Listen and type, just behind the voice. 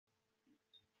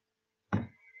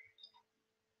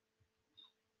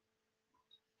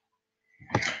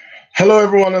Hello,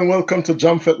 everyone, and welcome to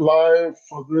Jamfête Live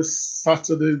for this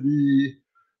Saturday,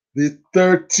 the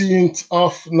 13th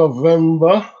of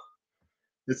November.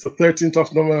 It's the 13th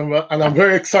of November, and I'm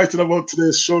very excited about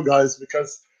today's show, guys,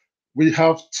 because we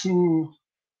have two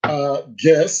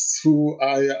guests who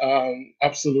I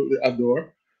absolutely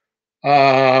adore.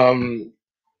 I'm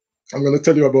going to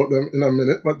tell you about them in a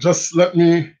minute, but just let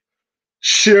me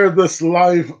share this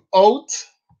live out.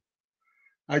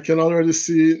 I can already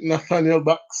see Nathaniel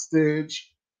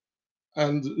backstage.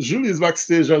 And Julie is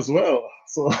backstage as well.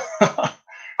 So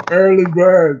early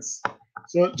birds.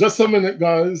 So just a minute,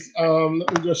 guys. Let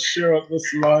me just share out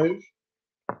this live.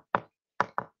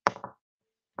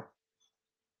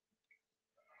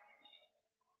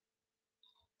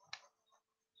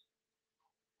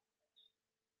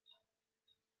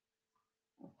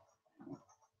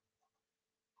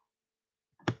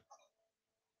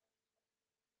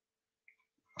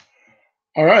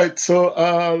 All right, so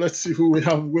let's see who we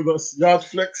have with us. Yard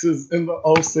Flex is in the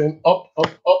house saying up, up,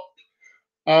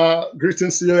 up.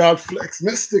 Greetings to you, Yard Flex.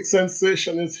 Mystic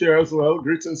Sensation is here as well.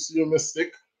 Greetings to you,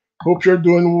 Mystic. Hope you're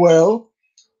doing well.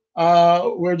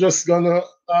 We're just gonna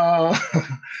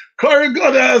Corey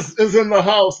Goodez is in the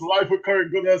house. Live with Corey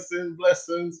Goodez saying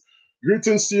blessings.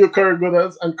 Greetings to you, Corey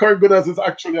Goodez. And Corey Goodez is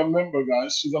actually a member,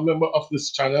 guys. She's a member of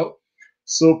this channel.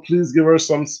 So please give her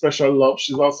some special love.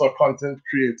 She's also a content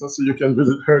creator, so you can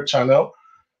visit her channel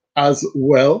as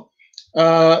well.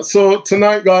 So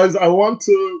tonight, guys, I want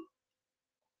to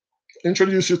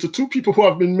introduce you to two people who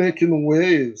have been making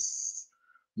waves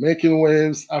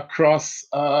across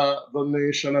the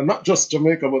nation, and not just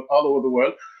Jamaica, but all over the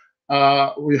world.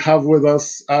 We have with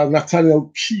us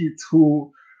Nathaniel Peat,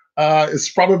 who is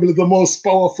probably the most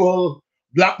powerful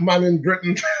black man in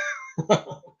Britain.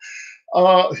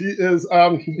 He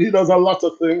does a lot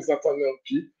of things, Nathaniel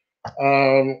Peat.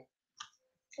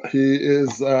 He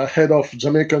is head of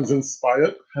Jamaicans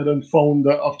Inspired, head and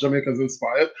founder of Jamaicans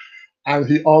Inspired, and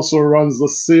he also runs the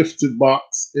Safety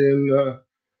Box in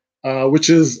which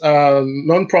is a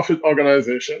non-profit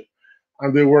organization,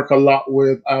 and they work a lot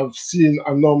with, I've seen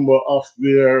a number of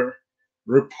their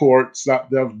reports that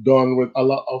they've done with a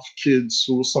lot of kids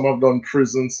who some have done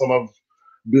prison, some have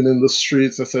been in the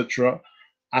streets, etc.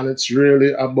 And it's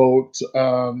really about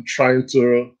trying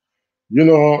to,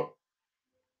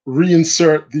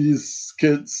 reinsert these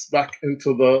kids back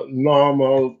into the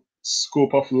normal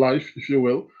scope of life, if you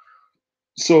will.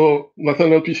 So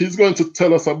Nathaniel P, he's going to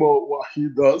tell us about what he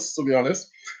does, to be honest.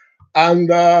 And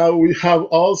we have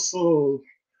also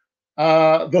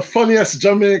the funniest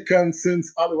Jamaican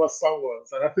since Oliver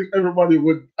Samuels. And I think everybody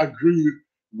would agree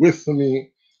with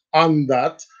me on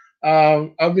that.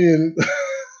 I mean,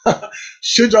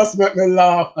 she just made me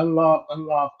laugh and laugh and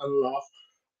laugh and laugh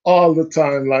all the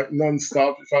time, like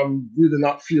nonstop. If I'm really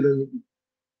not feeling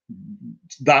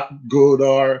that good,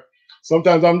 or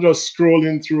sometimes I'm just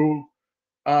scrolling through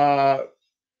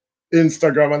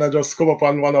Instagram and I just come up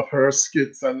on one of her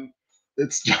skits and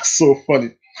it's just so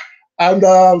funny. And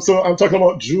so I'm talking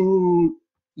about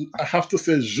I have to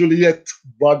say Juliette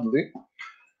Bodley.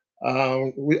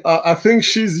 I think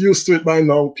she's used to it by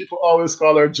now. People always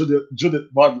call her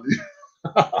Judith Bodley,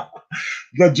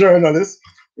 the journalist.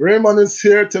 Raymond is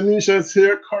here, Tanisha is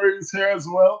here, Corey is here as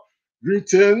well.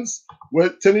 Greetings. Well,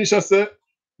 Tanisha said,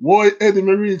 "Boy, Eddie,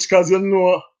 me reach because me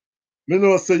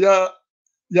know say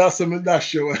yeah, so me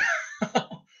dash you."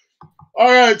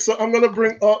 All right, so I'm gonna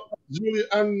bring up Julie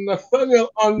and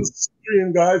Nathaniel on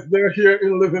screen, guys. They're here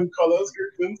in living colors.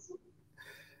 Greetings.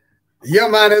 Yeah,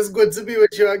 man, it's good to be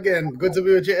with you again. Good to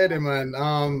be with you, Eddie, man.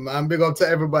 And big up to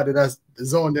everybody that's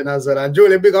zoned in as well. And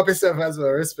Julie, big up yourself as well.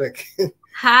 Respect.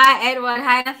 Hi, Edward.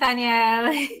 Hi,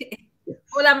 Nathaniel.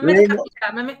 Hold on,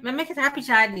 make it happy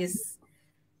Chinese.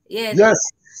 Yeah. Yes.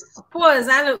 Pause.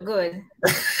 I look good.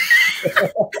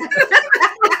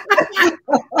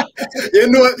 you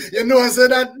know, so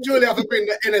that Julie have to bring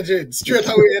the energy straight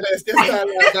away.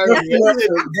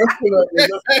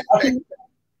 Definitely.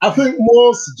 I think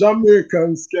most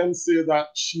Jamaicans can say that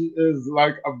she is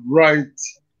like a bright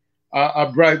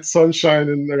sunshine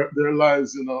in their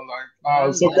lives,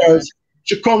 sometimes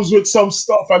she comes with some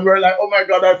stuff and we're like, oh my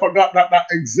God, I forgot that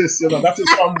exists, that is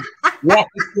from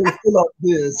walking full of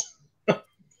days.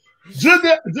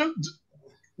 Julie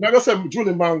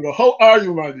Mango, how are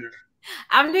you, my dear?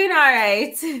 I'm doing all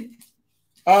right.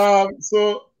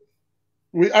 So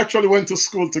we actually went to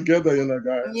school together,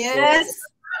 guys. Yes. So,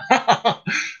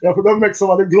 yeah, we don't make some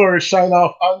of the glory shine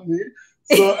off on me.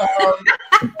 So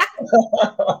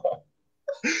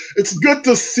it's good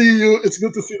to see you. It's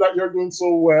good to see that you're doing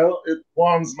so well. It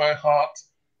warms my heart.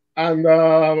 And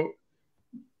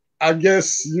I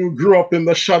guess you grew up in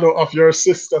the shadow of your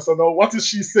sister. So now what is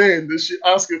she saying? Did she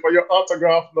ask you for your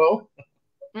autograph now?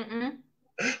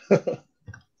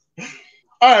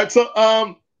 All right, so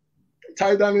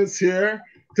Tydan is here.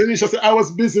 Tanisha said, I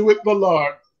was busy with the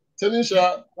Lord.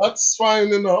 Tanisha, that's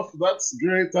fine enough. That's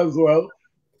great as well.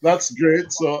 That's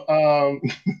great. So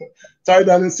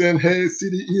Tydan is saying, hey,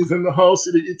 CDE is in the house.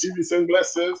 CDE TV saying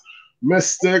blessings.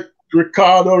 Mystic,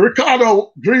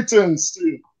 Ricardo, greetings to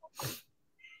you.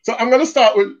 So I'm going to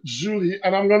start with Julie,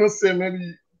 and I'm going to say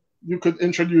maybe you could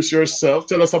introduce yourself.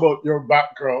 Tell us about your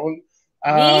background.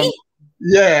 Me?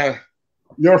 Yeah,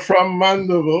 you're from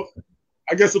Mandeville.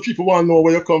 I guess the people want to know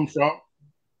where you come from.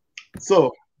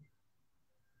 So.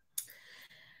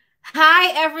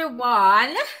 Hi,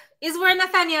 everyone. Is where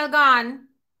Nathaniel gone?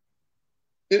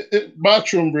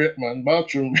 Bathroom break, man.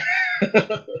 Bathroom.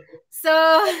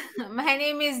 So, my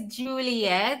name is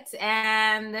Juliet,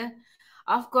 and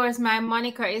of course, my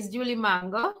moniker is Julie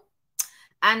Mango.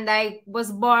 And I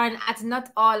was born at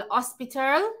Not All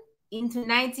Hospital into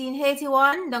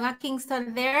 1981, down at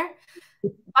Kingston there.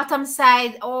 Bottom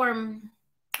side or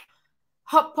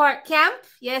Upport Camp.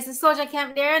 Yes, the soldier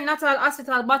camp there. Not All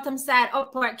Hospital, bottom side,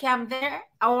 Upport Camp there.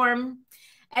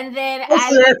 And then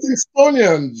you're a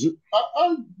Kingstonian.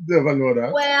 I never know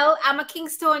that. Well, I'm a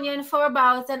Kingstonian for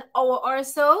about an hour or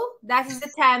so. That is the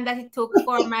time that it took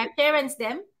for my parents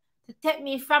them to take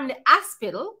me from the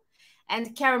hospital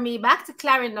and carry me back to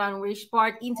Clarendon,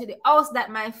 Richport, into the house that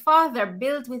my father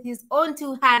built with his own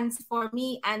 2 hands for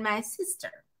me and my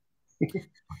sister.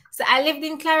 So I lived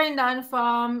in Clarendon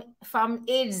from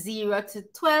age 0 to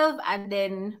 12, and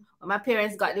then when my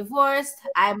parents got divorced,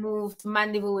 I moved to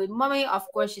Mandeville with mommy. Of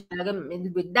course, she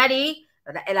lived with daddy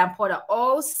at the Ellen Porter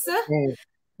house. So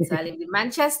I lived in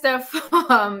Manchester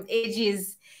from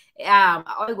ages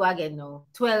I'll go again now.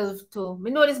 12 to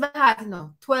me know this by heart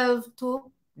now. 12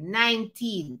 to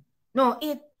 19. No,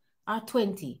 8 or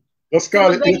 20. Let's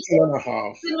call it 18 and a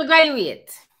half. Till we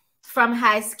graduate from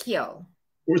high school.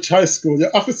 Which high school?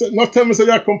 Your officer, not tell me so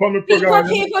you come from the program.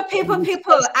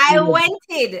 People. I went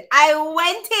to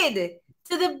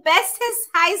the bestest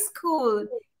high school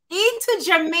into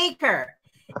Jamaica.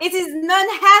 It is none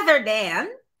other than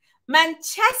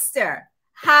Manchester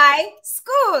High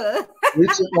School.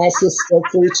 Preach it, my sister.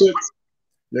 Preach it.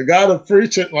 You gotta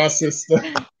preach it, my sister.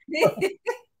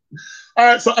 All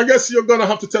right, so I guess you're gonna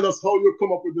have to tell us how you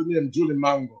come up with the name Julie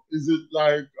Mango. Is it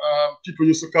like people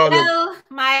used to call it? Well,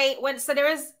 when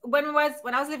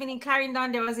I was living in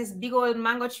Clarendon, there was this big old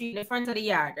mango tree in the front of the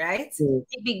yard, right?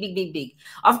 Big.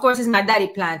 Of course, it's my daddy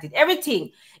planted.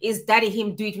 Everything is daddy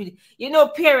him do it with,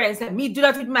 parents like me do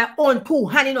that with my own 2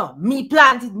 hand, me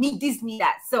planted, me this, me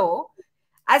that. So,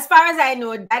 as far as I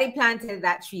know, daddy planted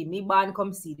that tree. Me born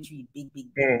come see the tree, big.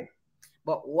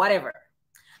 But whatever.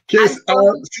 Case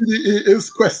CDE is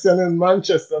questioning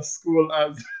Manchester School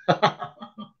as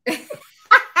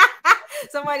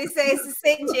somebody says the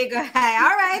St. Jacob High.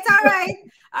 All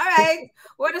right.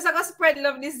 We're just gonna spread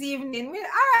love this evening. All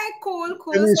right, cool.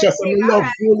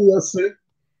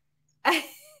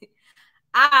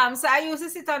 So I used to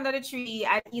sit under the tree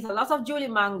and eat a lot of Julie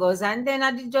mangoes, and then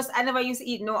I never used to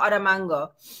eat no other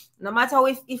mango. No matter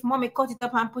if mommy cut it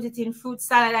up and put it in fruit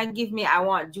salad and give me, I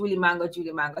want Julie mango.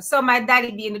 So my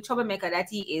daddy, being the troublemaker that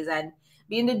he is and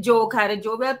being the joker, the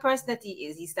jovial person that he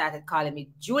is, he started calling me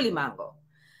Julie Mango.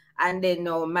 And then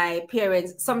my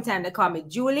parents, sometimes they call me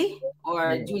Julie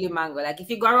or Julie Mango. Like if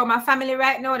you go around my family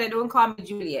right now, they don't call me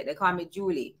Juliet. They call me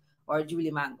Julie or Julie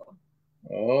Mango.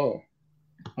 Oh.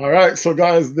 All right. So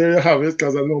guys, there you have it,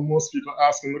 because I know most people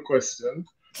asking the question.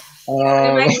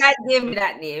 My dad gave me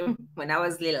that name when I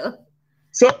was little.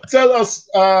 So tell us,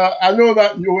 I know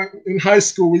that you were in high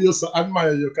school, we used to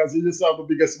admire you because you used to have the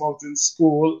biggest mouth in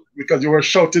school because you were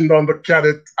shouting down the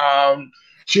cadet.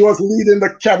 She was leading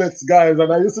the cadets, guys,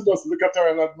 and I used to just look at her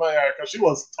and admire her because she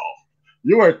was tough.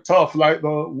 You were tough,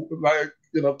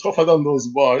 tougher than those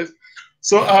boys.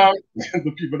 So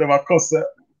the people that were cussed.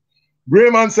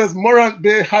 Brayman says Morant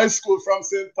Bay High School from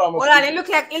St. Thomas. Hold on, it look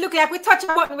like we touch a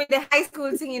button with the high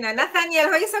school singing. Nathaniel,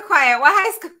 why are you so quiet? What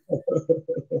high school?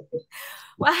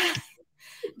 What?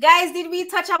 Guys, did we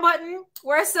touch a button?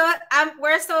 We're so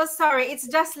sorry. It's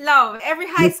just love. Every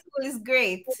high school is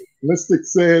great. Mystic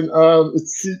saying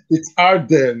it's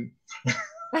Arden.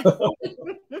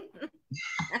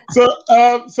 So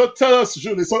tell us,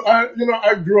 Julie. So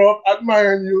I grew up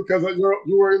admiring you because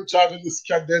you were in charge of this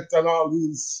cadet and all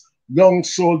these young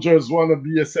soldiers want to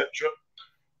be, etc.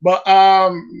 But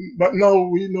now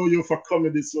we know you for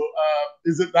comedy. So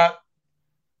is it that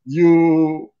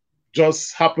you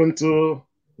just happened to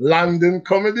land in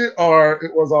comedy, or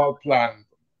it was all planned?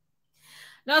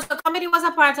 No, so comedy was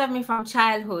a part of me from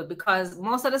childhood because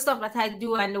most of the stuff that I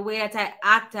do and the way that I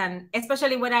act, and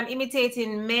especially when I'm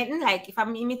imitating men, like if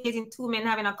I'm imitating two men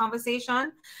having a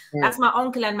conversation, that's my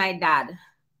uncle and my dad.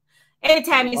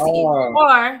 Anytime you see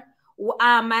it.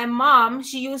 Or my mom,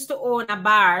 she used to own a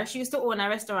bar. She used to own a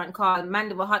restaurant called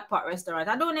Mandeville Hot Pot Restaurant.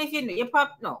 I don't know if you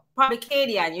know. Probably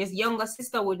Cadian. Your younger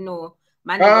sister would know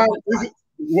Mandeville Hot Pot.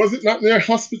 Was it not near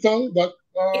hospital? That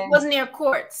it was near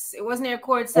Courts. It was near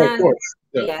Courts. Oh, Courts.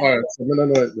 Yeah. All right. So I'm gonna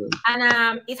know it then.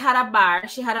 And it had a bar.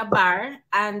 She had a bar,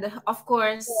 and of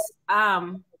course,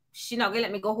 she not gonna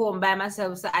let me go home by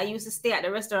myself. So I used to stay at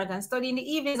the restaurant and study in the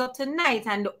evenings up to night.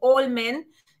 And the old men,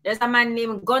 there's a man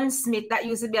named Gunsmith that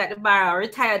used to be at the bar, a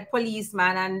retired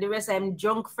policeman, and the rest of them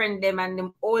drunk friend them and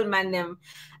them old man them.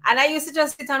 And I used to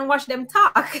just sit and watch them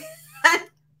talk.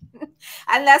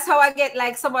 And that's how I get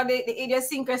like some of the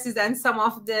idiosyncrasies and some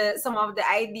of the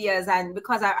ideas. And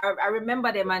because I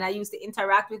remember them and I used to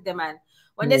interact with them, and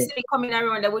when they see me coming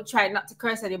around, they would try not to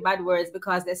curse any bad words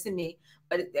because they see me,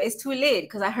 but it's too late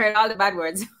because I heard all the bad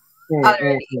words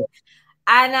already.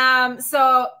 And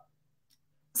so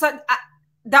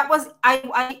that was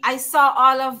I saw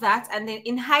all of that. And then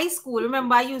in high school,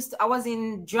 remember I was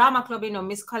in drama club,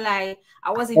 Miss Colai. I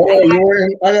was in you were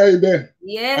in Ayaide.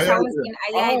 Yes, I was in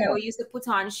Ayaide. We used to put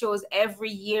on shows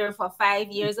every year for 5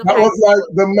 years. That was like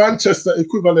the Manchester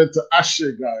equivalent to Ashe,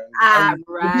 guys.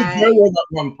 Right. Very well at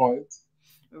one point.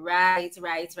 Right.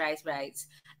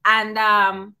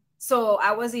 And so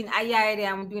I was in Ayaide.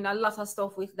 I'm doing a lot of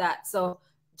stuff with that. So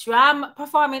drama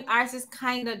performing arts is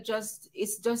kind of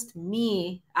it's just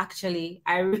me, actually.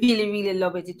 I really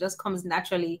love it. It just comes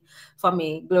naturally for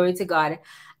me. Glory to God.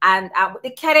 And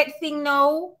the cadet thing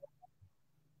now,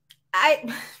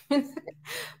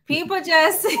 people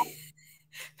just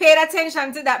paid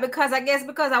attention to that because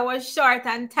I was short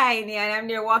and tiny and I'm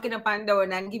there walking up and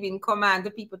down and giving command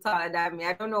to people taller than me.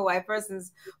 I don't know why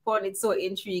persons found it so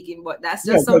intriguing, but that's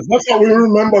just that's how we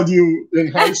remembered you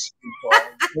in high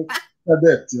school.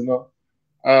 Cadet,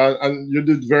 and you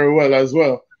did very well as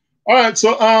well. All right,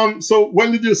 so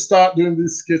when did you start doing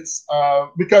these skits?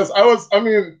 Because I was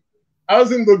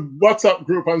in the WhatsApp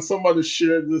group and somebody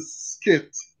shared this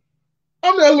skit.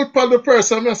 I mean, I looked at the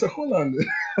person and I said, hold on,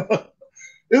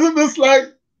 isn't this like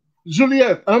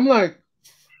Juliet? I'm like,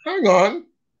 hang on,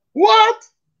 what?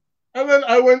 And then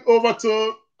I went over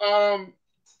to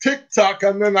TikTok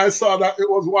and then I saw that it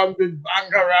was one big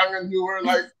bangarang and you were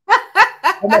like,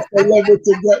 I must have level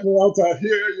to get me out of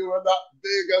here. You were that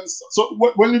big and stuff.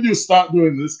 So when did you start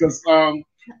doing this? Because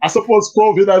I suppose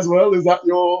COVID as well. Is that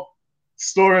your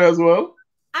story as well?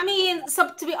 I mean,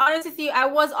 so to be honest with you, I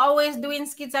was always doing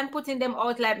skits and putting them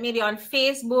out like maybe on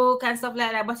Facebook and stuff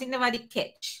like that, but it never did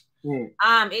catch.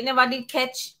 It never did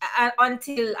catch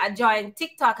until I joined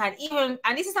TikTok,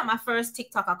 and this is not my first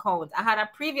TikTok account. I had a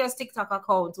previous TikTok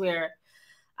account where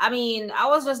I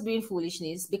was just doing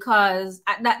foolishness because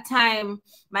at that time,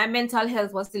 my mental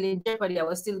health was still in jeopardy. I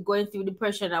was still going through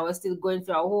depression. I was still going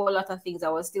through a whole lot of things. I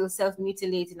was still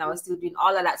self-mutilating. I was still doing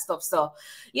all of that stuff. So,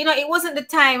 it wasn't the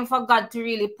time for God to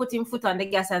really put him foot on the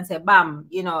gas and say, bam,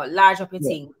 large up your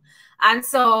thing. And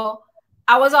so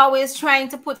I was always trying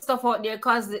to put stuff out there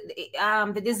because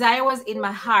the desire was in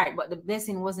my heart, but the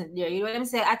blessing wasn't there. You know what I'm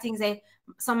saying? I think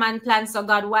some man plans, so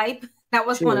God wipe. That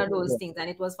was one of those things, and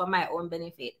it was for my own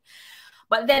benefit.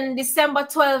 But then December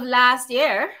 12th last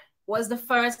year was the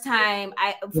first time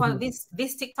for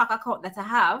this TikTok account that I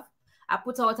have, I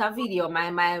put out a video.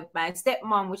 My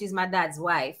stepmom, which is my dad's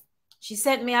wife, she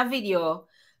sent me a video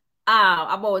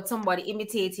about somebody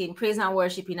imitating praise and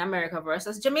worship in America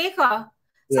versus Jamaica.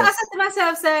 So I said to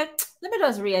myself, let me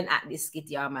just reenact this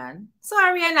skit, man. So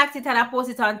I reenacted it and I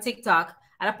posted it on TikTok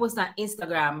and I posted it on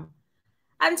Instagram.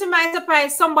 And to my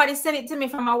surprise, somebody sent it to me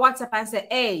from my WhatsApp and said,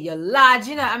 hey, you're large,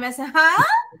 And I said, huh?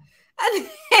 And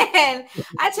then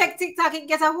I checked TikTok, it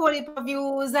gets a whole heap of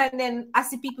views. And then I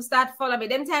see people start following me.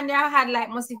 Them time there I had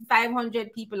like mostly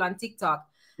 500 people on TikTok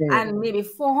and maybe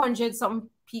 400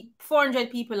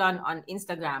 people on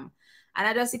Instagram. And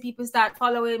I just see people start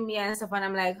following me and stuff. And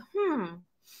I'm like,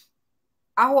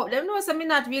 I hope them know I'm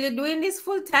not really doing this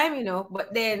full time,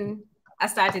 But then I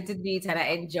started to do it and I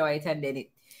enjoy it. And then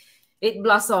it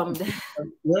blossomed.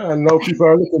 Yeah, and now people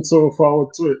are looking so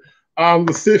forward to it.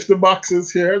 The safety box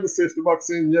is here. The safety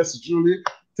box in, yes, Julie.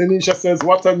 Tanisha says,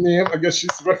 what a name. I guess she's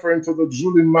referring to the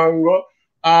Julie Mango.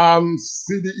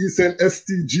 CDE saying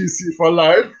STGC for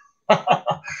life.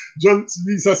 John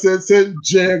Lisa said St.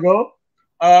 Jago.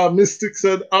 Mystic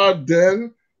said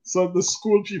Arden. So the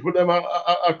school people them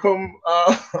are come.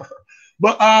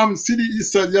 But CDE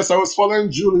said, yes, I was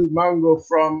following Julie Mango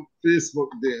from Facebook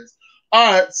days.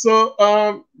 All right,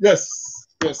 so yes,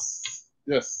 Yes,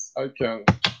 yes, I can.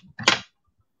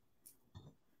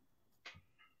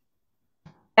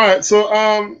 All right,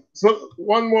 so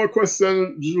one more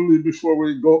question, Julie, before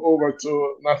we go over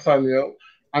to Nathaniel.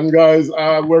 And guys,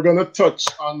 we're gonna touch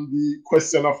on the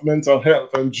question of mental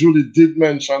health. And Julie did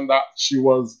mention that she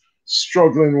was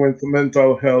struggling with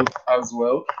mental health as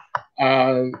well.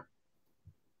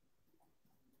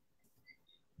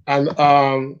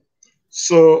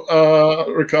 So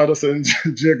Ricardo said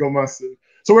Diego Massive.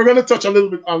 So we're gonna touch a little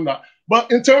bit on that. But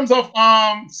in terms of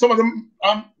some of them,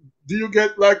 do you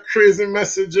get like crazy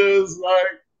messages?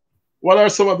 Like, what are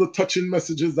some of the touching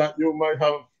messages that you might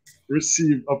have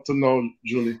received up to now,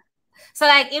 Julie? So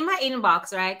like in my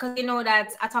inbox, right? Because you know that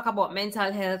I talk about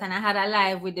mental health, and I had a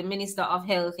live with the Minister of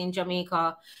Health in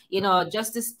Jamaica, you know,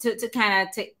 just to kind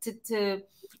of to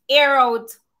air out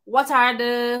what are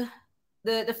the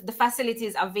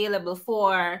facilities available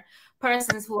for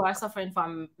persons who are suffering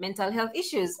from mental health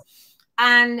issues.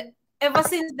 And ever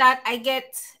since that, I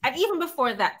get, and even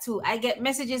before that too, I get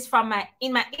messages from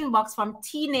in my inbox from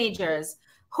teenagers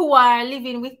who are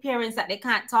living with parents that they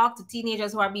can't talk to,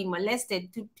 teenagers who are being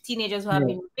molested, to teenagers who have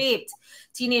been raped,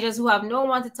 teenagers who have no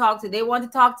one to talk to. They want to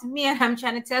talk to me, and I'm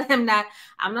trying to tell them that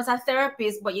I'm not a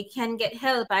therapist, but you can get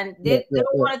help. And they don't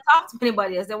want to talk to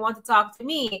anybody else. They want to talk to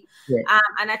me.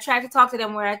 And I try to talk to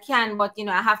them where I can, but you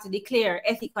know, I have to declare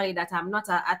ethically that I'm not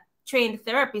a trained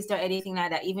therapist or anything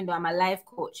like that, even though I'm a life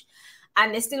coach.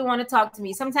 And they still want to talk to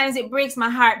me. Sometimes it breaks my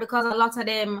heart because a lot of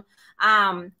them,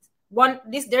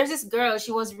 there's this girl,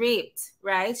 she was raped,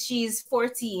 right? She's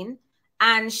 14,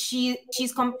 and she's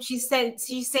saying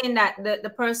that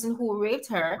the person who raped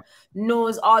her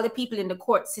knows all the people in the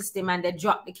court system, and they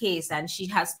dropped the case, and she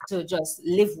has to just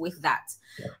live with that.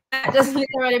 That just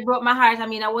literally broke my heart. I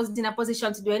mean, I wasn't in a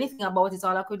position to do anything about it.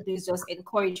 All I could do is just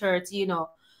encourage her to, you know,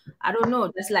 I don't know,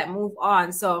 just like move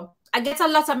on. So I get a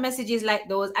lot of messages like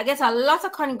those. I get a lot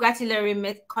of congratulatory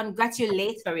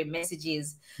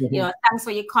messages. You know, thanks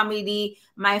for your comedy.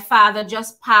 My father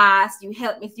just passed. You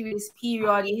helped me through this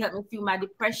period. You helped me through my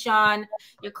depression.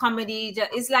 Your comedy,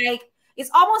 it's like,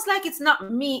 it's almost like it's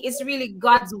not me. It's really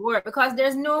God's work, because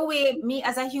there's no way me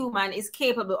as a human is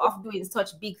capable of doing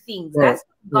such big things. That's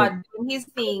God doing his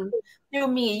thing through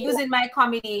me, using my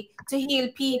comedy to heal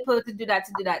people, to do that.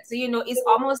 So, you know, it's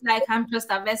almost like I'm just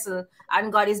a vessel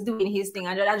and God is doing his thing.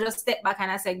 And I just step back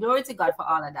and I say, glory to God for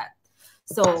all of that.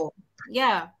 So,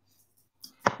 yeah.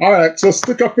 All right. So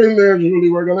stick up in there, Julie.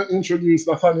 We're going to introduce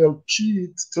Nathaniel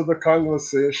Peat to the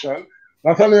conversation.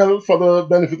 Nathaniel, for the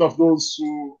benefit of those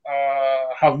who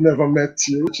have never met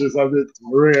you, which is a bit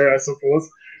rare, I suppose,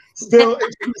 still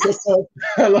introduce yourself.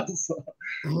 Tell us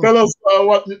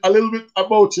a little bit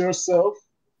about yourself,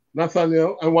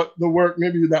 Nathaniel, and what the work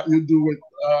maybe that you do with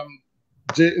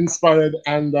J Inspired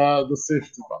and the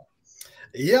Safety Box.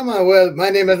 Yeah, man. Well, my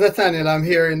name is Nathaniel. I'm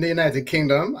here in the United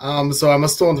Kingdom. So I'm a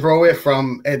stone's throw away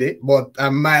from Eddie, but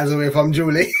I'm miles away from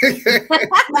Julie.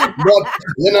 But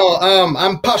you know,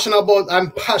 I'm passionate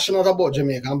about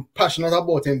Jamaica. I'm passionate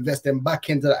about investing back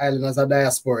into the island as a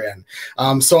diasporan.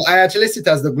 So I actually sit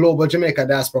as the Global Jamaica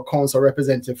Diaspora Council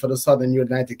representative for the Southern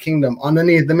United Kingdom,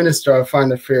 underneath the Minister of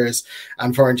Foreign Affairs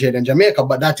and Foreign Trade in Jamaica.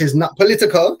 But that is not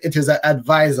political; it is an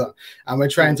advisor, and we're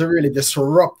trying to really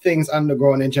disrupt things on the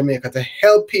ground in Jamaica to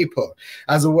help people,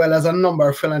 as well as a number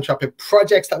of philanthropic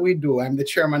projects that we do. I'm the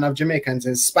chairman of Jamaicans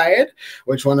Inspired,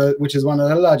 which is one of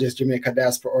the largest Jamaica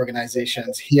diaspora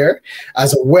organizations here,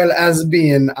 as well as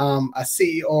being a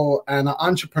CEO and an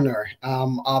entrepreneur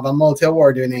of a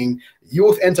multi-award-winning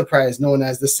youth enterprise known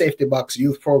as the Safety Box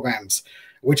Youth Programs,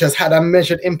 which has had a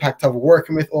measured impact of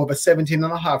working with over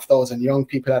 17,500 young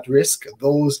people at risk,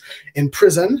 those in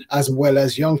prison, as well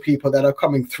as young people that are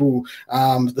coming through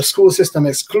the school system,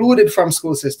 excluded from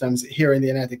school systems here in the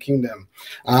United Kingdom.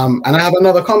 And I have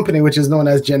another company, which is known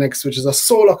as Gen X, which is a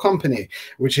solar company,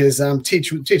 which is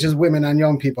teaches women and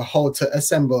young people how to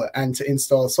assemble and to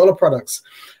install solar products.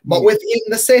 But within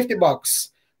the Safety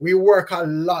Box, we work a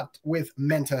lot with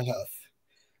mental health.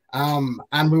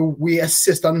 And we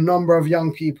assist a number of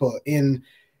young people in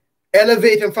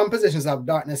elevating from positions of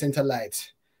darkness into light.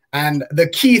 And the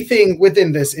key thing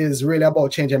within this is really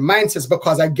about changing mindsets,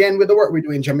 because again, with the work we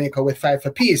do in Jamaica with Fight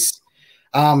for Peace,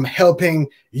 helping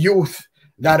youth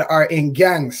that are in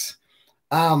gangs,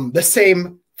 the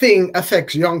same thing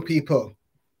affects young people.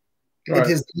 Right.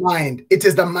 It is the mind. It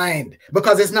is the mind,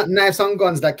 because it's not knives and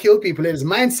guns that kill people. It is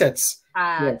mindsets.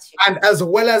 Yes. And as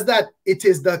well as that, it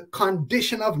is the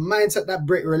condition of mindset that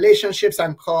break relationships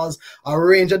and cause a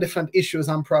range of different issues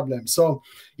and problems. So,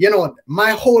 you know,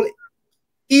 my whole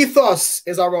ethos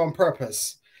is around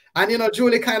purpose. And you know,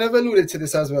 Julie kind of alluded to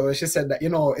this as well, where she said that, you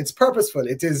know, it's purposeful.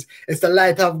 It's the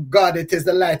light of God. It is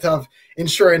the light of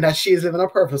ensuring that she is living a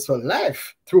purposeful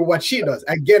life through what she does.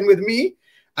 Again, with me,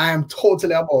 I am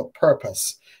totally about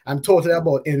purpose. I'm totally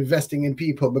about investing in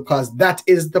people, because that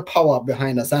is the power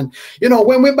behind us. And you know,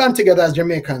 when we band together as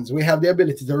Jamaicans, we have the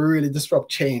ability to really disrupt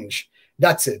change.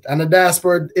 That's it. And the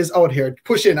diaspora is out here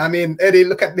pushing. I mean, Eddie,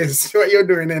 look at this, what you're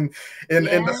doing in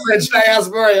the French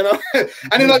diaspora, you know.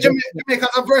 And you know, Jamaicans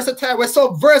are versatile. We're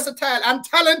so versatile and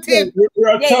talented. We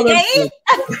are talented.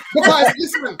 Because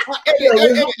listen, Eddie,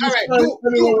 all right,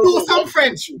 do some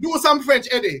French. Do some French,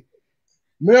 Eddie.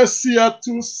 Merci à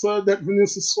tous d'être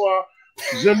venus ce soir.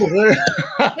 J'aimerais.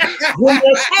 Hey, we're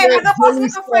going to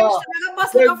post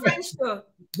the French too.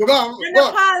 Go on.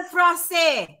 Je parle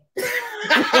français.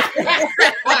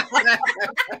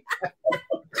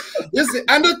 You see,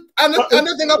 and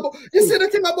the thing about, you see, the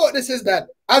thing about this is that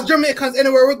as Jamaicans,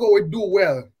 anywhere we go, we do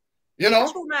well. You know,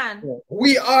 true, man.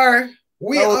 we are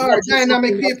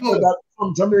dynamic people.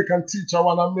 Some Jamaican teacher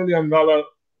won $1 million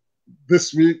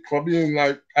this week for being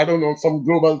like, I don't know, some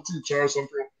global teacher or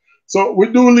something. So we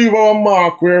do leave our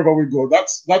mark wherever we go.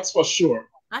 That's for sure.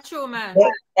 That's true, man.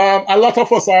 But, a lot of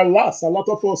us are lost. A lot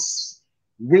of us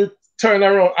we turn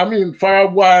around. I mean, for a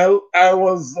while, I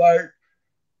was like,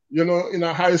 you know, in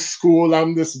a high school,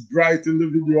 I'm this bright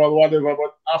individual, whatever.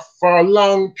 But for a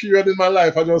long period in my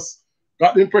life, I just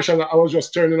got the impression that I was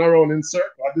just turning around in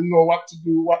circles. I didn't know what to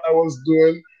do, what I was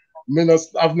doing. Me not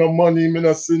have no money, me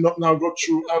not see nothing I go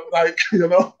through. I'm like, you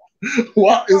know,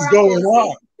 what is going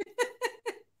on?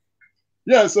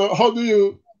 Yeah, so how do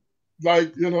you,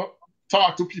 like, you know,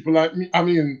 talk to people like me? I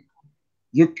mean,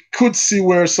 you could see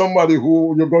where somebody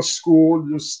who, you go to school,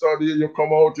 you study, you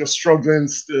come out, you're struggling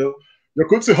still. You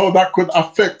could see how that could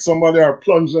affect somebody or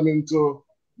plunge them into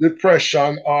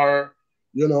depression or,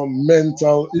 you know,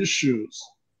 mental issues.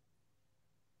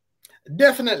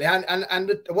 Definitely,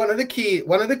 and one of the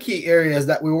key areas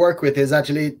that we work with is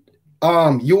actually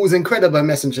using credible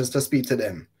messengers to speak to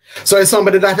them. So it's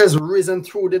somebody that has risen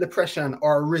through the depression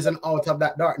or risen out of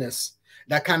that darkness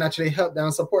that can actually help them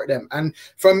and support them. And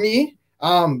for me,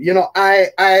 you know,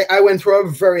 I went through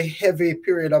a very heavy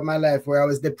period of my life where I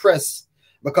was depressed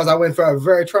because I went through a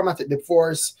very traumatic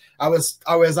divorce. I was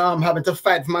having to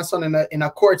fight for my son in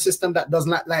a court system that does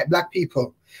not like black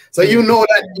people. So you know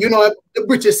the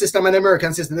British system and the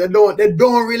American system, they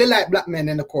don't really like black men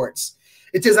in the courts.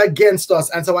 It is against us.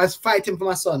 And so I was fighting for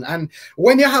my son. And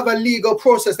when you have a legal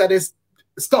process that is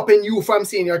stopping you from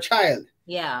seeing your child,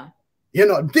 yeah, you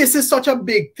know, this is such a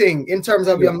big thing in terms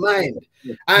of your mind.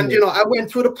 And, you know, I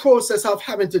went through the process of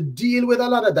having to deal with a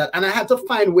lot of that. And I had to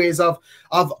find ways of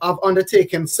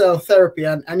undertaking self-therapy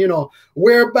and, you know,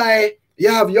 whereby you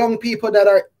have young people that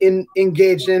are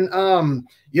engaged in,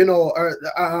 you know,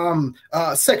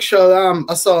 sexual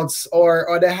assaults,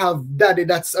 or they have daddy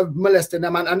that's molesting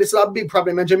them. And this is a big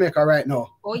problem in Jamaica right now.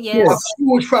 Oh, yes. It's a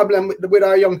huge problem with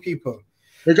our young people.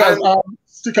 Because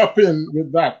stick a pin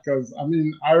with that, because I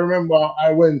mean, I remember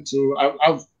I went to,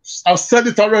 I've said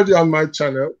it already on my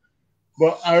channel,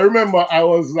 but I remember I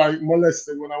was like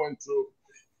molested when I went to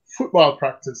football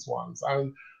practice once.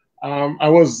 And I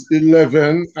was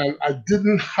 11 and I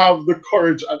didn't have the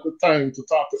courage at the time to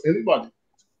talk to anybody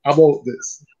about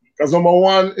this. Because number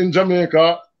one, in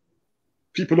Jamaica,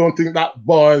 people don't think that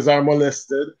boys are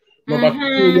molested. Number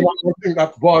two, you don't think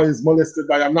that boy is molested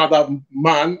by another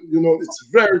man. You know, it's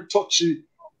very touchy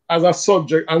as a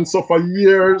subject. And so for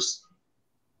years,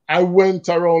 I went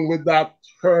around with that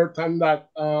hurt and that,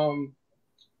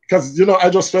 because, you know, I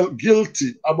just felt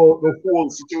guilty about the whole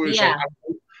situation. Yeah.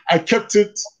 I kept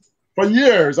it for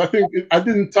years. I think I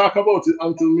didn't talk about it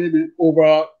until maybe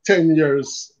over 10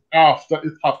 years after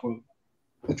it happened.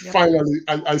 Finally,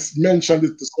 I mentioned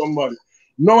it to somebody.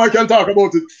 Now I can talk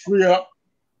about it freer,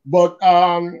 but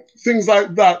things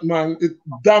like that, man, it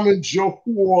damaged your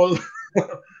whole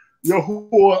your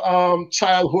whole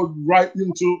childhood right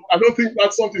into. I don't think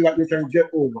that's something that you can get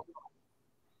over.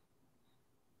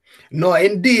 No,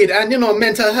 indeed, and you know,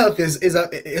 mental health is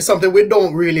something we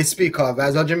don't really speak of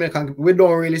as a Jamaican. We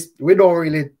don't really,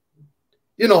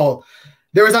 you know,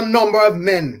 there is a number of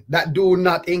men that do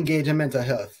not engage in mental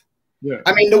health. Yeah,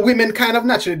 I mean, the women kind of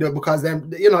naturally do it because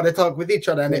then, you know, they talk with each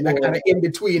other and they're kind of in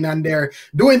between and they're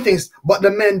doing things, but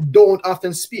the men don't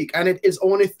often speak, and it is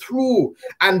only through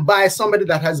and by somebody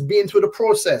that has been through the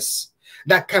process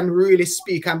that can really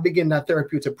speak and begin that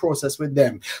therapeutic process with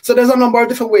them. So there's a number of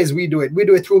different ways we do it. We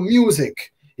do it through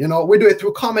music, you know, we do it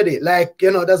through comedy. Like,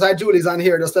 you know, there's our Julie's on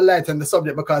here just to lighten the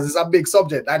subject because it's a big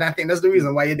subject. And I think that's the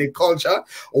reason why you did culture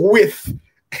with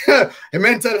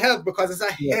mental health, because it's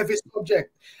a heavy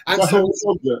subject. And so,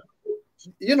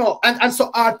 you know, and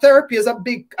so our therapy is a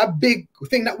big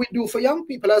thing that we do for young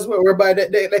people as well, whereby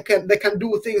they can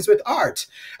do things with art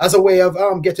as a way of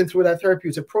getting through that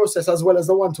therapeutic process, as well as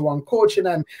the one-to-one coaching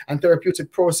and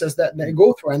therapeutic process that they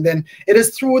go through. And then it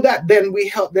is through that then we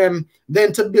help them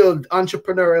then to build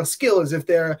entrepreneurial skills. If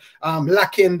they're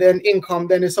lacking then income,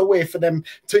 then it's a way for them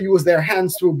to use their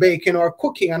hands through baking or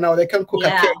cooking, and now they can cook a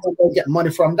cake and they get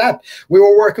money from that. We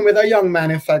were working with a young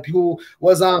man, in fact, who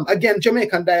was again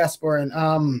Jamaican diaspora,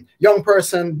 and young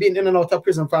person being in and out of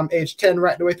prison from age 10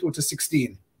 right the way through to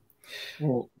 16.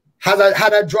 Oh.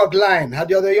 Had a drug line, had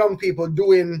the other young people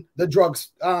doing the drugs,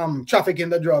 trafficking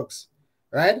the drugs,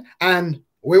 right? And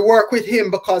we work with him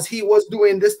because he was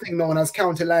doing this thing known as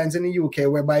county lines in the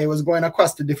UK, whereby he was going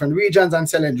across the different regions and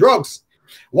selling drugs.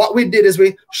 What we did is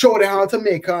we showed him how to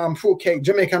make Jamaican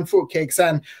fruitcakes,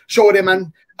 and showed him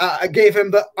and gave him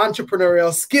the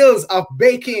entrepreneurial skills of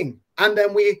baking. And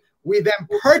then we then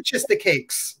purchased the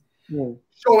cakes,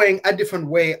 showing a different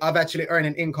way of actually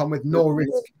earning income with no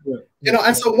risk. You know,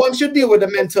 and so once you deal with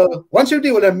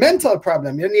a mental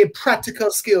problem, you need practical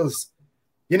skills.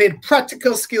 You need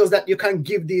practical skills that you can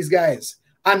give these guys.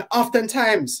 And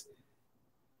oftentimes,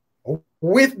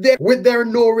 with their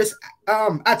no risk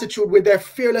attitude, with their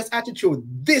fearless attitude,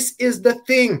 this is the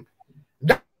thing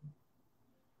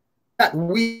that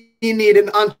we need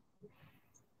in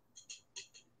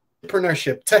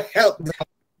entrepreneurship to help them.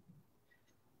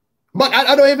 But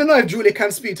I don't even know if Julie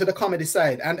can speak to the comedy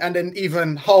side, and then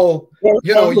even how,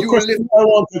 you know, the question I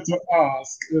wanted to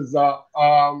ask is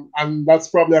and that's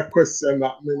probably a question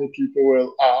that many people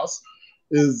will ask,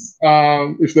 is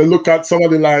if they look at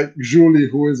somebody like Julie,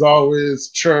 who is always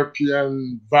chirpy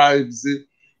and vibesy,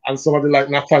 and somebody like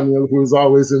Nathaniel, who is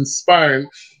always inspiring,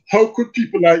 how could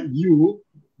people like you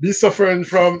be suffering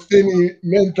from any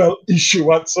mental issue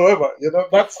whatsoever? You know,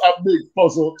 that's a big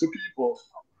puzzle to people.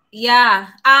 Yeah.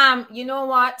 You know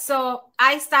what? So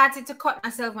I started to cut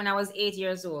myself when I was 8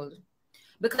 years old,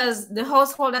 because the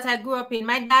household that I grew up in,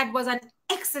 my dad was an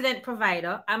excellent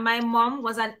provider and my mom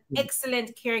was an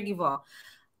excellent caregiver.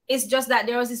 It's just that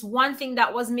there was this one thing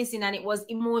that was missing, and it was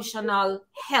emotional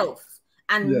health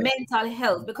and mental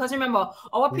health. Because remember,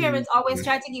 our parents always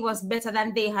try to give us better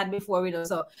than they had before, you know.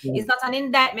 So it's not an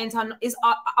indictment on, it's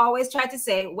always try to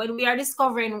say, when we are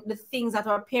discovering the things that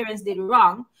our parents did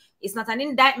wrong, it's not an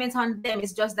indictment on them.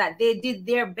 It's just that they did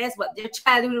their best, but their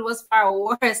childhood was far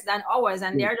worse than ours,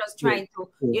 and they're just trying to,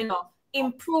 you know,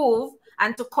 improve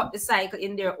and to cut the cycle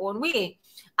in their own way.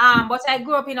 But I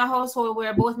grew up in a household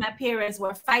where both my parents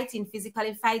were fighting,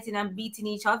 physically fighting and beating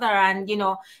each other, and, you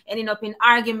know, ending up in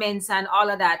arguments and all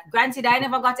of that. Granted, I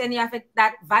never got any of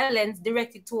that violence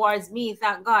directed towards me,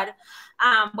 thank God.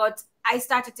 But I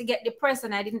started to get depressed,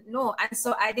 and I didn't know. And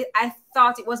so I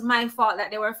thought it was my fault that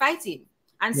they were fighting.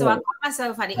 And so I cut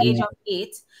myself at the age of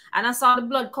 8, and I saw the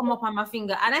blood come up on my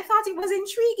finger, and I thought it was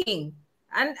intriguing.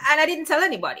 And I didn't tell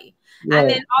anybody. And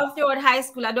then all throughout high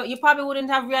school, you probably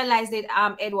wouldn't have realized it,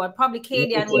 Edward. Probably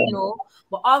Kadian would know.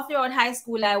 But all throughout high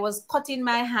school, I was cutting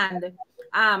my hand,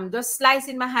 just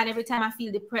slicing my hand every time I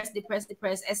feel depressed,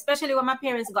 especially when my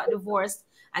parents got divorced.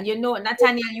 And you know,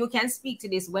 Nathaniel, you can speak to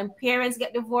this. When parents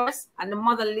get divorced and the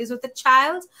mother lives with the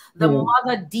child, the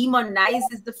mother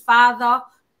demonizes the father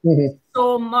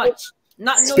so much.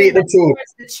 Not knowing that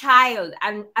the child.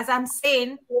 And as I'm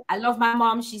saying, I love my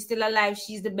mom. She's still alive.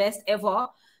 She's the best ever.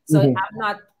 So I'm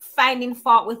not finding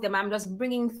fault with them. I'm just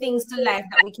bringing things to life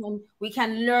that we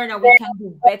can learn and we can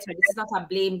do better. This is not a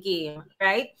blame game,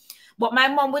 right? But my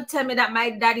mom would tell me that my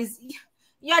dad is,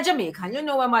 you're Jamaican. You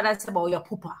know what mother said about your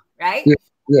papa, right?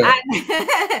 Yeah.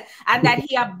 And that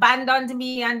he abandoned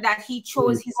me, and that he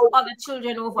chose his other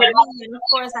children over me. And of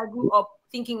course, I grew up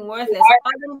thinking worthless.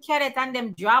 All them carrot and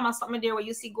them drama, something there where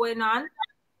you see going on.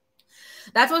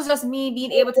 That was just me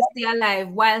being able to stay alive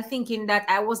while thinking that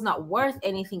I was not worth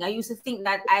anything. I used to think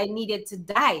that I needed to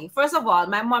die. First of all,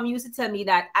 my mom used to tell me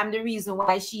that I'm the reason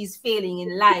why she's failing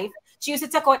in life. She used to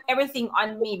take out everything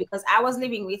on me because I was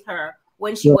living with her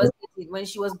when she was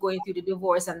going through the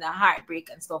divorce and the heartbreak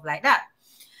and stuff like that.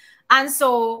 And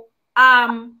so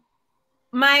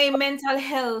my mental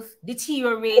health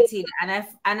deteriorated, and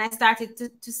I started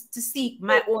to seek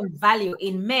my own value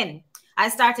in men. I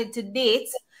started to date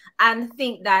and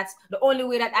think that the only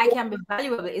way that I can be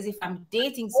valuable is if I'm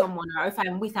dating someone or if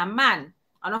I'm with a man.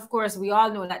 And of course, we all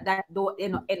know that don't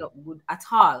end up good at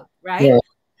all, right? Yeah.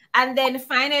 And then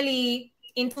finally,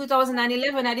 in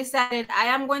 2011, I decided I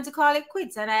am going to call it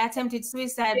quits, and I attempted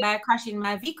suicide by crashing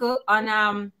my vehicle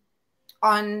on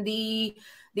the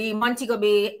Montego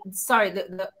Bay,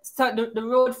 the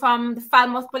road from the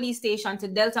Falmouth police station to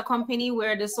Delta Company,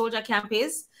 where the soldier camp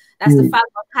is. That's the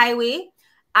Falmouth Highway.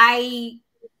 I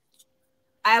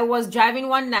was driving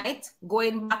one night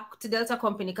going back to Delta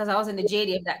Company because I was in the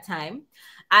JD at that time.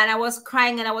 And I was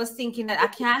crying and I was thinking that I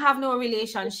can't have no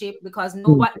relationship because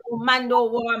no man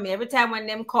don't want me. Every time when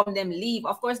them come, them leave.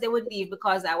 Of course, they would leave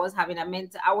because I was having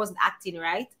I wasn't acting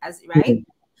right.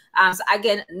 So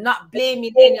again, not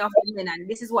blaming any of the men. And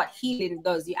this is what healing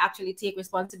does. You actually take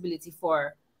responsibility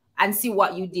for and see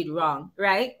what you did wrong,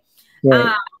 right?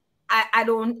 I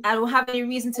don't have any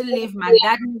reason to live. My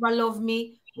dad never loved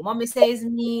me. Mommy says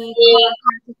me,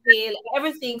 to fail,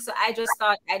 everything. So I just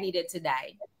thought I needed to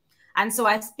die. And so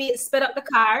I sped up the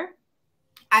car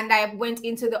and I went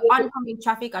into the oncoming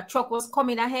traffic. A truck was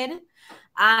coming ahead.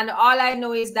 And all I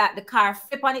know is that the car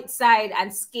flipped on its side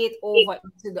and skate over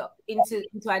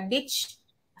into a ditch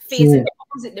facing the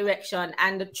opposite direction.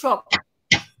 And the truck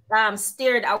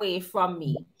steered away from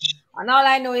me. And all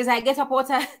I know is I get up out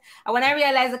of, when I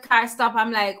realize the car stopped,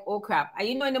 I'm like, oh crap. And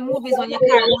you know, in the movies, when your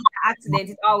car has an accident,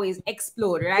 it always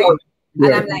explodes, right? Yeah.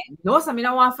 And I'm like, no, so I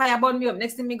don't want fire burn me up.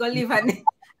 Next thing me go live. And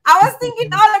I was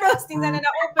thinking all of those things. And then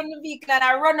I opened the vehicle and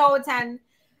I run out. And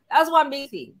that was one big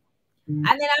thing. And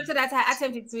then after that, I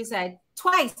attempted suicide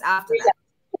twice after that.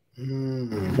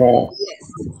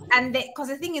 Yes. And because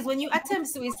the thing is, when you attempt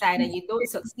suicide and you don't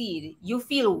succeed, you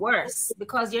feel worse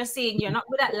because you're saying you're not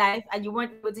good at life and you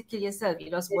weren't able to kill yourself.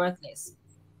 You're just worthless.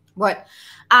 But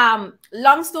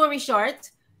long story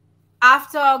short,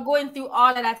 after going through all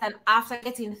of that and after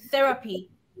getting therapy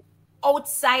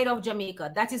outside of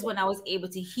Jamaica, that is when I was able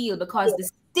to heal because the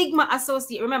stigma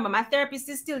associated, remember, my therapist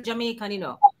is still Jamaican, you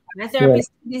know. My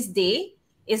therapist to this day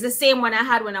is the same one I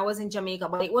had when I was in Jamaica,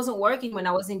 but it wasn't working when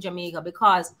I was in Jamaica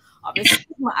because of the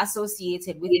stigma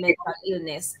associated with mental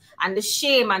illness and the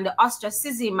shame and the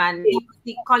ostracism and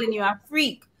people calling you a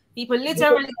freak. People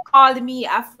literally called me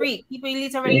a freak. People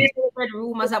literally spread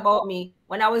rumors about me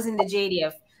when I was in the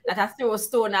JDF that I throw a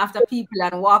stone after people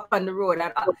and walk on the road.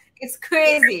 And it's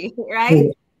crazy, right?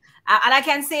 And I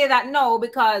can say that no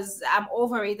because I'm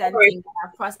over it and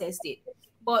I've processed it.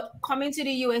 But coming to the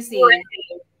USA,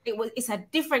 it's a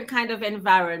different kind of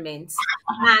environment,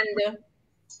 and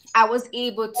I was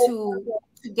able to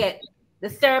get the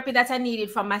therapy that I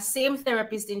needed from my same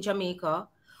therapist in Jamaica,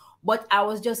 but I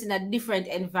was just in a different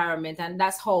environment, and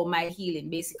that's how my healing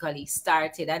basically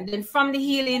started. And then from the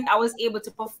healing, I was able to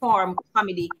perform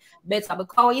comedy better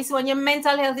because you see, when your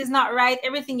mental health is not right,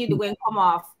 everything you do will come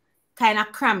off kind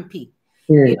of crampy.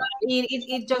 You know what I mean?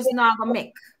 It just not gonna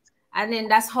make. And then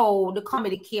that's how the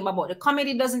comedy came about. The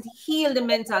comedy doesn't heal the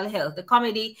mental health. The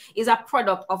comedy is a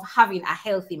product of having a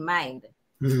healthy mind.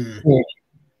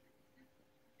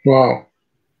 Wow.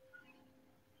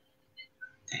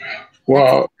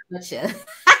 Wow. As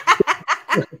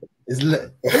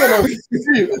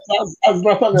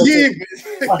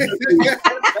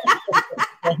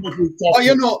oh,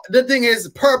 you know, the thing is,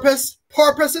 purpose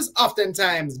is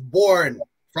oftentimes born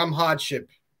from hardship.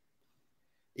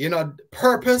 You know,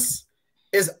 purpose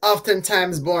is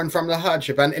oftentimes born from the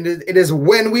hardship. And it is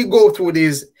when we go through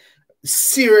these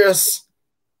serious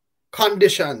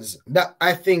conditions that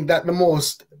I think that the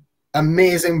most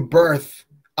amazing birth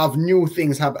of new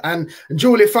things happen. And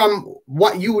Julie, from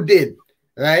what you did,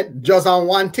 right, just on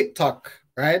one TikTok,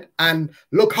 right, and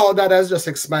look how that has just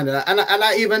expanded. And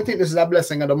I even think this is a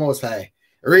blessing of the Most High,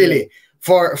 really,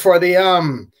 for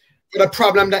the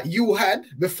problem that you had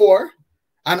before.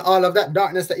 And all of that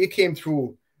darkness that you came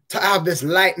through to have this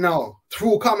light now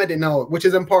through comedy now, which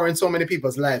is empowering so many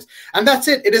people's lives. And that's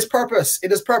it. It is purpose.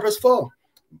 It is purposeful.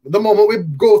 The moment we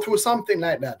go through something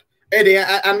like that, Eddie,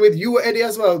 and with you, Eddie,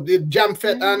 as well, the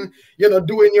Jamfête and, you know,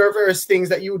 doing your various things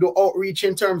that you do, outreach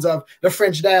in terms of the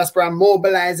French diaspora and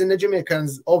mobilizing the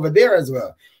Jamaicans over there as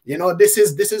well. You know, this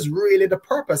is really the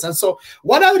purpose. And so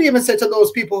what I would even say to those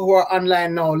people who are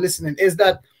online now listening is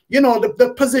that, you know,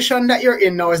 the position that you're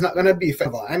in now is not going to be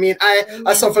forever. I mean,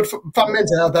 I suffered from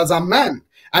mental health as a man.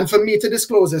 And for me to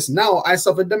disclose this now, I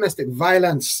suffered domestic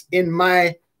violence in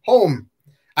my home.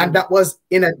 And that was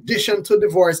in addition to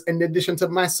divorce, in addition to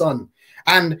my son.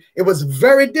 And it was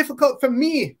very difficult for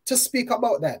me to speak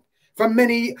about that. For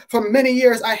many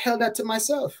years, I held that to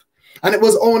myself. And it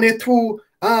was only through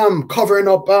covering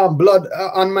up blood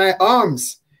on my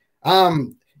arms.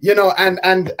 You know, and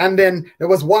then there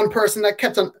was one person that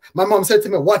kept on, my mom said to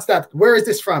me, what's that? Where is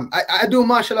this from? I do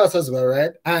martial arts as well,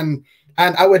 right? And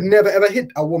I would never, ever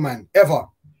hit a woman, ever.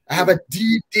 I have a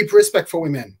deep, deep respect for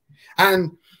women.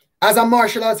 And as a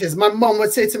martial artist, my mom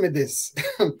would say to me this,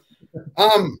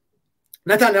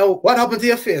 Nathaniel, what happened to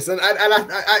your face? And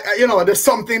I you know, there's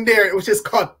something there which is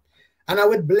cut. And I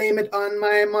would blame it on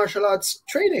my martial arts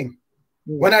training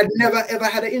when I'd never, ever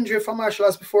had an injury from martial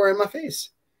arts before in my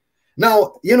face.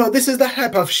 Now, you know, this is the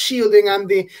type of shielding and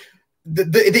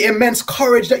the immense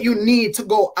courage that you need to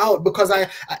go out, because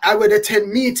I would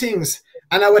attend meetings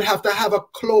and I would have to have a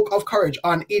cloak of courage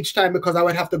on each time, because I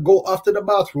would have to go off to the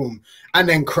bathroom and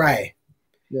then cry.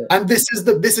 Yeah. And this is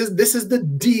the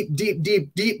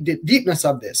deepness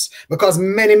of this, because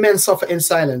many men suffer in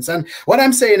silence. And what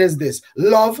I'm saying is this: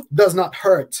 love does not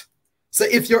hurt. So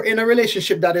if you're in a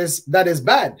relationship that is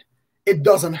bad, it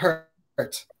doesn't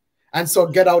hurt. And so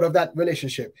get out of that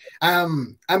relationship,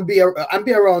 and be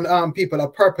around people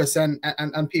of purpose and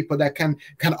people that can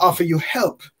offer you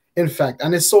help. In fact,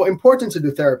 and it's so important to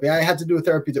do therapy. I had to do a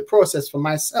therapeutic process for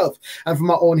myself and for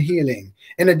my own healing,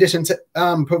 in addition to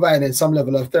providing some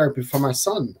level of therapy for my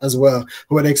son as well,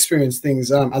 who had experienced things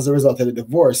as a result of the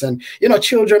divorce. And, you know,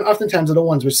 children oftentimes are the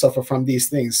ones which suffer from these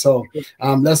things. So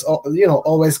let's, you know,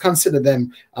 always consider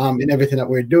them in everything that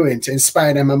we're doing, to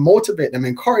inspire them and motivate them,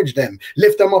 encourage them,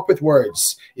 lift them up with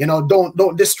words. You know,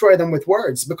 don't destroy them with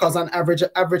words, because on average, an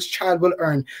average child will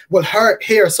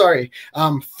hear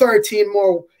 13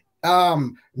 more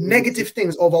negative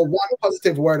things over one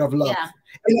positive word of love. Yeah.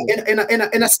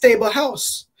 in a stable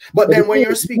house. But then when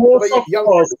you're speaking over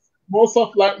young, most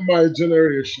of like my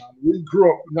generation, we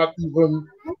grew up not even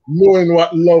knowing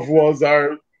what love was,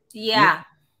 or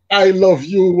I love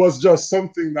you was just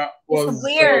something that was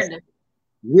weird.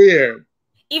 Weird.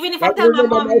 Even if I tell my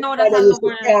mom no, that I love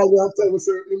her, was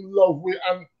in love with,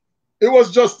 and it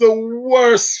was just the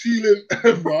worst feeling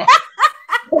ever.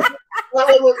 Like,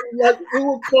 we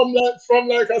would come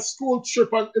from a school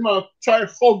trip, and he might try to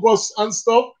hug us and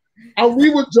stuff, and we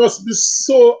would just be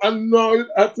so annoyed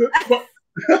at it,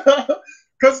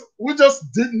 because we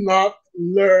just did not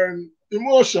learn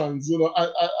emotions. You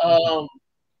know,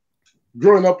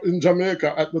 growing up in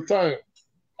Jamaica at the time,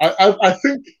 I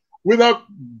think with a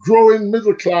growing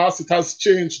middle class, it has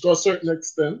changed to a certain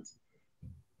extent,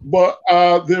 but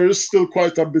there is still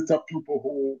quite a bit of people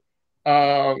who,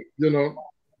 you know,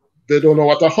 they don't know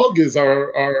what a hug is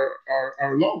or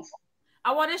love.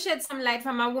 I want to shed some light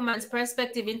from a woman's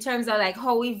perspective in terms of like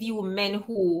how we view men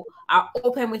who are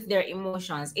open with their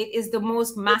emotions. It is the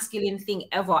most masculine thing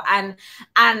ever. And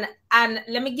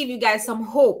let me give you guys some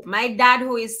hope. My dad,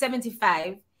 who is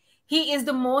 75, he is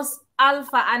the most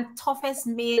alpha and toughest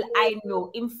male I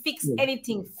know. Him fix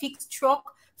anything, fix truck,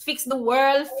 fix the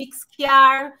world, fix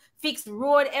car, fix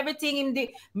road, everything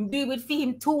him do with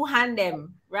him two-hand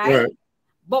them, right?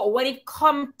 But when it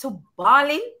comes to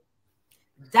bawling,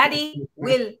 daddy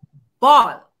will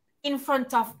bawl in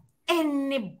front of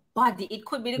anybody. It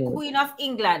could be the Queen of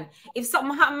England. If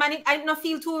something happen and I don't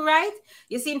feel too right,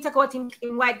 you see him take out him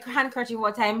white handkerchief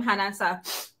what time hand and start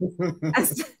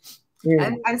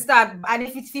and start. And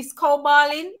if it's cow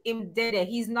bawling, him dead.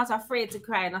 He's not afraid to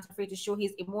cry, not afraid to show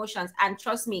his emotions. And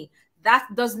trust me, that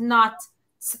does not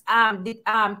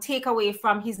take away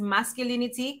from his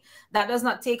masculinity. That does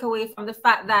not take away from the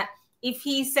fact that if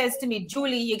he says to me,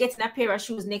 Julie, you're getting a pair of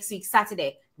shoes next week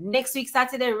Saturday, rest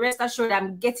assured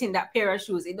I'm getting that pair of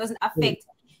shoes. It doesn't affect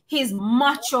his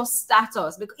macho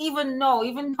status, because even though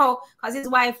because his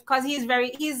wife, because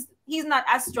he's not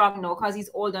as strong now because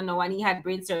he's older now and he had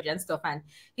brain surgery and stuff, and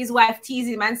his wife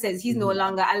teases him and says he's no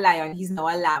longer a lion, he's now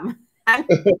a lamb. And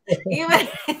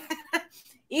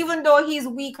even though he's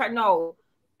weaker now,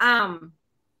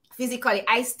 physically,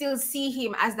 I still see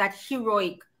him as that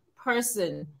heroic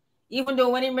person. Even though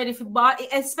when I'm ready for ball,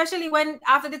 especially when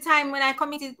after the time when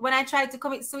I tried to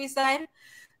commit suicide,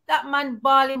 that man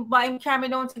bawling, but him carry me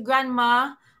down to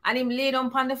grandma and him lay down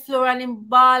on the floor and him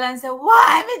bawl and say,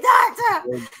 "Why me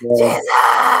daughter? Jesus,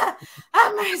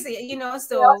 have mercy." You know,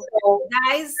 so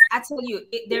guys, I tell you,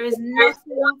 there is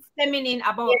nothing feminine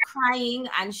about crying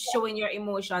and showing your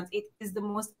emotions. It is the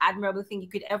most admirable thing you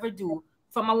could ever do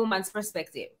from a woman's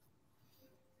perspective.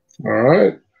 All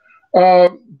right.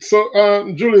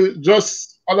 So, Julie,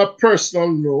 just on a personal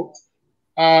note,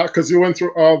 because you went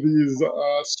through all these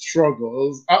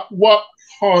struggles, at what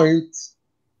point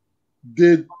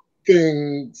did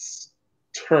things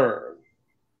turn?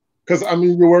 Because, I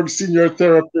mean, you were a senior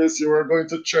therapist, you were going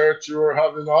to church, you were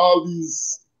having all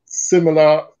these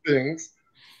similar things.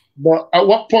 But at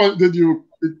what point did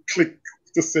it click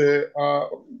to say,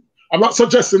 I'm not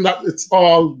suggesting that it's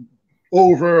all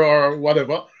over or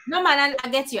whatever. No, man, I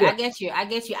get you. Yeah. I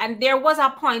get you. And there was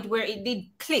a point where it did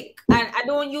click. And I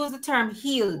don't use the term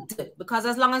healed, because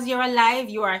as long as you're alive,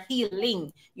 you are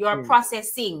healing. You are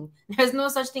processing. There's no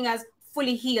such thing as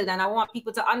fully healed. And I want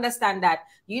people to understand that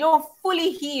you don't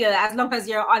fully heal as long as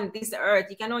you're on this earth.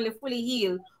 You can only fully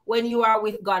heal when you are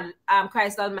with God,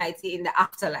 Christ Almighty, in the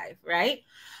afterlife, right?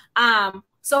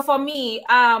 So for me,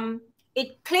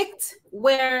 it clicked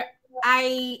where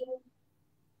I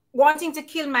wanting to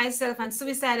kill myself and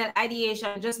suicidal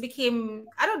ideation just became,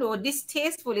 I don't know,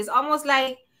 distasteful. It's almost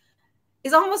like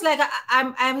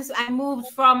I moved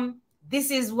from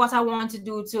this is what I want to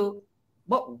do to,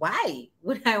 but why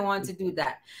would I want to do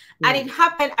that? And it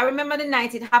happened. I remember the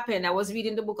night it happened. I was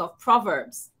reading the book of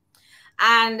Proverbs,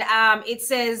 and it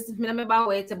says, I don't remember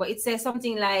what it, but it says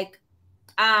something like,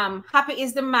 happy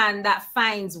is the man that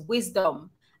finds wisdom.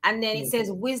 And then it says,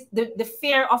 the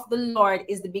fear of the Lord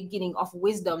is the beginning of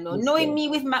wisdom. Now, knowing me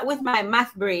with my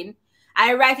math brain,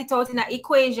 I write it out in an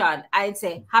equation. I'd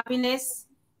say happiness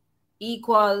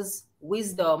equals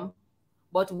wisdom,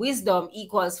 but wisdom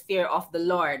equals fear of the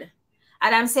Lord.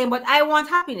 And I'm saying, but I want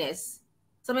happiness.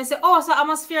 So I say, oh, so I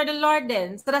must fear the Lord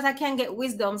then, so that I can get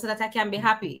wisdom, so that I can be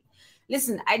happy.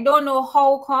 Listen, I don't know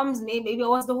how comes, maybe it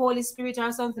was the Holy Spirit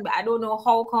or something, but I don't know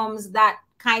how comes that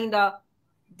kind of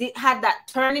had that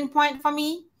turning point for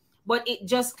me, but it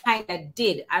just kind of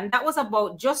did. And that was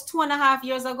about just 2.5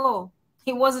 years ago.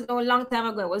 It wasn't a long time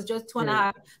ago. It was just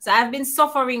 2.5. So I've been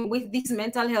suffering with this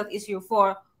mental health issue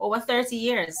for over 30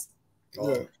 years.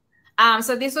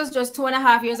 So this was just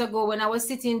 2.5 years ago when I was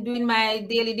sitting doing my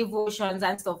daily devotions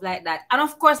and stuff like that. And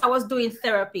of course I was doing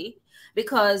therapy,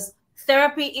 because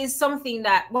therapy is something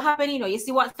that what happened, you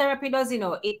see what therapy does,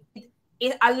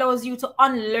 it allows you to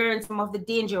unlearn some of the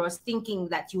dangerous thinking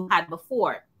that you had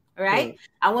before, right?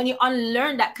 And when you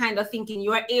unlearn that kind of thinking,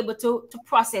 you are able to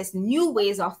process new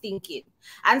ways of thinking.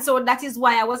 And so that is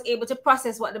why I was able to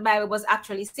process what the Bible was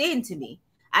actually saying to me.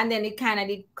 And then it kind of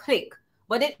did click.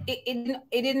 But it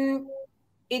didn't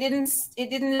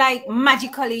like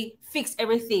magically fix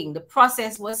everything. The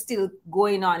process was still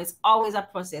going on. It's always a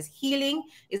process. Healing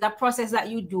is a process that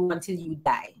you do until you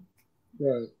die.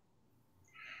 Right.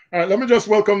 All right, let me just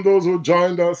welcome those who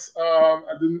joined us. I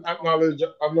didn't acknowledge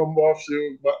a number of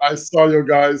you, but I saw you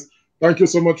guys. Thank you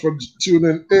so much for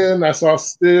tuning in. I saw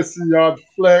Stacy, Yard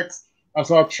Flex. I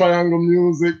saw Triangle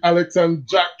Music, Alex and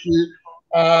Jackie.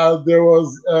 There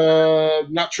was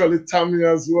naturally Tammy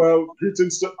as well.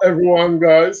 Greetings to everyone,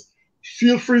 guys.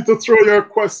 Feel free to throw your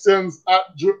questions at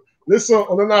listen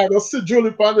on the night. I'll see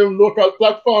Julie on the local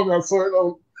platform. And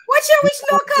so which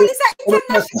local is that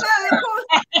international?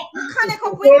 Connect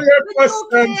up with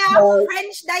nuclear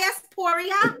French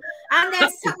diaspora and then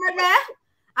somewhere there.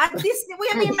 And this we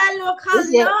mean by local.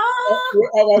 We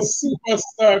have a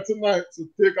superstar tonight to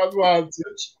take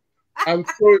advantage and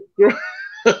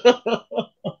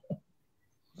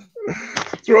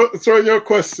throw your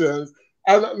questions.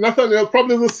 And Nathaniel,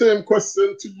 probably the same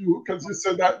question to you, because you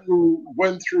said that you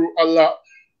went through a lot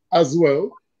as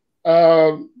well.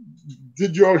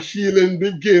 Did your healing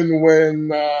begin when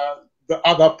the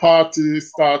other party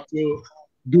start to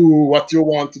do what you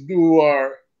want to do,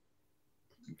 or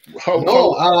how?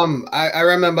 No, I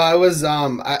remember I was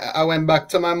I went back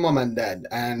to my mom and dad,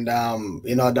 and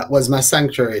that was my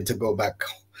sanctuary to go back.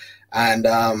 And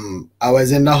I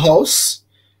was in the house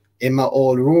in my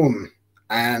old room,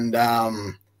 and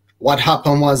what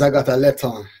happened was I got a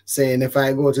letter saying if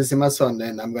I go to see my son,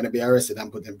 then I'm going to be arrested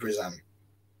and put in prison.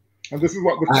 And this is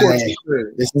what the court said.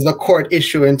 This is a court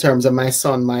issue in terms of my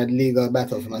son, my legal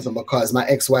battle for my son, because my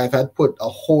ex-wife had put a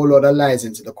whole lot of lies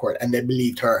into the court and they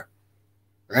believed her,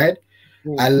 right?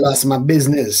 I lost my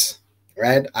business,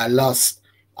 right? I lost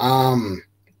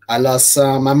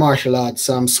my martial arts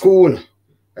school,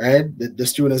 right? The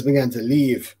students began to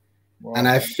leave. Wow. And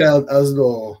I felt as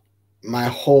though my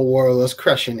whole world was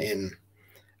crashing in.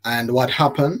 And what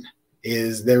happened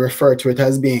is they refer to it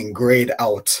as being grayed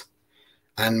out.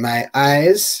 And my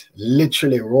eyes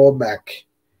literally rolled back.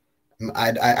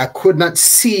 I could not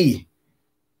see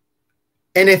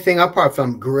anything apart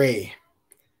from gray.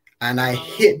 And I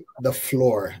hit the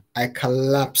floor. I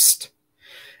collapsed.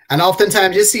 And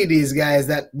oftentimes you see these guys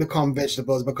that become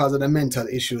vegetables because of the mental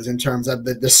issues in terms of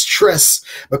the stress.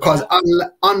 Because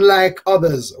unlike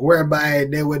others, whereby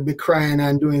they would be crying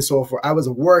and doing so forth, I was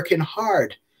working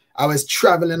hard. I was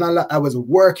traveling a lot. I was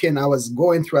working. I was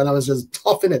going through, and I was just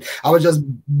toughing it. I was just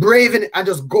braving it and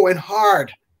just going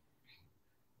hard.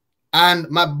 And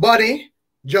my body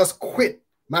just quit.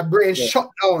 My brain shut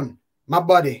down my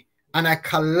body, and I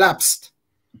collapsed.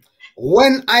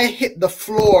 When I hit the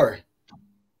floor,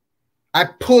 I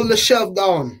pulled the shelf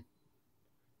down,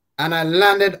 and I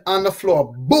landed on the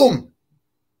floor. Boom!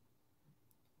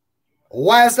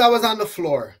 Whilst I was on the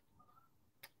floor,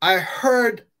 I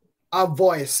heard a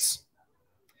voice.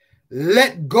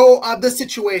 Let go of the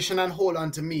situation and hold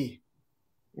on to me.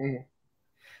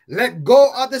 Let go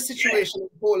of the situation and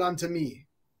hold on to me.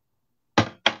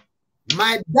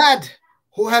 My dad,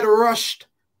 who had rushed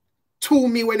to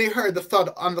me when he heard the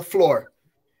thud on the floor,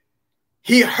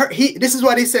 this is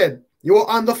what he said. You were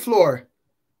on the floor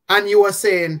and you were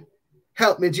saying,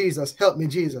 help me, Jesus, help me,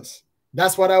 Jesus.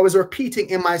 That's what I was repeating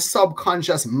in my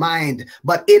subconscious mind.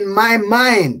 But in my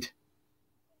mind,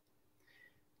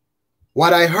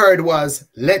 what I heard was,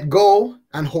 let go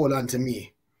and hold on to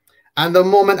me. And the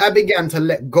moment I began to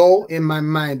let go in my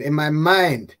mind,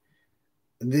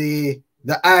 my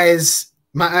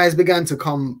eyes began to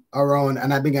come around,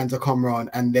 and I began to come around,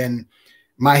 and then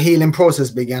my healing process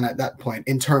began at that point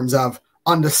in terms of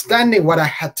understanding what I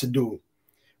had to do,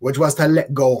 which was to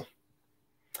let go.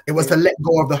 It was to let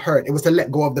go of the hurt. It was to let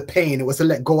go of the pain. It was to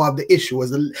let go of the issue. It was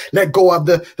to let go of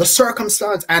the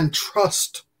circumstance and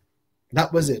trust.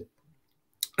 That was it.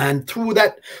 And through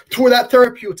that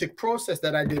therapeutic process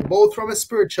that I did, both from a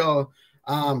spiritual,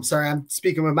 sorry, I'm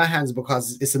speaking with my hands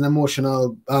because it's an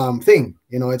emotional thing.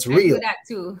 You know, it's real. I do that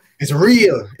too. It's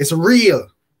real. It's real,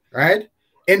 right?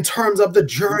 In terms of the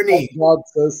journey.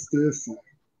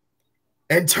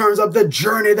 In terms of the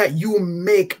journey that you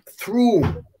make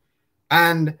through.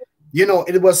 And, you know,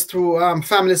 it was through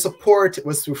family support. It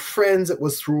was through friends. It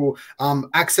was through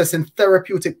accessing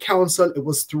therapeutic counsel. It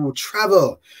was through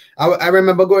travel. I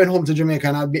remember going home to Jamaica,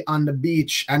 and I'd be on the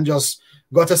beach and just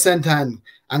go to St. Ann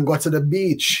and go to the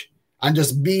beach and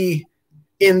just be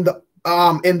in the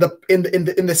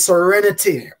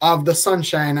serenity of the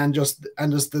sunshine and just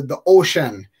the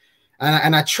ocean.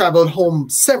 And I traveled home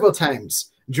several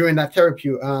times during that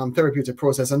therapeutic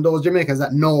process. And those Jamaicans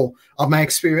that know of my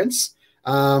experience,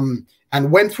 and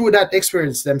went through that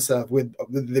experience themselves with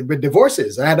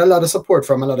divorces. I had a lot of support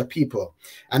from a lot of people,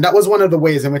 and that was one of the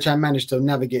ways in which I managed to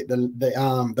navigate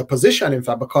the position. In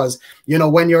fact, because you know,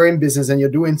 when you're in business and you're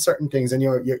doing certain things and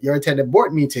you're attending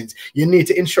board meetings, you need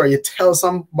to ensure you tell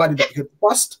somebody that you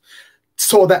trust,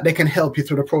 so that they can help you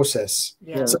through the process.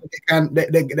 Yeah. So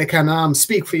they can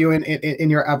speak for you in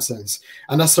your absence,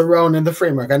 and that's surrounding the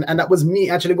framework. And that was me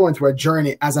actually going through a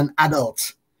journey as an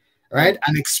adult. Right,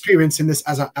 and experiencing this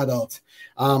as an adult,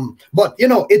 but you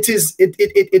know, it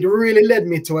really led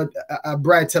me to a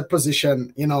brighter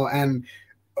position, you know. And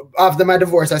after my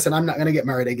divorce, I said I'm not gonna get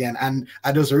married again, and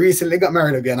I just recently got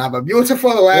married again. I have a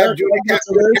beautiful wife.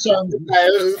 Congratulations!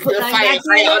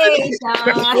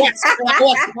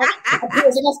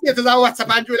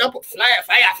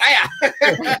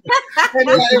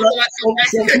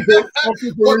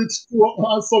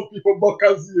 Some people buck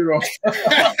at zero.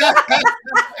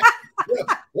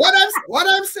 What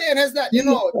I'm saying is that, you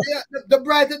know, the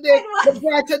brighter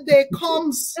day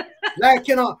comes. Like,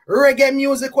 you know, reggae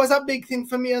music was a big thing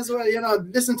for me as well. You know,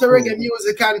 listen to reggae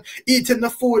music and eating the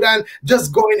food and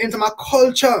just going into my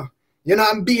culture. You know,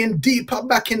 and being deeper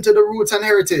back into the roots and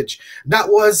heritage. That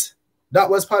was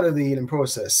part of the healing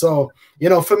process. So, you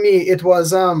know, for me, it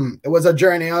was a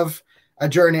journey of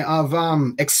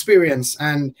experience.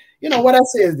 And you know, what I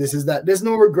say is that there's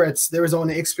no regrets. There is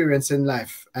only experience in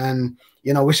life. And,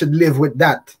 you know, we should live with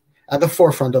that at the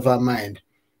forefront of our mind.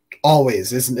 Always.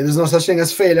 There's no such thing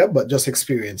as failure, but just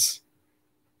experience.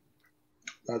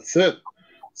 That's it.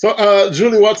 So,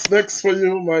 Julie, what's next for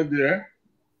you, my dear?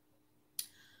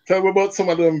 Tell me about some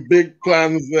of them big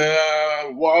plans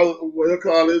there. What you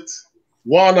call it?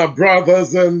 Warner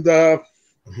Brothers and 20th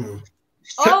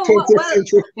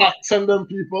Century Fox and them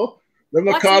people. They're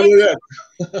not calling you yet.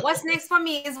 What's next for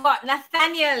me is what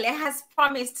Nathaniel has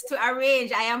promised to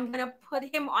arrange. I am going to put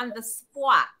him on the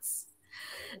spot.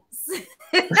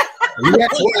 Yes,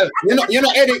 well, you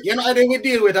know, Eddie, we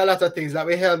deal with a lot of things. Like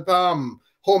we helped Home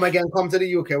Again come to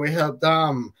the UK. We helped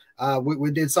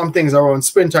we did some things around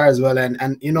Sprinter as well,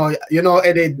 and you know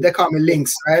Eddie, they call me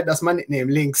Links, right? That's my nickname,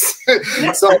 Links.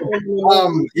 So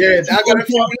yeah, I got a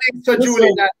few links for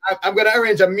Julie. That I'm gonna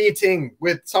arrange a meeting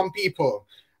with some people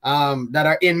that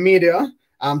are in media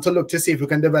to look to see if we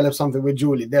can develop something with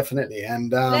Julie, definitely.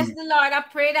 And bless the Lord. I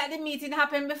pray that the meeting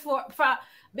happened before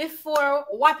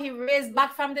Wappy raised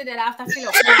back from the dead after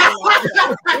Philip.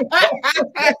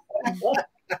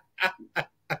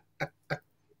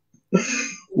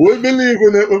 We believe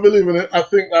in it. We believe in it. I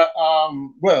think that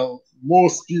well,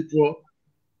 most people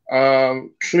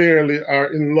clearly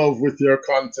are in love with your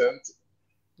content,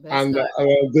 and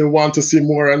they want to see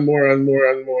more and more and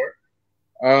more and more.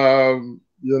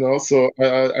 You know, so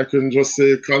I can just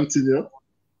say continue,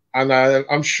 and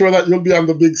I'm sure that you'll be on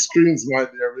the big screens, my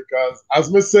dear, because as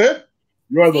me say,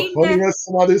 you are the funniest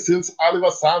somebody since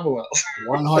Oliver Samuel.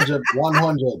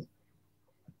 100%.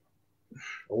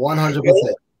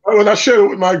 When I shared it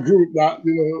with my group that,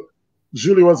 you know,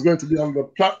 Julie was going to be on the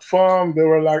platform, they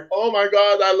were like, "Oh my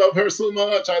God, I love her so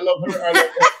much. I love her. I love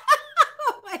her."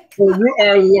 So you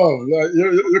are loved. Like,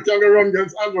 you can go run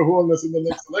against Andrew Holness in the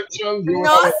next election. No,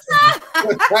 sir.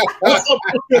 That's how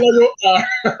popular you are.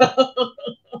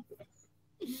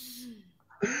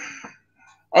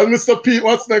 And Mr. Pete,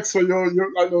 what's next for you?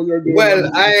 I know you're doing.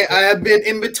 Well, I have been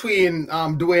in between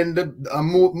doing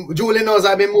the Julie knows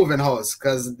I've been moving house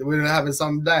because we're having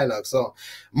some dialogue. So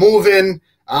moving,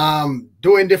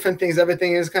 doing different things.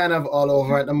 Everything is kind of all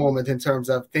over at the moment in terms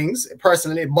of things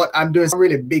personally, but I'm doing some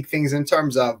really big things in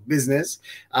terms of business.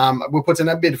 We're putting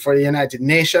a bid for the United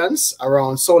Nations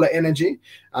around solar energy.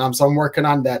 So I'm working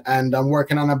on that, and I'm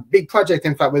working on a big project,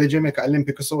 in fact, with the Jamaica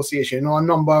Olympic Association. You know, a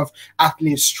number of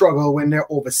athletes struggle when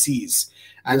they're overseas.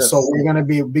 And yes. So we're going to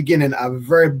be beginning a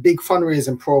very big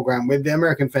fundraising program with the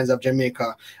American Friends of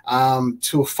Jamaica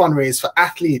to fundraise for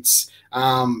athletes,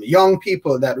 young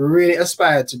people that really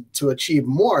aspire to achieve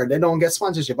more. They don't get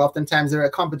sponsorship. Oftentimes they're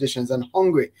at competitions and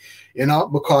hungry, you know,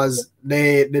 because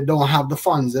they don't have the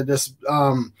funds. They just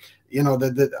you know,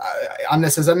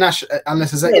 unless it's a national,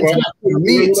 unless it's an international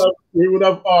meet. We would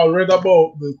have read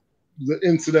about the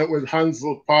incident with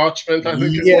Hansel Parchment, I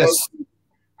think it was.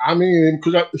 I mean,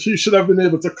 he should have been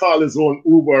able to call his own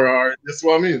Uber, or that's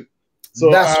what I mean.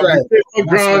 So that's right. We take for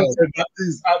granted that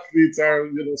these athletes are,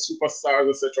 you know, superstars,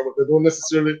 etc., but they don't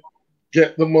necessarily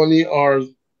get the money, or,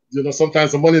 you know,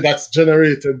 sometimes the money that's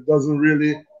generated doesn't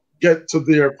really get to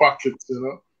their pockets, you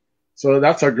know. So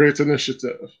that's a great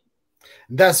initiative.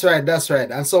 That's right. That's right.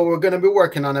 And so we're going to be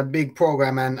working on a big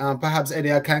program, and perhaps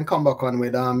Eddie, I can come back on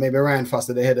with maybe Ryan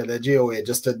Foster, the head of the GOA,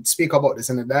 just to speak about this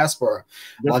in the diaspora.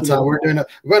 But we're going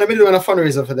to be doing a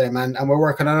fundraiser for them, and we're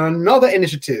working on another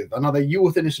initiative, another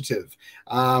youth initiative,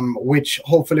 which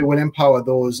hopefully will empower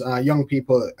those young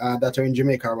people that are in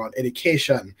Jamaica around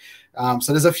education.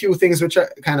 So there's a few things which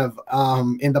are kind of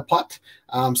in the pot,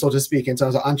 so to speak, in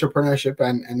terms of entrepreneurship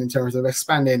and in terms of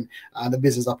expanding the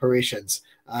business operations.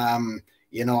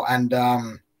 You know, and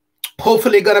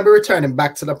hopefully going to be returning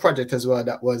back to the project as well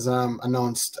that was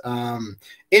announced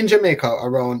in Jamaica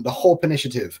around the Hope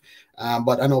Initiative.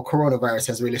 But I know coronavirus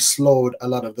has really slowed a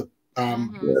lot of the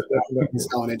things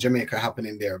down in Jamaica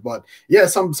happening there. But yeah,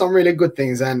 some really good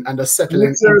things, and the settling.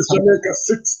 Next year is Jamaica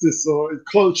 60, so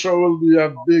culture will be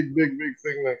a big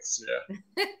thing next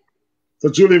year. So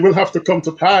Julie will have to come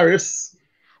to Paris.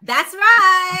 That's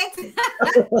right.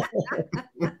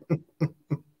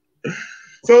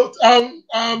 So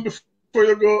before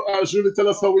you go, Julie, tell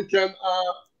us how we can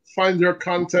find your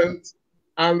content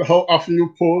and how often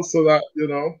you post, so that, you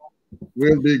know,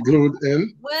 we'll be glued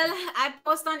in. Well, I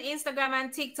post on Instagram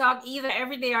and TikTok either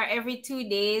every day or every 2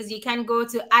 days. You can go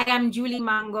to I am Julie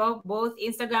Mango, both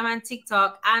Instagram and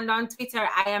TikTok, and on Twitter,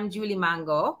 I am Julie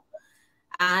Mango.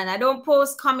 And I don't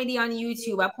post comedy on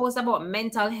YouTube. I post about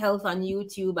mental health on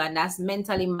YouTube, and that's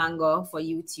Mentally Mango for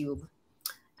YouTube.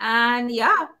 And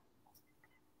yeah.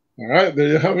 All right, there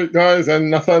you have it, guys.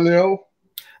 And Nathaniel?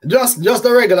 Just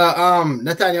the regular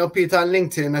Nathaniel Peat on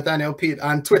LinkedIn, Nathaniel Peat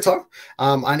on Twitter.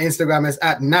 On Instagram is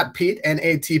at NatPeat,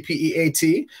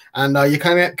 NATPEAT. And you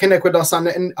can connect with us on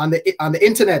the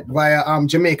internet via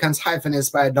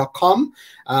Jamaicans-inspired.com,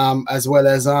 as well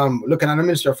as looking at the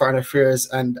Ministry of Foreign Affairs,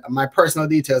 and my personal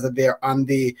details are there on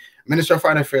the Ministry of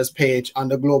Foreign Affairs page on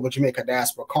the Global Jamaica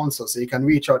Diaspora Council. So you can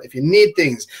reach out if you need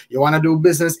things. You want to do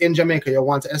business in Jamaica, you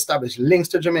want to establish links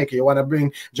to Jamaica, you want to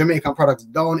bring Jamaican products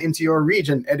down into your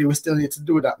region. Eddie, we still need to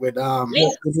do that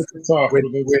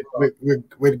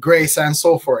with Grace and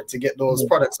so forth to get those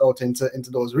products out into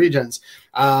those regions.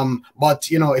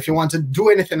 But you know, if you want to do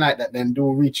anything like that, then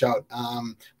do reach out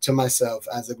to myself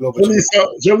as a global.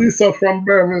 Jolisa from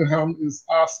Birmingham is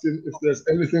asking if there's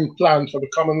anything planned for the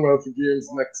Commonwealth Games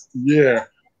next year.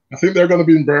 I think they're going to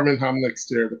be in Birmingham next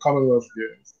year, the Commonwealth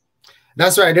Games.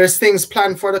 That's right. There's things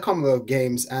planned for the Commonwealth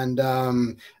Games, and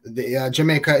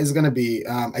Jamaica is going to be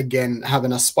again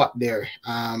having a spot there.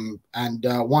 And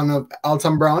one of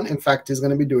Alton Brown, in fact, is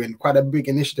going to be doing quite a big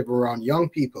initiative around young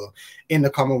people in the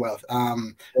Commonwealth.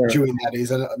 Doing that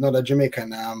is another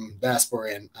Jamaican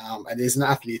diasporan, and he's an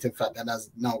athlete, in fact, that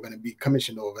is now going to be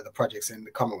commissioned over the projects in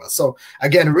the Commonwealth. So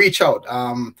again, reach out.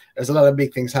 There's a lot of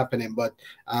big things happening, but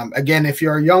again, if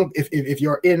you're young, if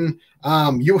you're in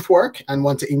youth work and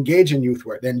want to engage in youth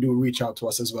work, then do reach out to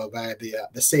us as well via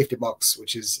the Safety Box,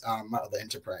 which is my other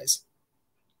enterprise.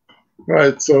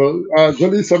 Right. So,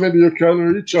 Jolisa, maybe you can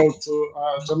reach out to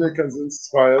Jamaicans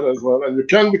Inspired as well, and you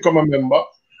can become a member.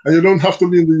 And you don't have to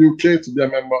be in the UK to be a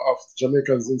member of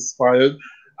Jamaicans Inspired.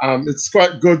 It's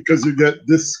quite good because you get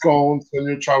discounts when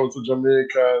you travel to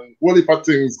Jamaica and whole heap of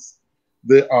things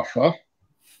they offer.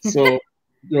 So,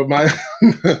 you know,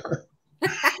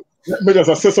 let me just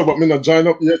assess about me not join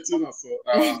up yet, you know.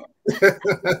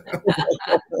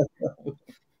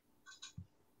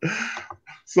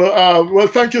 So, well,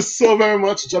 thank you so very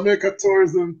much. Jamaica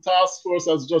Tourism Task Force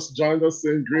has just joined us,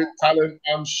 saying great talent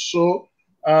and show.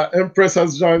 Empress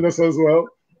has joined us as well.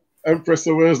 Empress,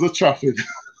 where's the traffic?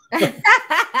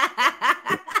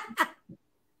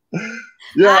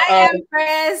 Yeah. Hi,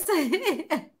 Empress.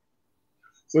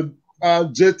 So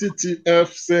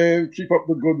JTTF saying keep up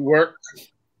the good work.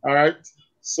 All right.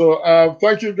 So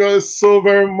thank you guys so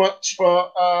very much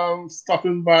for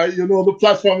stopping by. You know, the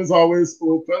platform is always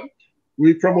open.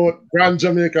 We promote Grand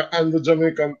Jamaica and the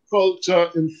Jamaican culture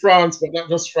in France, but not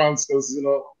just France, because, you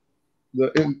know,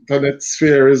 the internet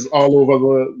sphere is all over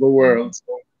the world.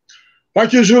 So,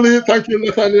 thank you, Julie. Thank you,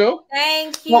 Nathaniel.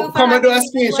 Thank you. Come and do a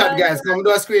screenshot, guys. Come and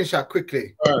do a screenshot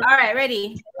quickly. All right,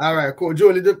 ready. All right, cool.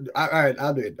 Julie, all right,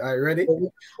 I'll do it. All right, ready? Oh, you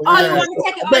want to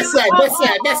take it? Best side, best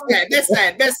side, best side, best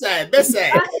side, best side, best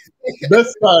side.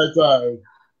 Best side time.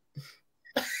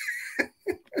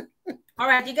 All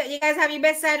right, you guys have your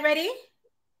best side ready?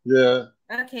 Yeah.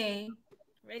 Okay.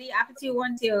 Ready? After 2,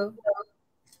 1, 2.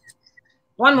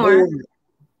 One more.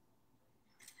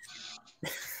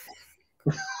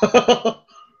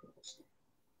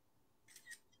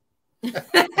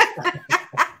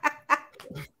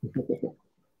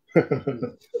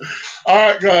 All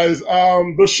right, guys.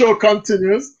 The show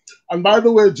continues. And by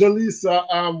the way,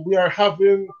 Jolisa, we are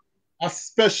having a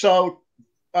special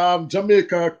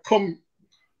Jamaica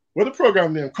what the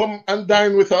program name? Come and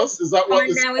dine with us. Is that what? Come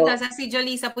and dine with us. I see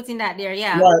Jolisa putting that there.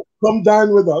 Yeah. Right. Come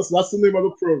dine with us. That's the name of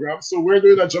the program. So we're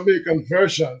doing a Jamaican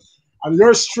version, and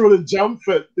yours truly,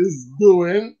 Jamfête, is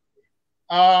doing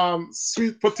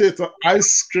sweet potato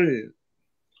ice cream.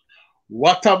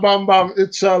 What a bam bam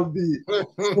it shall be.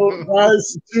 So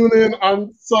guys, tune in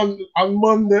on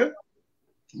Monday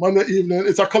evening.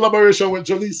 It's a collaboration with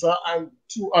Jolisa and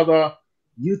 2 other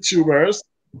YouTubers.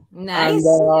 Nice. And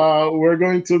we're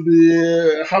going to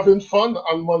be having fun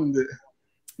on Monday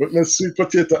with my sweet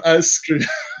potato ice cream.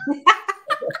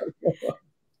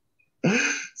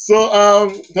 So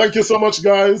thank you so much,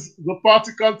 guys. The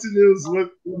party continues with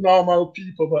normal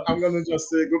people, but I'm going to just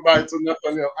say goodbye to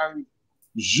Nathaniel and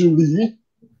Julie.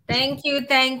 Thank you,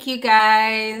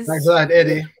 guys. Thanks a lot,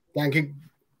 Eddie. Thank you.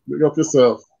 Big up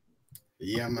yourself.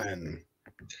 Yeah, man.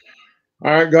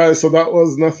 All right, guys. So that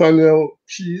was Nathaniel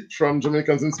Peat from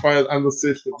Jamaicans Inspired and the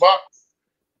Safety Box.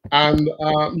 And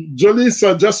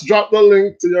Jolisa, just drop the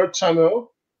link to your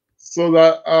channel so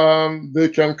that they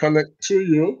can connect to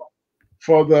you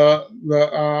for the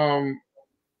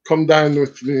Come Dine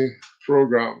With Me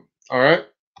program. All right.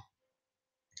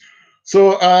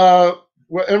 So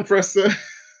what Empress said,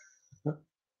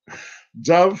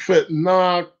 Jamfête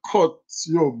nah cut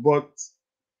you, but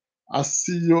I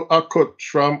see you a cut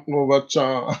from over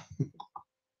China.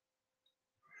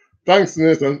 Thanks,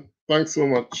 Nathan. Thanks so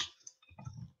much.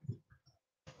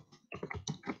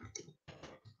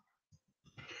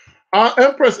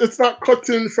 Empress, it's not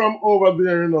cutting from over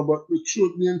there, you know, but the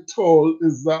truth being told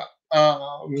is that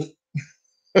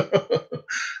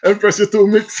Empress, you too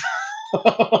mix.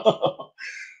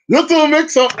 You too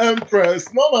mix up,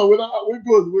 Empress. No, man, we're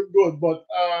good. But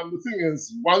the thing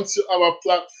is, once you have a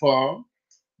platform,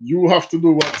 you have to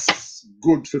do what's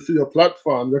good for your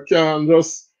platform. You can't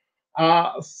just,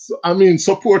 I mean,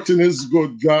 supporting is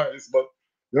good, guys, but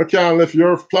you can't let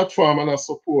your platform and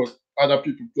support other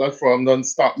people's platform then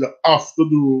stop. You have to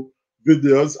do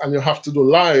videos and you have to do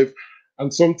live.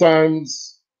 And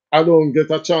sometimes I don't get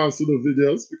a chance to do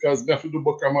videos because I have to do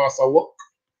Booker Master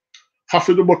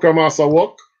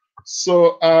work.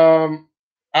 So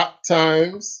at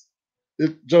times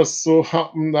it just so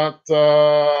happened that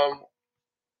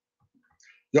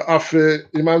you have to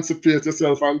emancipate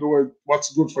yourself and do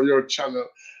what's good for your channel.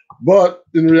 But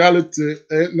in reality,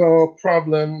 ain't no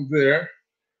problem there.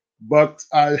 But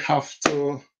I have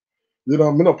to, you know,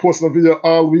 I'm going to post a video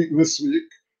all week this week.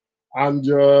 And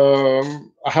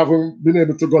I haven't been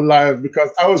able to go live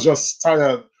because I was just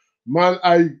tired. Man,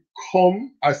 I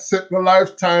set the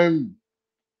live time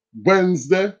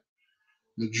Wednesday.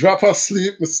 I drop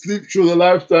asleep, I sleep through the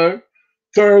lifetime.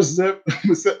 Thursday,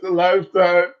 I set the live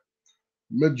time.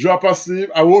 I drop asleep.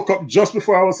 I woke up just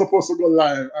before I was supposed to go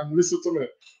live. And listen to me.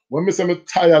 When I say I'm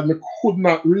tired, I could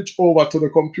not reach over to the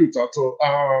computer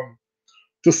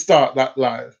to start that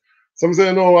live. So I'm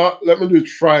saying, you know what? Let me do it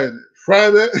Friday.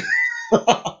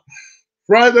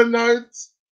 Friday night,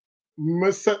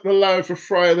 I set the live for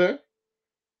Friday.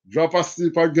 Drop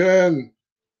asleep again.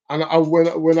 And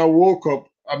when I woke up,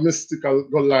 I missed it, go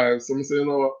live. So I'm saying, you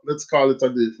know what? Let's call it a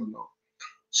day for now.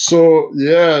 So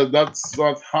yeah, that's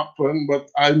what happened. But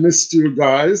I missed you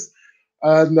guys.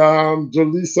 And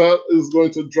Jolisa is going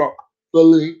to drop the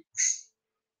links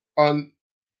on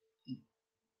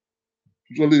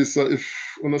Jolisa. If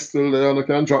you're still there, I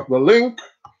can drop the link.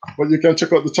 But you can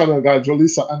check out the channel, guys,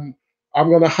 Jolisa. And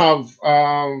I'm gonna have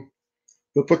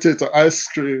the potato ice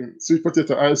cream, sweet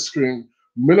potato ice cream.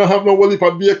 Me don't have no whole heap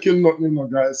of baking nothing, no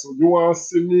guys. So you want to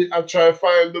see me and try to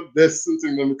find the best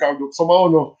thing that we can do. Somehow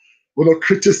no, we don't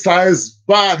criticize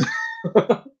bad.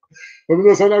 But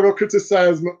because I'm not gonna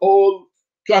criticize my old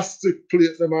plastic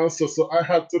plate them also. So I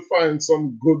had to find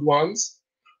some good ones.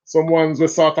 Some ones were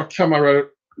sort of camera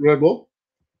rebel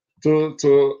to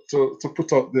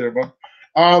put up there. But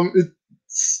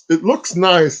it looks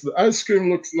nice. The ice cream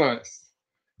looks nice.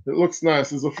 It looks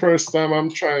nice. It's the first time I'm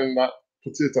trying that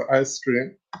potato ice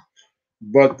cream.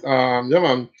 But yeah,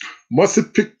 man, must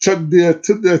have pictured there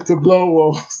today to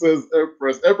blow up, says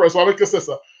Empress. Empress, what make you say,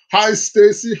 sir? Hi,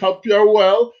 Stacy. Hope you're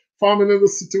well. Farming in the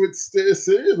City with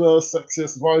Stacy, the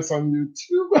sexiest voice on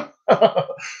YouTube.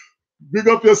 Big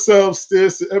up yourself,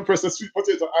 Stacy. Empress, the sweet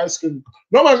potato ice cream.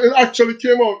 No, man, it actually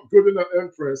came out good in the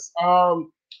Empress.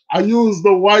 I used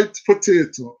the white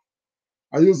potato.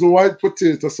 I use the white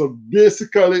potato, so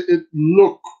basically it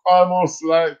look almost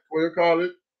like, what you call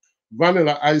it?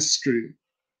 Vanilla ice cream.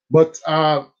 But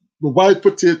the white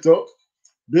potato,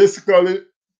 basically,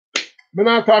 when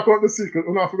I talk about the secret,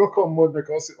 I'm not going to come more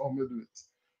because see how me do it.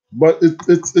 But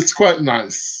it's quite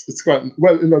nice. It's quite,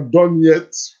 well, done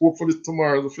yet. Hopefully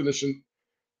tomorrow the finishing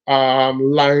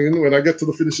line. When I get to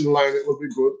the finishing line, it will be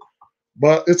good.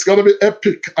 But it's going to be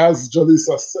epic, as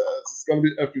Jolisa says. It's going to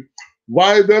be epic.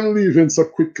 Why them leaving so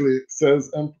quickly,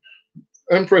 says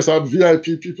Empress. Our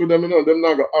VIP people, them not gonna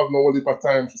have no only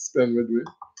time to spend with me.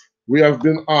 We have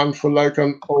been on for like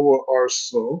an hour or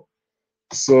so.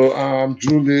 So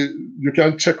Julie, you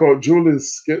can check out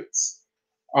Julie's skits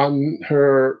on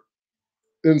her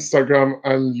Instagram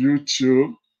and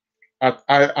YouTube at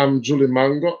I am Julie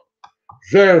Mango.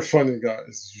 Very funny,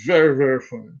 guys. Very, very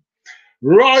funny.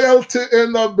 Royalty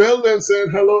in the building saying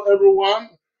hello, everyone.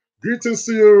 Greetings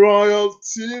to you,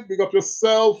 Royalty. Big up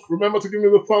yourself. Remember to give me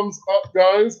the thumbs up,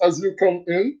 guys, as you come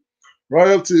in.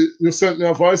 Royalty, you sent me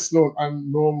a voice note,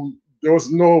 and there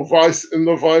was no voice in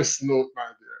the voice note, my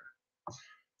dear.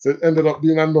 So it ended up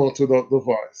being a note without the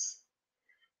voice.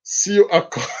 See you,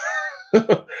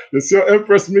 you see your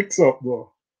Empress mix up,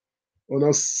 bro. Oh,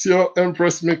 no, see your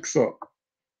Empress mix up.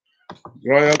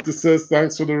 Royalty says,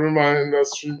 thanks for the reminder,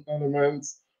 Stream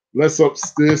Elements. Bless up,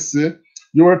 Stacy.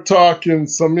 You were talking,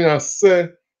 so me I say,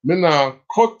 me nah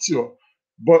cut you,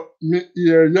 but me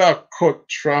hear ya cut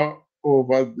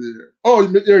over there. Oh,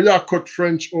 me hear ya cut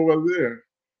French over there.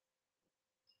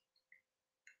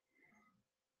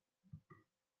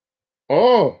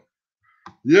 Oh,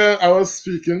 yeah, I was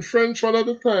speaking French one at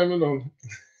the time,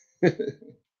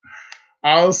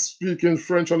 I was speaking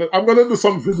French on it. I'm gonna do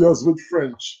some videos with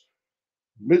French.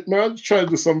 I'll try to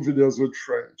do some videos with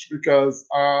French because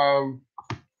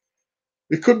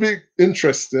it could be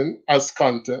interesting as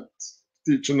content,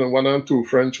 teaching them 1 and 2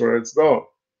 French words. No,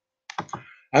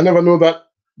 I never know that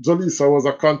Jolisa was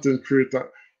a content creator.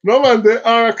 No, man, they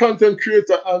are a content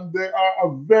creator and they are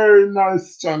a very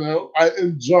nice channel. I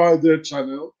enjoy their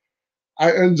channel.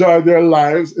 I enjoy their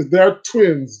lives. They're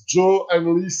twins, Joe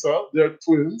and Lisa. They're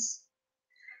twins,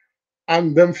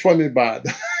 and them funny bad.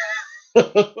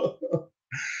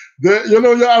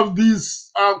 You have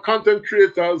these content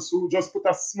creators who just put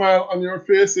a smile on your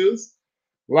faces,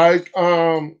 like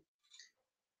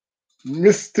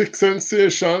Mystic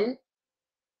Sensation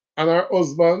and her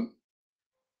husband,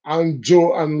 and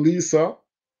Joe and Lisa.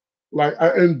 Like,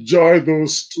 I enjoy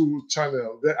those 2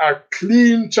 channels. They are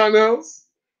clean channels,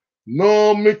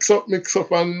 no mix up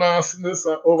and nastiness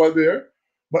over there,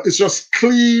 but it's just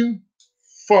clean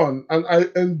fun, and I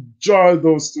enjoy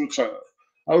those 2 channels.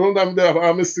 I don't have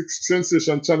a Mystic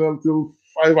Sensation channel till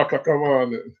 5 o'clock in the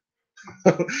morning.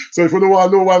 So if you don't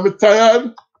want to know why I'm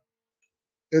tired,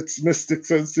 it's Mystic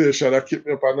Sensation that keep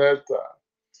me up at night time.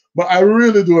 But I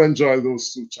really do enjoy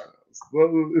those 2 channels.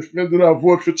 Well, if I did a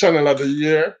vote for channel of the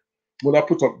year, would I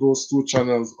put up those 2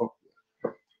 channels up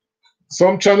there.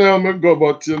 Some channel may go,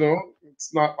 but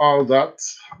it's not all that.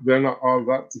 They're not all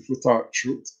that, if we talk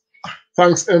truth.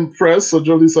 Thanks, Empress. So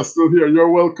Jolisa still here.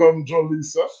 You're welcome,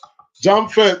 Jolisa.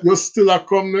 Jamfête, you still a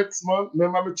come next month.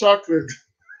 Remember my chocolate.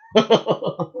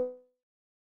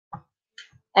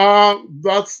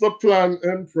 That's the plan,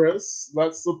 Empress.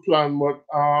 That's the plan. But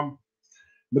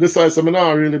but this time, I'm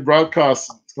not really broadcast.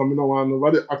 Because I don't want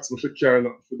nobody ask me to carry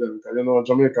nothing for them. Because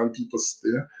Jamaican people stay.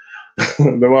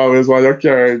 They always want you to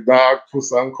carry dog,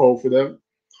 pussy, and cow for them.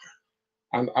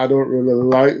 And I don't really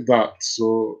like that.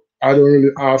 So I don't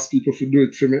really ask people to do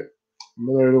it for me. I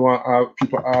don't really want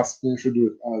people ask me to do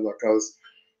it either. Because,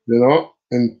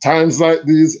 in times like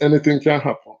these, anything can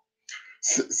happen.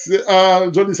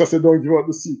 Jolisa said, don't give out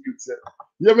the secrets yet.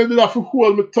 Yeah, me did have to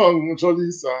hold my tongue,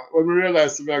 Jolisa, when we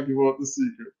realized we have to give out the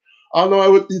secret. I know I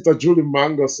would eat a Julie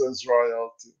mango, says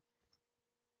Royalty.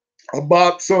 I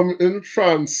bought some in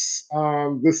France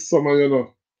this summer, you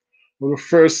know. For the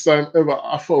first time ever,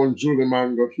 I found Julie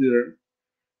mango here.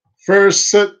 First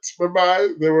set,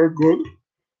 bye-bye, they were good.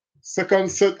 Second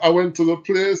set, I went to the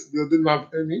place, they didn't have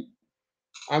any.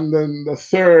 And then the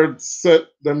third set,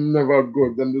 them never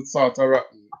good. Then they start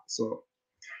rotten. So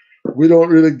we don't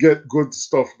really get good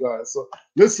stuff, guys. So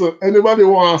listen, anybody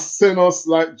want to send us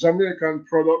like Jamaican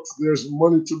products, there's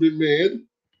money to be made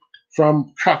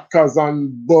from crackers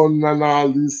and bun and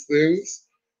all these things.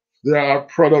 There are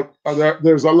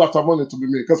there's a lot of money to be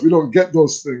made because we don't get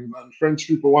those things. And French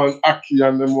people want ackee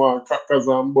and them want crackers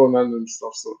and bun and them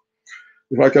stuff. So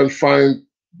if I can find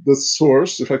the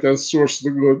source, if I can source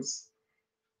the goods,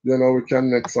 you know, we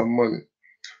can make some money.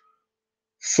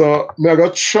 So I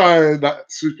got try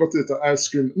that sweet potato ice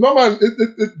cream. No man,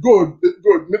 it good, it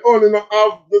good. Me only not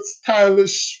have the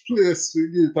stylish place to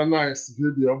get a nice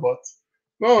video, but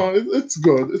no, it's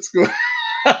good, it's good.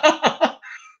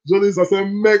 Jolisa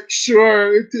said, make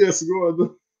sure it tastes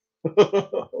good.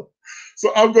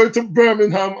 So I'm going to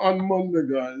Birmingham on Monday,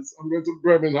 guys. I'm going to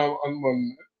Birmingham on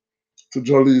Monday to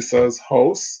Jolisa's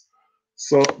house.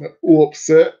 So I hope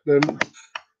say them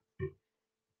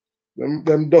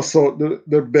dust out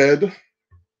the bed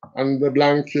and the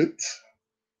blanket,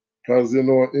 because you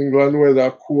know England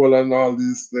weather cool and all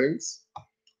these things.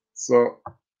 So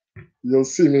you'll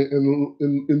see me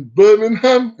in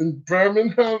Birmingham. In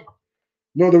Birmingham,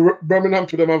 no, the Birmingham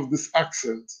to them have this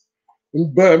accent.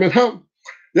 In Birmingham,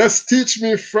 yes, teach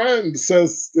me French,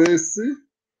 says Stacy.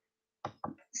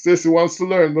 Stacy wants to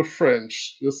learn the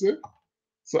French. You see,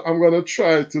 so I'm gonna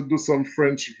try to do some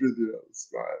French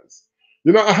videos, guys.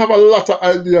 You know, I have a lot of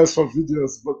ideas for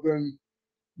videos, but then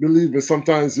believe me,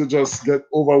 sometimes you just get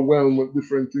overwhelmed with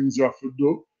different things you have to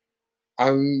do.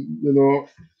 And, you know,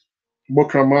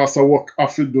 Bokra Master work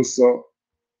have to do so,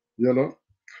 you know.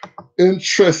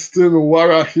 Interesting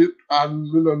Wara hit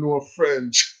and we don't know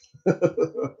French.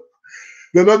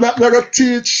 They're gonna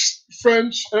teach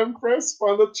French Empress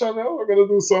on the channel. We're gonna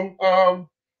do some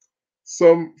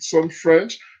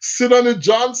French. Sidney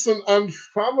Johnson and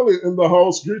family in the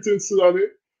house. Greetings, Sidney.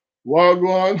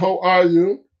 Wagwan, how are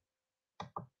you?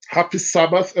 Happy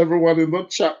Sabbath, everyone in the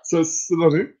chat, says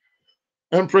Sidney.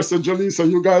 Empress and Jolisa,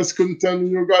 you guys couldn't tell me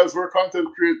you guys were content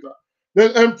creator.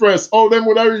 Then Empress, all them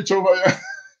would I reach over here.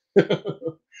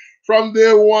 From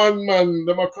day one, man,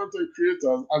 them are content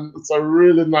creators, and it's a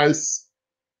really nice,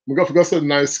 we got to say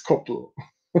nice couple.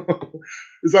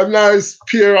 It's a nice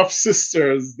pair of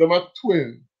sisters. Them are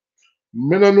twin.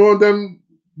 Me don't know them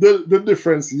the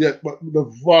difference yet, but the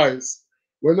voice.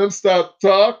 When them start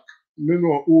talk, me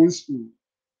know who is who.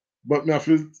 But me have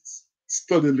to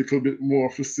study a little bit more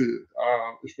to see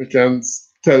if we can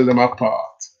tell them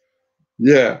apart.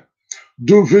 Yeah.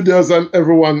 Do videos and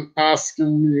everyone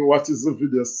asking me what is the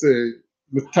video say.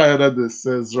 I'm tired of this,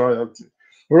 says Royalty.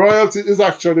 Royalty is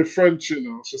actually French, you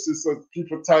know. She says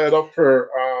people tired of her.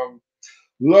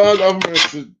 Lord of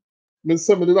mercy.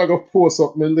 Somebody like to post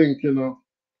up my link, you know.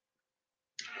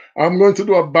 I'm going to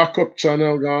do a backup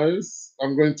channel, guys.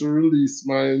 I'm going to release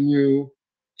my new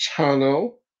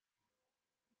channel.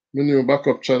 My new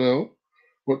backup channel.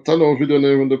 But I know video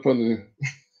name in the panel.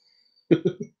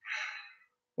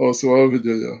 Also a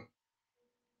video, yeah.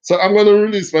 So I'm going to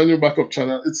release my new backup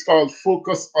channel. It's called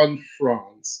Focus on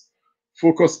France.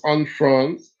 Focus on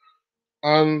France.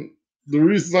 And the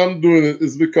reason I'm doing it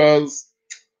is because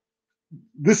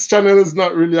this channel is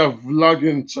not really a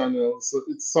vlogging channel. So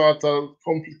it's sort of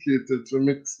complicated to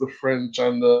mix the French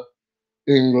and the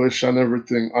English and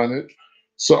everything on it.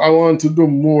 So I want to do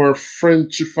more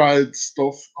Frenchified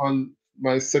stuff on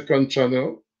my second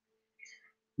channel.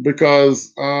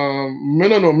 Because me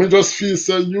don't know, me just feel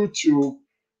say YouTube,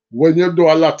 when you do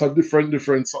a lot of different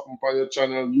something on your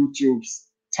channel, YouTube's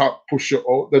push you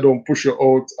out. They don't push you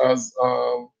out as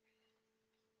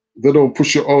they don't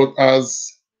push you out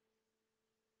as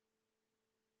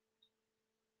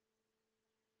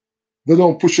they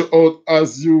don't push you out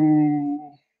as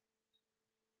you.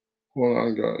 Hold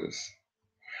on, guys.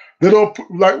 They don't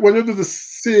like when you do the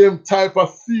same type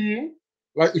of theme.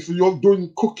 Like if you're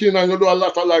doing cooking and you do a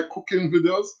lot of like cooking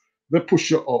videos, they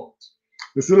push you out.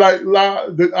 You see, like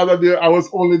the other day, I was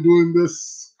only doing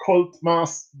this cult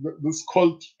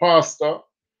pastor.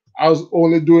 I was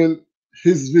only doing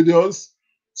his videos,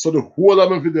 so the whole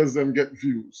of my videos then get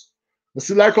views. You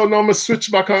see, like how now I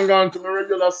switch back and go to my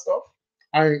regular stuff,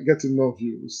 I ain't getting no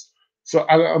views. So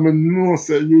I know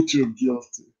say YouTube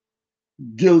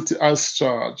guilty as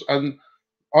charged. And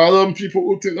all them people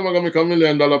who think they're gonna make $1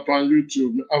 million on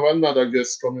YouTube, I have another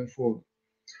guest coming forward.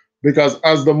 Because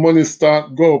as the money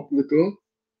start go up little,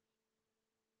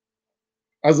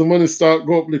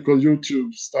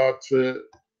 YouTube start to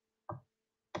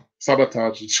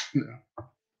sabotage it.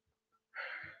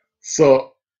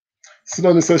 So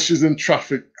Sidani says she's in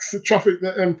traffic. See traffic,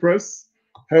 the Empress.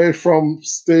 Hey, from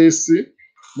Stacy.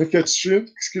 Make it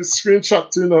screenshot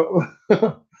to you know.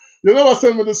 You never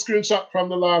send me the screenshot from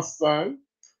the last time.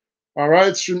 All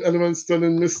right, Stream Elements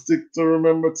telling Mystic to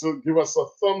remember to give us a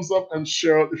thumbs up and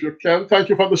share out if you can. Thank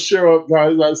you for the share out,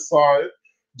 guys. I saw it.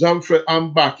 Jamfête,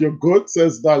 I'm back. You're good,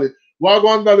 says Dolly. Well, go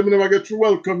on, Dolly. We never get to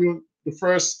welcome you the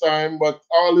first time, but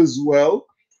all is well.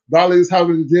 Dolly is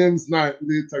having games night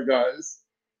later, guys.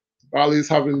 Dolly is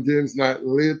having games night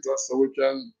later, so we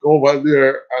can go over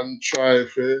there and try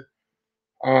to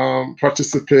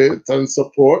participate and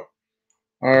support.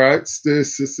 All right,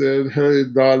 Stacy said, hey,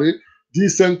 Dolly.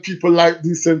 Decent people like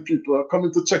decent people are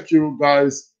coming to check you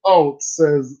guys out,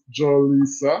 says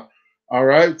Jolisa. All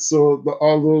right, so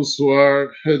all those who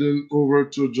are heading over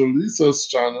to Jolisa's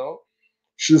channel,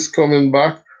 she's coming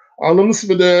back. And let me see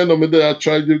me there, I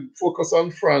try to focus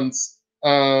on France.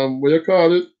 What you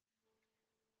call it?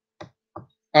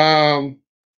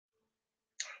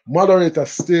 Moderator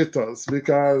status,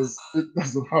 because it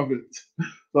doesn't have it.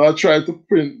 So I try to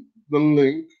print the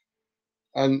link.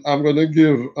 And I'm going to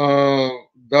give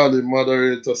Dolly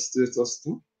moderator status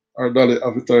too. Or Dolly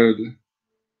have it already.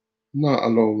 Not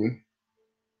allow me.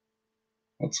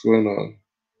 What's going on?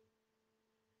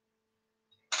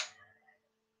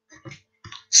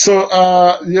 So,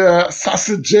 yeah,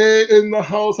 Sassy J in the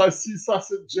house. I see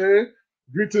Sassy J.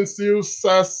 Greetings to you,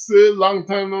 Sassy. Long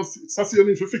time no see. Sassy, you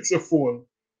need to fix your phone.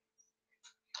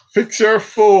 Fix your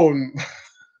phone.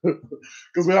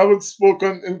 Because we haven't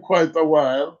spoken in quite a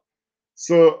while.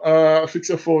 So fix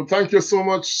your phone. Thank you so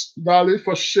much, Dolly,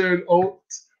 for sharing out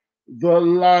the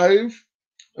live.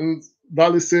 And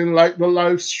Dolly saying like the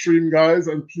live stream, guys,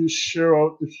 and please share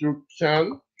out if you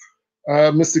can.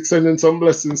 Mystic sending some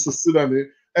blessings to Sidani.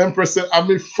 Empress said, I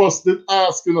mean, first did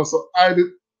ask, you know, so I did,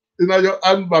 you know, your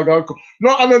handbag.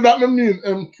 No, I know that I mean,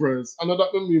 Empress. I know that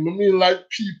I mean like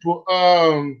people,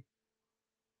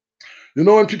 you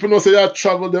know, when people know say you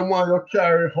travel, them want you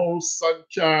carry house and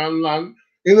car and land.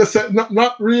 In a sense,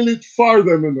 not really for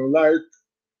them, you know, like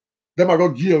them are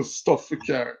gonna give you stuff for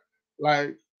carry.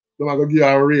 Like them are gonna give you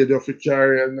a radio for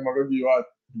carry and them are gonna give you a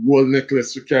gold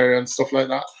necklace for carry and stuff like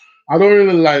that. I don't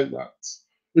really like that.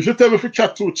 If you tell me if you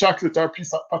catch 2 chocolate or a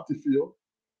piece of patty for you,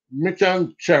 me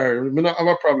can carry. Me not have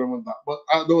a problem with that. But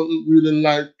I don't really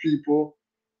like people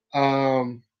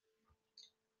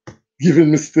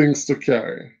giving me things to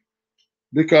carry.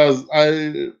 Because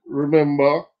I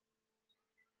remember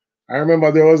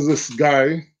there was this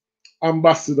guy,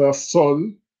 Ambassador's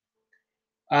son,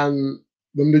 and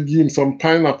then they give him some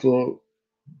pineapple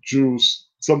juice,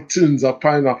 some tins of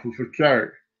pineapple for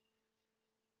carry.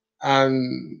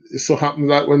 And it so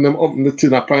happened that when them open the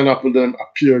tin of pineapple, them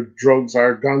appeared drugs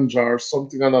or ganja or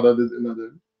something another did in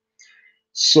them.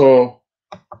 So,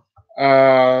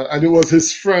 and it was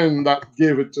his friend that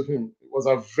gave it to him. It was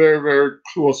a very, very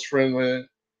close friend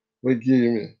we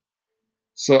gave me.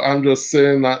 So I'm just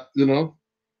saying that, you know,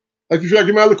 like if you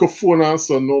give me a little phone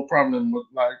answer, no problem. But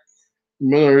like, I'm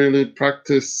not really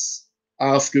practice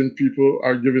asking people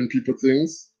or giving people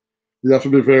things. You have to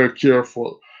be very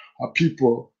careful.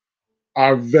 People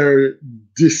are very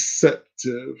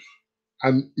deceptive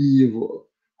and evil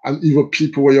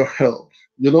people will help.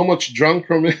 You know how much drunk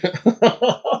from me?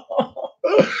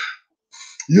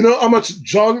 You know how much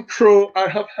John Crow I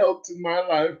have helped in my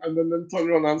life, and then them turn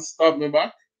around and stab me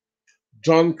back?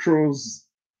 John Crow's,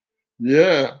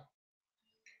 yeah.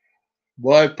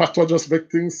 Boy, Patois just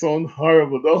make things sound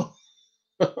horrible, though.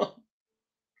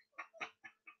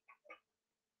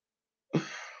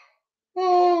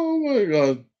 Oh my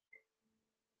God.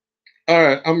 All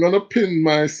right, I'm gonna pin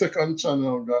my second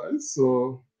channel, guys.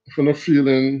 So if you're not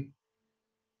feeling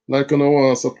like you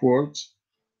want to support,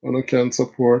 you can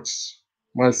support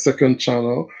my second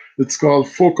channel. It's called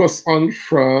Focus on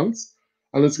France,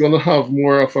 and it's gonna have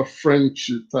more of a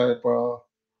Frenchy type of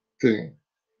thing,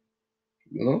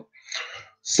 you know.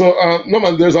 So no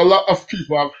man, there's a lot of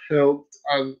people I've helped,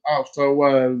 and after a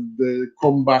while they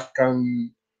come back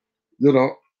and you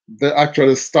know they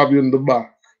actually stab you in the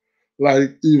back.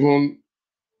 Like even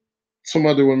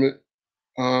somebody with me,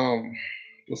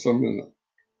 just a minute.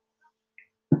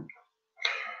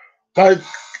 Like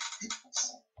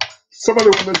somebody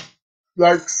with me,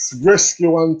 like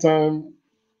rescue one time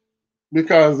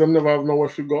because they never have nowhere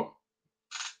to go.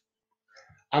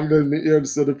 And then me hear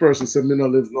the person say, me no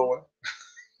live nowhere.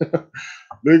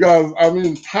 Because I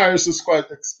mean Paris is quite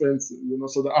expensive, you know,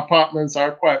 so the apartments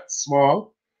are quite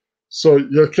small. So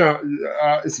you can't.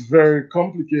 It's very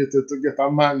complicated to get a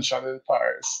mansion in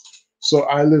Paris. So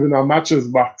I live in a mattress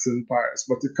box in Paris,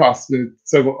 but it cost me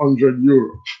 €700.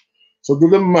 So do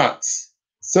the maths.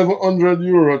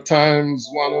 €700 times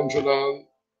 100 and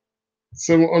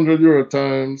 €700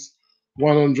 times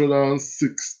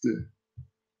 160.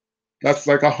 That's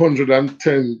like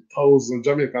 110,000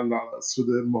 Jamaican dollars for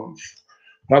the month.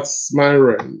 That's my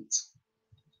rent.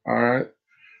 All right.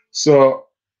 So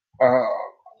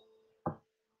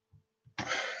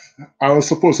I was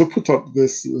supposed to put up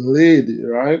this lady,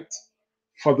 right,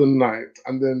 for the night,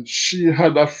 and then she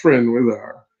had a friend with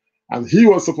her, and he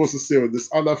was supposed to stay with this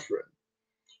other friend.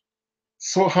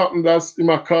 So happened that him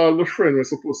called the friend was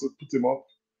supposed to put him up,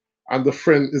 and the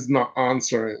friend is not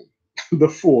answering the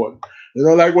phone. You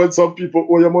know, like when some people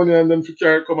owe you money and then if you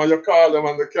can't come and you call them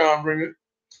and they can't bring it.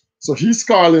 So he's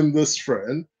calling this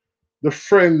friend. The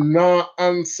friend not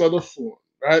answer the phone,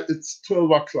 right? It's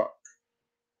 12 o'clock.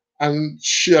 And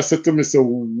she has said to me, so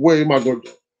where am I going to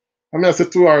do? I mean, I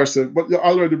said to her, I said, but you're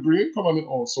already bringing come on me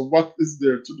home. So what is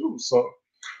there to do? So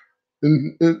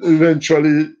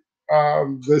eventually,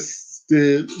 they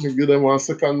stayed, we give them 1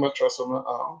 second mattress on my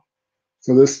arm.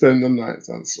 So they spend the night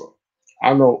and so.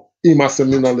 I know he must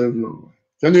have been live now.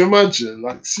 Can you imagine?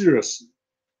 Like seriously.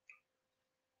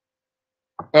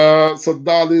 So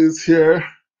Dolly is here.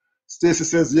 Stacy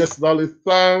says, yes, Dolly,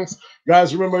 thanks.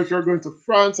 Guys, remember if you're going to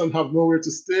France and have nowhere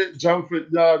to stay, Jamfête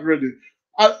Yard ready.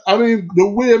 I mean, the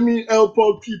way me help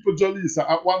out people, Jolisa,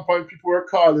 at one point people were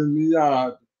calling me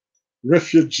yard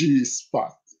refugee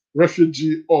spot,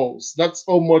 refugee house. That's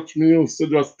how much me used to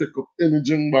just take up any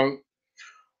jingbang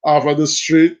off of the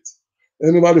street.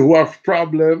 Anybody who have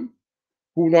problem,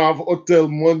 who don't have hotel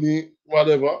money,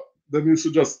 whatever, they used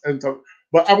to just enter.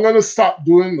 But I'm gonna stop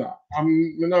doing that.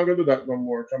 I'm not gonna do that no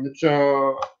more. I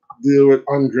can't deal with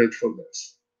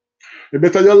ungratefulness. You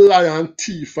better you lie and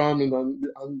thief than be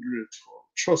ungrateful.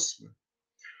 Trust me.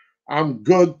 I'm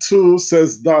good too,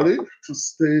 says Dolly to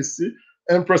Stacy.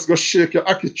 Empress, go shake your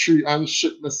ackee tree and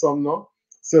shake me some now,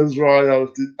 says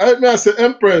Royalty. I say,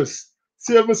 Empress,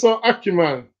 save me some ackee,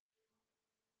 man.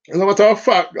 As a matter of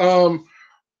fact,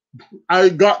 I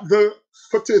got the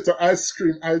potato ice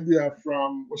cream idea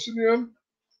from, what's your name?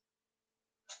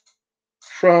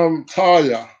 From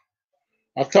Taya.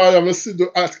 I Taya, I see the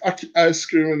ackee ice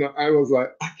cream and I was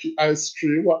like, ackee ice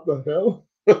cream, what the hell?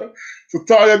 So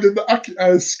Taya did the ackee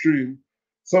ice cream.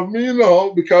 So me, you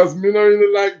know, because me not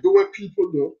really like the way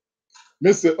people do,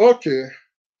 me say, okay,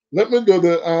 let me do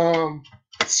the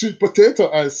sweet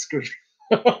potato ice cream.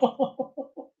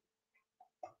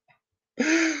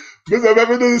 Let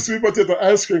me do the sweet potato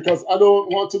ice cream because I don't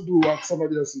want to do what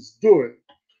somebody else is doing.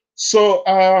 So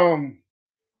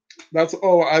that's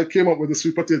how I came up with the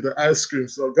sweet potato ice cream.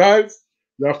 So guys,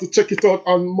 you have to check it out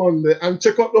on Monday and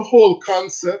check out the whole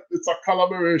concept. It's a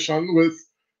collaboration with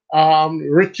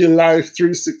Ricky Life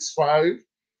 365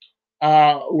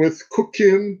 with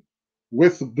cooking,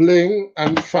 with bling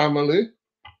and family.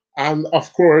 And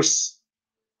of course,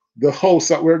 the house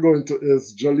that we're going to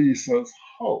is Jalisa's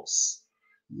house.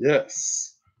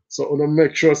 Yes. So I'm gonna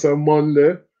make sure it's a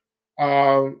Monday.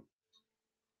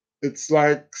 It's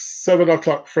like 7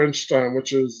 o'clock French time,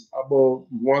 which is about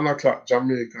 1 o'clock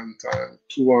Jamaican time.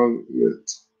 2 on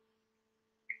wait.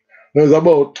 No, it's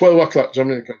about 12 o'clock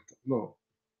Jamaican time. No.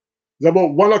 It's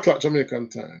about 1 o'clock Jamaican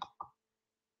time.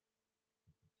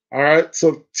 All right,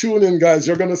 so tune in, guys.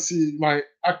 You're gonna see my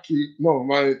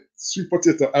my sweet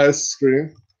potato ice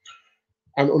cream,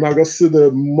 and I'm gonna see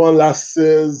the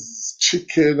molasses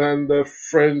chicken and the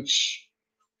French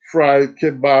fried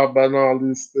kebab and all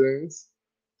these things,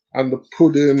 and the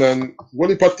pudding and what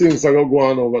heap of things are going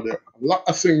on over there. A lot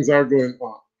of things are going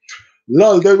on.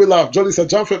 Lol, they will laugh. Johnny said,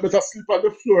 Jamfête better sleep on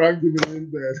the floor and give me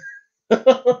in bed.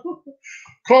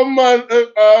 Come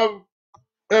on,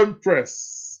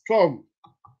 Empress, come.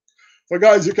 So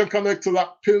guys, you can connect to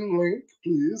that pin link,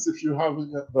 please, if you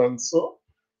haven't yet done so.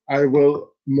 I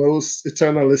will most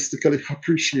eternalistically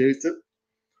appreciate it.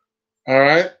 All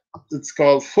right. It's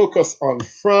called Focus on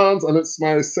France, and it's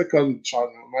my second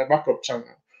channel, my backup channel.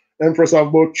 Empress have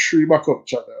about 3 backup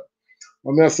channels.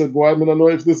 And I said, boy, I don't know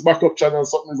if this backup channel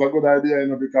something is a good idea, you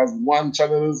know, because one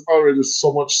channel is already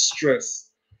so much stress.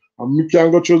 And we can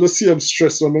go through the same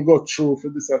stress when we go through for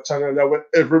this channel that where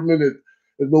every minute.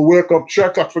 If we wake up 3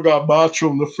 o'clock for the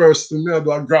bathroom, the first thing I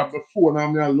do, I grab the phone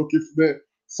and I look if the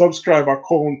subscriber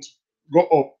count go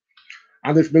up.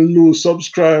 And if me lose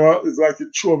subscriber, it's like it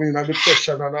throw me in a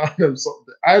depression and all them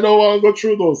something. I don't want to go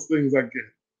through those things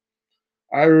again.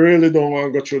 I really don't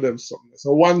want to go through them something.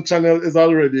 So one channel is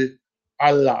already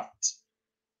a lot.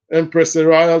 Empress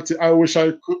Royalty, I wish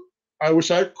I could I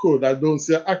wish I could. I don't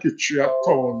see an Aki tree at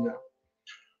town. Yeah.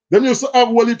 Them used to have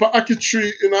a heap of Aki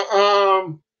tree in a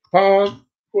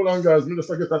hold on guys, me just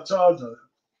get a charger.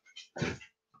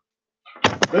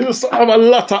 They used to have a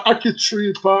lot of Aki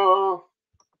tree per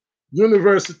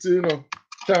university, you know,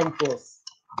 campus.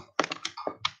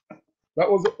 That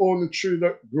was the only tree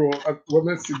that grew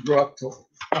when I see grow at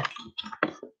town.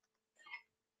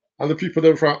 And the people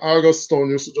there from Augusttown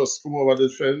used to just come over the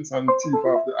fence and teeth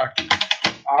off the Aki.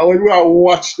 And when we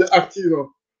watch the Aki, you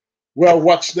know, we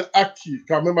watch the Aki.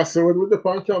 Because I remember saying when we were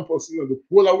on campus, you know, the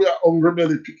whole of we are hungry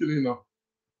belly picking, you know.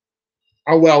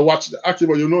 And we watch the Aki,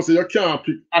 but you know, so you can't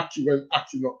pick Aki when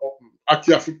Aki not open.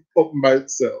 Aki have to open by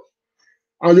itself.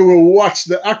 And you will watch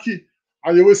the Aki,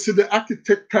 and you will see the Aki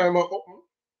take time and open.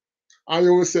 And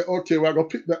you will say, okay, we're going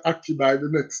to pick the Aki by the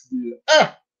next day.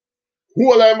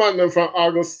 Who are man them from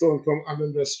Augusttown come and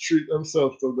then just treat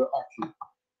themselves to the Aki.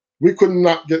 We could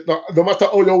not get the, no matter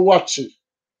how you watch it,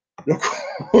 you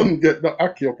couldn't get the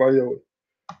Aki up on your way.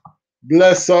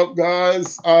 Bless up,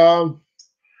 guys.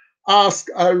 Ask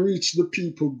I reach the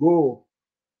people go.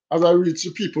 As I reach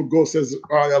the people go, says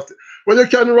royalty. Well, you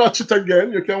can watch it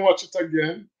again. You can watch it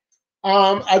again.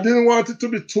 I didn't want it to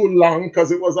be too long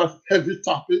because it was a heavy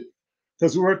topic.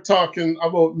 Because we were talking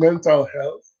about mental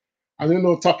health. And you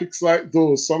know, topics like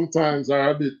those sometimes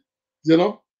are a bit, you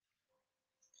know,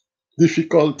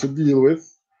 difficult to deal with.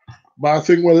 But I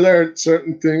think we learned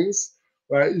certain things.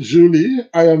 Like Julie,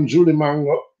 I am Julie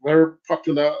Mango, very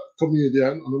popular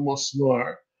comedian, and you must know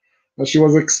her. And she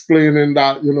was explaining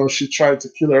that, you know, she tried to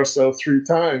kill herself 3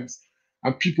 times.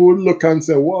 And people would look and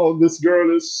say, wow, this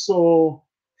girl is so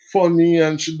funny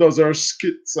and she does her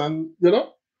skits and, you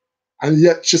know. And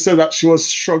yet she said that she was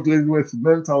struggling with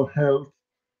mental health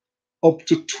up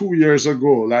to 2 years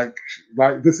ago. Like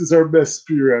this is her best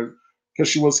period because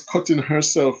she was cutting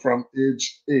herself from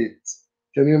age 8.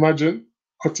 Can you imagine?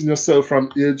 Cutting yourself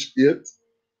from age 8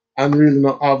 and really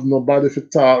not have nobody to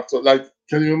talk to. Like,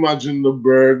 can you imagine the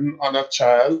burden on a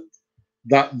child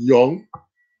that young?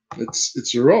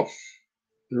 It's rough.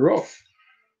 Rough.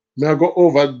 May I go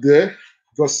over there,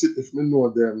 go see if me know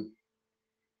them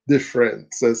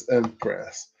different, says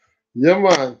Empress. Yeah,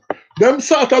 man. Them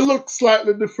sort of look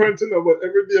slightly different, you know, but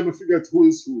every day I forget who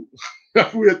is who. I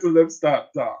wait till them start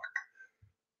talk.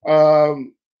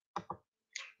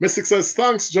 Mystic says,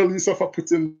 thanks, Jolisa, for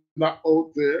putting that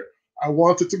out there. I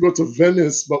wanted to go to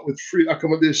Venice, but with free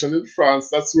accommodation in France,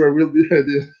 that's where we'll be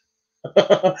heading.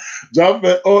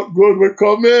 Jamfête, oh, good, we're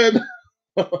coming.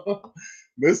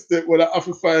 Mystic, well, I have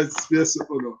to find space,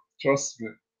 you know, trust me.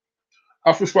 I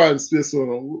have to find space, you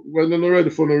know, when they're ready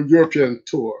for the European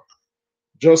tour.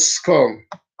 Just come.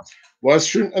 Why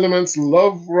Stream Elements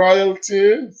love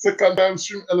royalty? Second time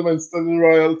Stream Elements telling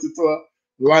royalty to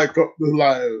like up the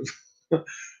live.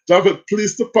 Jamfête,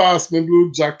 please to pass my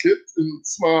blue jacket in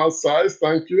small size.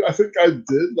 Thank you. I think I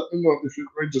did. Let me know if it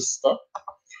registered.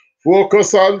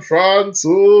 Focus on France.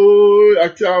 Oh, I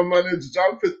can't manage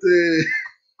Jamfête.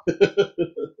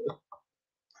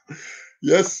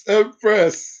 Yes,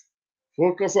 Empress.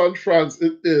 Focus on France.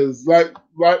 It is like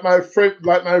my friend,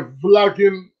 like my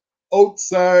vlogging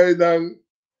outside and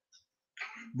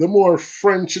the more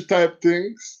Frenchy type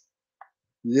things.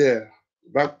 Yeah,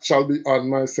 that shall be on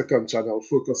my second channel.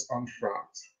 Focus on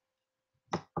France.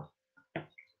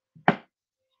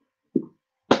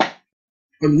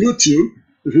 On YouTube,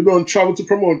 if you don't travel to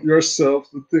promote yourself,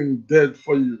 the thing dead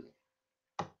for you.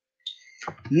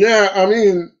 Yeah, I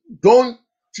mean, don't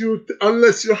you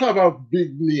unless you have a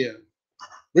big name.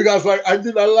 Because like I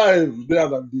did a live the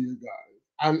other day, guys,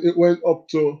 and it went up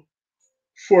to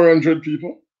 400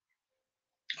 people.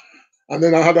 And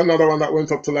then I had another one that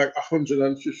went up to like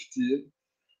 115.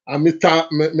 And me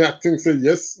I think say,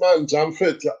 yes, man,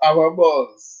 Jamfête, you have a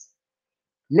buzz.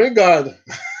 Me God.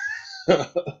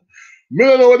 Me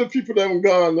don't know where the people them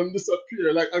gone, them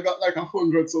disappear. Like I got like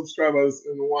 100 subscribers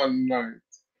in one night.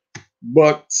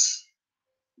 But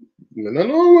I don't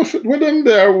know where them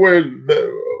there were.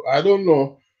 I don't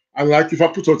know. And like if I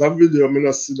put out a video, I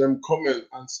not see them comment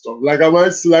and stuff. Like I might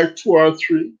see like 2 or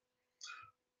 3.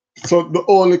 So the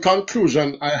only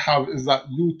conclusion I have is that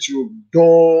YouTube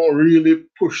don't really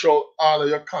push out all of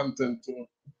your content to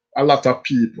a lot of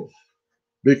people.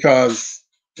 Because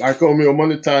like how me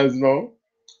monetize now,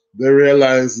 they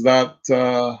realize that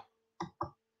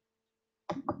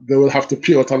they will have to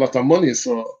pay out a lot of money.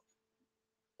 So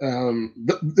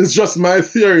it's just my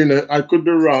theory. I could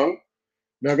be wrong.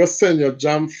 I'm going to send you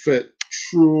Jamfête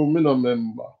through me no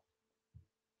member.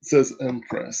 It says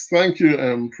Empress. Thank you,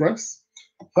 Empress.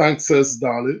 Thanks, says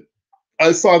Dolly.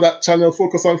 I saw that channel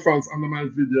Focus on France under my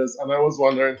videos and I was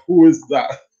wondering who is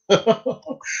that?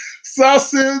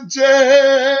 Sassy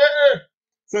J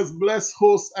says, bless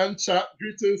host and chat.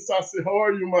 Greetings, Sassy. How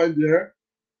are you, my dear?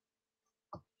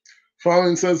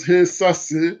 Fallon says, hey,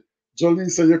 Sassy.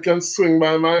 Jolisa, you can swing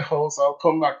by my house. I'll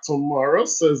come back tomorrow,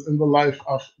 says in the life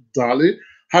of Dolly.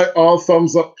 Hi, all,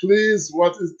 thumbs up, please.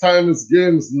 What is time is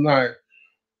games night?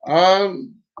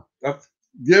 That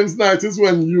games night is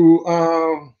when you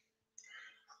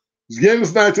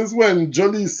games night is when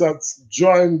Jolisa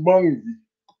join Bungie.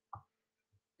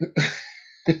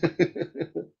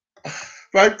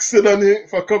 Thanks, Sidney,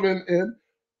 for coming in.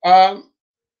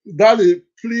 Dolly,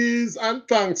 please and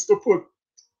thanks to put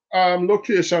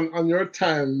location on your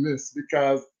time list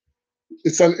because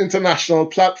it's an international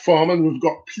platform and we've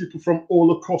got people from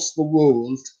all across the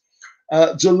world.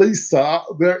 Jolisa,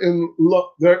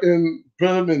 they're in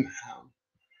Birmingham,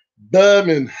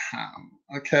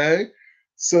 okay?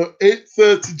 So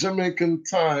 8:30 Jamaican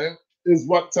time is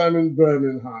what time in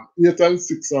Birmingham? 8 and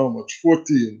 6, how much?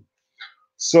 14.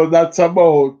 So that's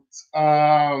about,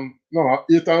 no,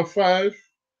 8 and 5?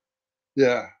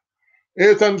 Yeah.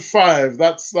 8 and 5,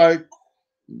 that's like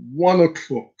 1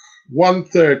 o'clock,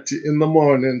 1:30 in the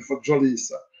morning for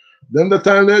Jolisa. Then the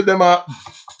time them are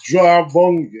draw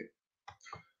Bungie.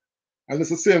 And it's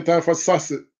the same time for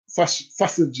Sassy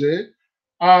J.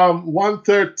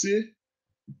 1:30,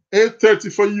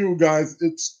 8:30 for you guys.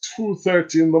 It's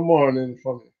 2:30 in the morning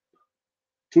for me.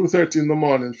 2:30 in the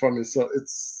morning for me, so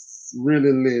it's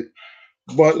really late.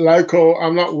 But like how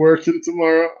I'm not working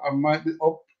tomorrow, I might be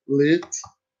up late.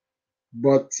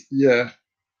 But yeah.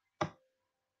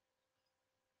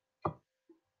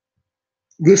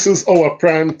 This is our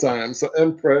prime time. So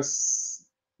Empress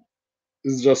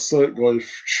is just so it goes.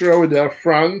 Sure with their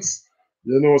friends,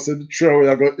 you know, so the sure we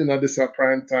are going in at this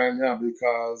prime time, yeah,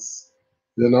 because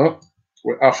you know,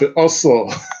 we have to also.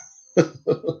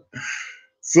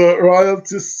 So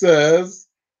Royalty says,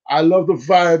 I love the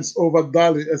vibes over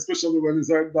Dolly, especially when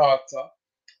it's her daughter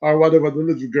or whatever the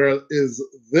little girl is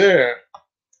there.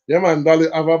 Yeah, man, Dolly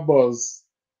have a buzz.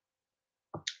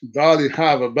 Dolly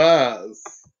have a buzz.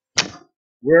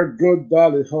 We're good,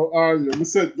 Dolly. How are you? We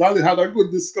said Dolly had a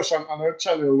good discussion on her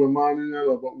channel with Morning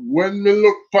Yellow, but when we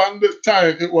looked on the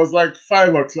time, it was like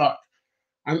 5 o'clock.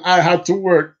 And I had to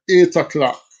work 8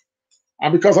 o'clock.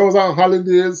 And because I was on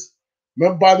holidays,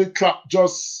 my body clock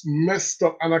just messed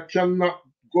up and I cannot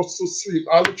go to sleep.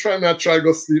 All the time I try to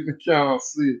go sleep, I can't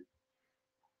sleep.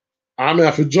 I may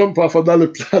have to jump off of Dolly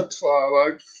platform,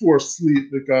 like force sleep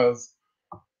because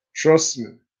trust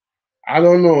me, I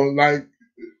don't know, like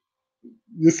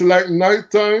you see, like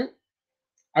nighttime,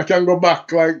 I can go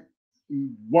back like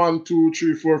 1, 2,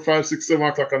 3, 4, 5, 6, 7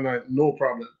 o'clock at night, no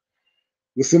problem.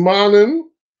 This morning,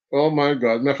 oh my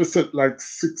God, I have to set like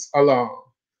 6 alarm.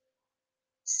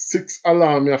 6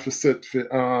 alarm I have to set for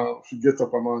get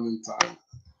up a morning time.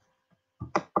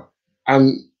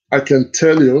 And I can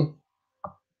tell you,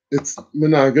 it's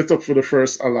when I get up for the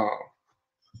first alarm.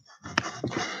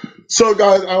 So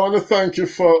guys, I want to thank you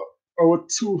for our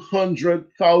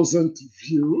 200,000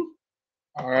 view.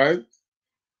 All right.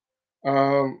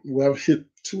 We have hit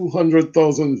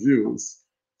 200,000 views.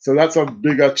 So that's a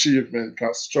big achievement,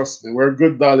 because trust me, we're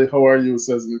good, Dolly. How are you?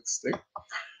 Says Mixtape.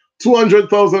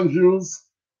 200,000 views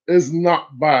is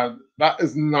not bad. That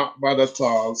is not bad at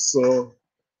all. So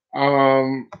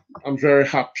I'm very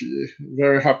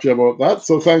happy about that.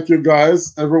 So thank you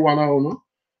guys, everyone I know,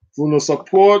 for the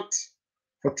support,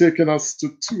 for taking us to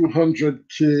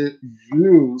 200K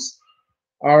views.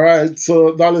 All right,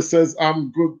 so Dolly says,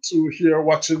 I'm good to hear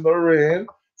watching the rain.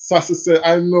 Sassy said,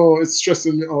 I know it's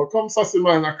stressing me out. Come, Sassy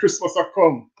man, at Christmas I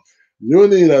come. You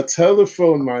need a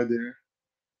telephone, my dear.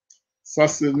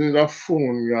 Sassy need a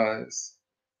phone, guys.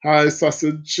 Hi,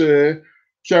 Sassy J.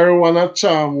 Carry one a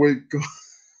charm wig.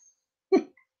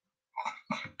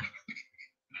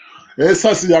 Hey,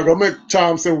 Sassy, you're gonna make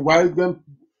charm say why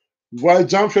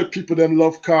Jamfête people them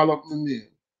love call up my name.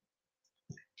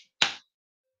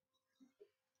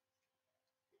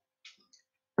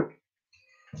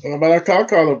 But I can't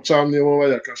call up charm name over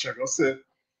here because I go say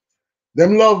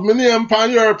them love my name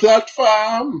on your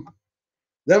platform.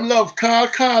 Them love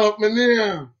call up my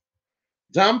name.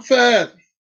 Jamfête.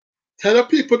 Tell the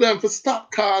people them to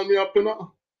stop calling me up, you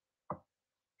know.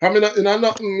 I mean, you know,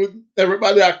 nothing with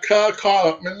everybody I call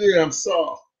up my name,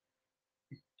 so.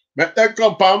 Make them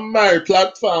come on my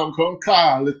platform, come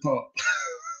call it up.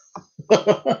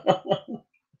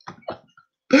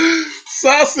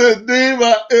 Sassy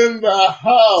Diva in the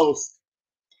house.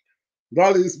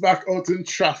 Dolly is back out in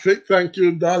traffic. Thank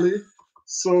you, Dolly,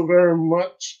 so very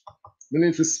much. We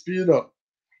need to speed up.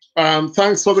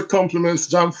 Thanks for the compliments,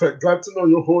 Jamfête. Glad to know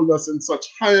you hold us in such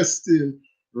high esteem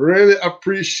Really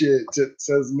appreciate it,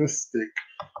 says Mystic.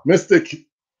 Mystic,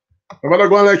 I'm gonna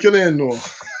go like you didn't know.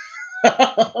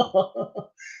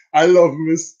 I love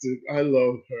Mystic. I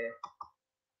love her.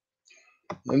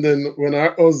 And then when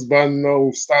her husband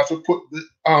now start to put the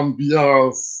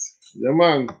ambiance, yeah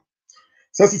man.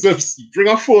 Sassy says, bring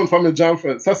a phone for me,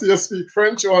 Jamfête. Sassy, you speak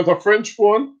French? You want a French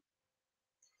phone?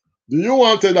 Do you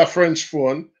want a French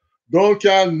phone? Don't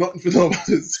care nothing for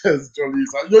nobody, says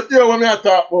Jolisa. You hear what I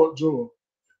talk about, Joe?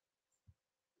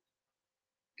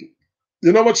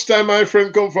 You know much time my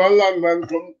friend come from London,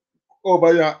 come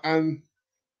over here, and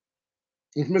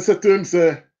if me say to him,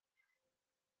 say,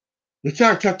 you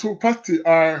can't get two patty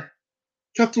or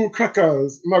get two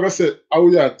crackers, I'm going to say, how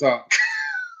you talk?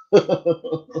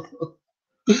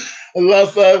 And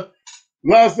last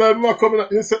time I come in,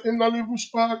 you said, in the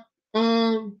Bush Park,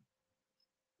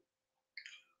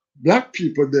 black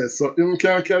people there, so him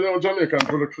can't carry out Jamaican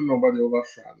product for nobody over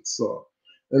France. So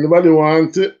anybody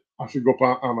want it, I should go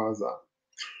on Amazon.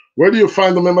 Where do you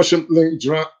find the membership link,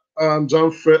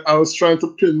 Jamfête? I was trying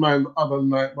to pin mine the other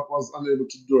night, but was unable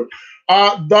to do it.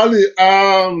 Dolly,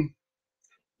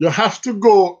 you have to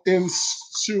go in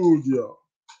studio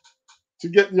to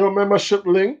get your membership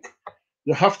link.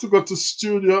 You have to go to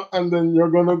studio, and then you're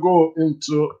gonna go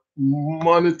into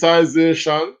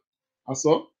monetization.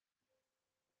 Also,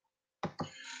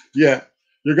 yeah,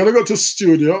 you're gonna go to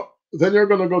studio, then you're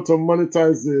gonna go to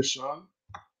monetization,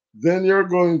 then you're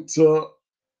going to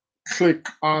click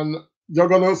on, you're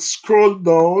gonna scroll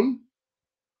down,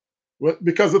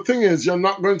 because the thing is, you're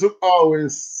not going to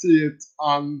always see it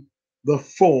on the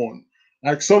phone.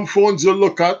 Like some phones you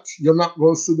look at, you're not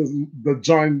going to see the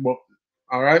join button.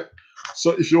 All right.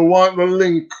 So if you want the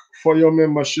link for your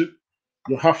membership,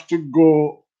 you have to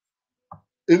go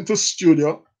into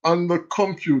studio on the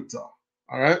computer.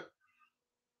 All right.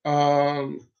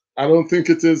 I don't think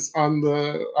it is on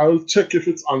the, I'll check if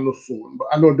it's on the phone, but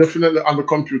I know definitely on the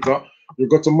computer. You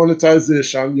go to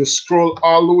monetization, you scroll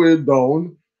all the way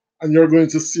down, and you're going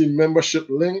to see membership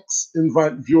links,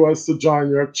 invite viewers to join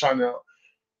your channel.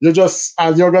 You just,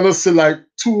 and you're going to see like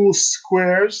two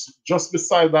squares just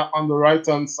beside that on the right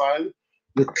hand side.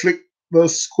 You click the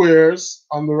squares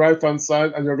on the right hand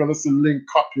side, and you're going to see link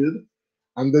copied,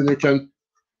 and then you can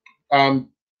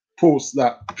post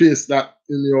that, paste that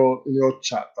in your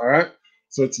chat. All right.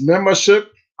 So it's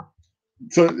membership.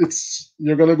 So it's,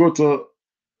 you're going to go to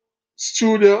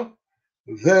studio,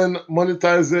 then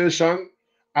monetization.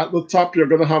 At the top, you're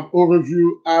going to have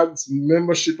overview, ads,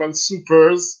 membership, and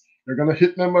supers. You're going to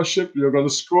hit membership. You're going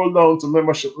to scroll down to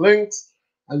membership links,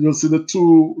 and you'll see the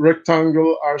two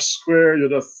rectangle or square. You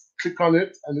just click on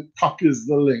it, and it copies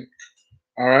the link.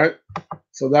 All right.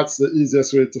 So that's the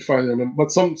easiest way to find your member.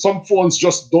 But some phones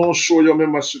just don't show your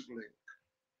membership link.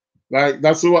 Like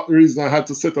that's the reason I had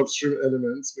to set up Stream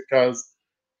Elements, because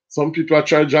some people are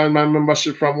trying to join my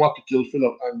membership from Wappy Kill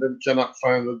Philip and then cannot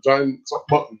find the join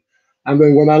button. And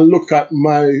then when I look at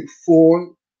my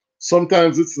phone,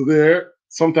 sometimes it's there,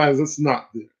 sometimes it's not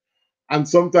there. And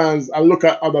sometimes I look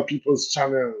at other people's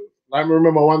channels. I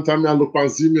remember one time I looked on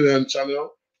Z Million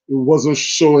channel, it wasn't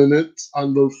showing it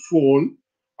on the phone.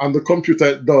 On the computer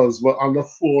it does, but on the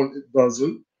phone it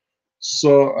doesn't.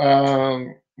 So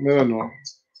I don't know.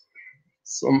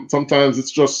 Sometimes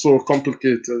it's just so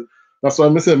complicated. That's why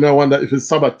I wonder if it's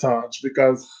sabotage,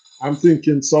 because I'm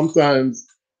thinking sometimes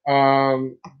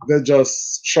they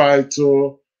just try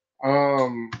to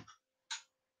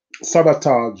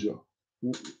sabotage you.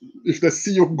 If they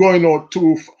see you going out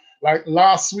too, like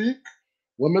last week,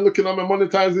 when I'm looking at my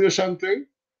monetization thing,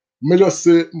 me just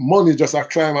say money just a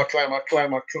climb, and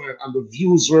the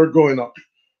views were going up.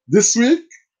 This week,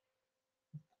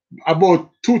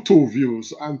 about 2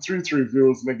 views and 3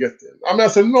 views me getting. I mean, I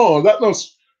said, no, that not.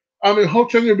 I mean, how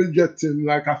can you be getting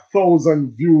like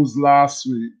 1,000 views last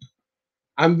week,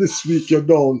 and this week you're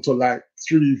down to like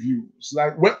 3 views?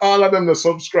 Like when all of them the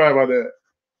subscriber there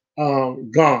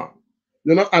gone,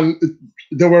 you know, and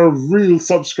they were real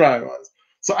subscribers.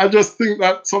 So I just think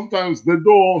that sometimes they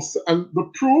don't, and the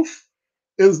proof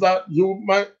is that you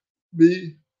might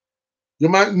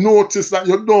notice that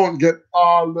you don't get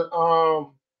all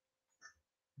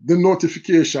the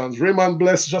notifications. Raymond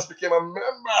Bless just became a member.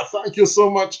 Thank you so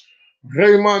much,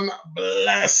 Raymond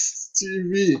Bless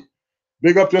TV.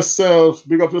 Big up yourself,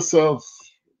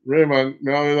 Raymond.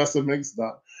 Now that's a mix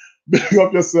that. Big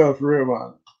up yourself,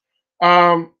 Raymond.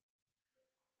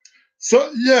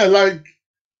 So yeah, like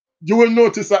you will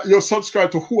notice that you're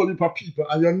subscribed to a whole heap of people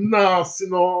and you're not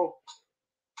seeing no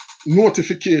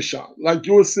notification. Like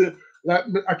you will see, like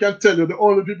I can tell you, the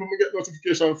only people we get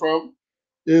notification from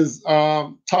is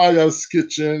Taya's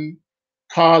Kitchen,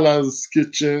 Carla's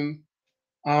Kitchen,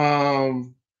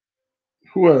 Who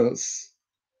else?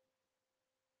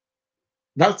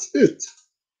 That's it.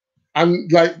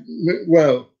 And like,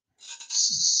 well,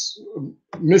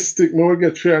 Mystic, we will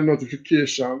get fair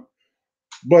notification.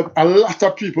 But a lot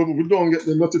of people, we don't get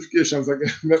the notifications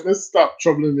again. Let me stop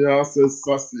troubling me and say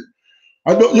sassy.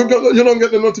 You don't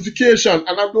get the notification,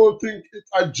 and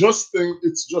I just think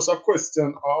it's just a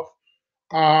question of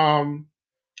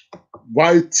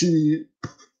YT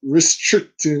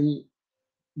restricting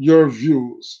your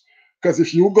views. Because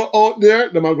if you go out there,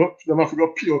 them have to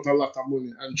go pay out a lot of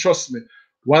money. And trust me,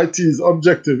 YT's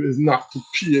objective is not to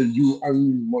pay you and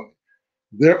me money.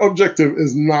 Their objective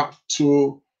is not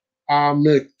to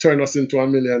turn us into a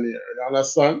millionaire. You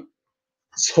understand?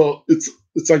 So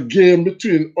it's a game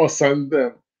between us and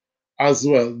them as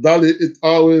well. Dolly, it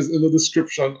always in the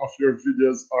description of your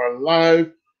videos are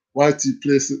live. YT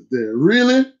place it there.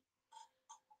 Really?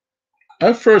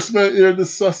 I first met here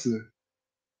this sassy.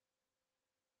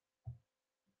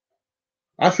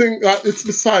 I think that it's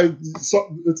beside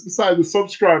the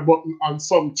subscribe button on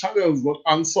some channels, but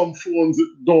on some phones it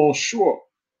don't show.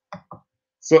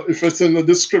 So if it's in the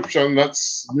description,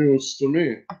 that's news to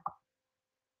me.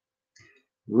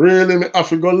 Really, me have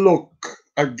to go look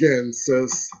again,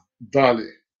 says Dolly.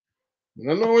 I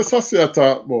don't know what I say I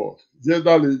talk about. Yeah,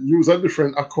 Dolly, use a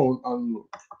different account and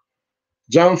look.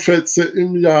 Jamfête say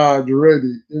him yard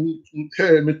ready.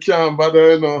 Hey, me can't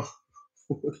bother, you know.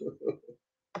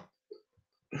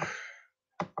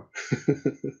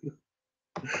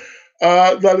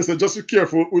 Dolly said, just be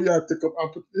careful who you take up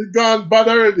and put. He gone bad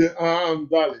already,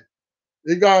 Dolly.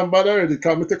 He gone bad already.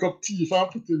 Can me take up teeth and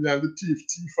put in there, and the teeth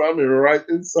for me right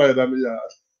inside of the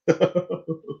yard.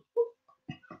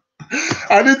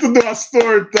 I need to do a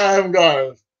story time,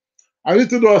 guys. I need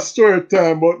to do a story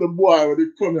time about the boy when they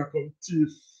come here, come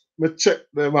teeth. Me check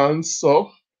them and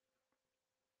so.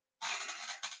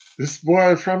 This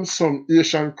boy from some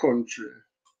Asian country.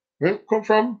 Where he come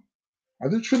from? Are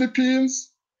they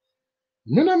Philippines?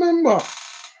 Me no remember.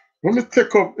 When me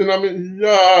take up in my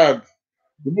yard,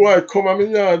 the boy come in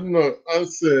my yard, you know, and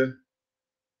say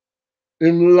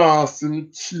him lost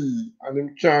him key and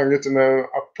him can't get in an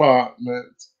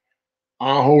apartment.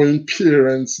 And how his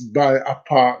parents buy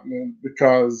apartment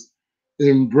because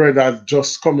his brother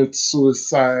just committed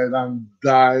suicide and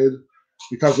died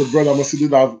because the brother must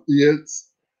did have AIDS.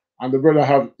 And the brother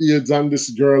have AIDS and this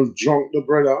girl drunk the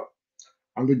brother.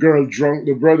 And the girl drunk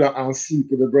the brother and sleep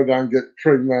with the brother and get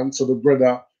pregnant. So the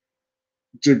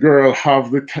girl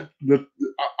have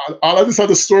all of this are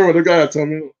the story what the guy told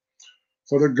me.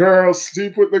 So the girl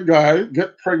sleep with the guy,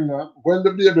 get pregnant. When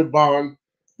the baby born,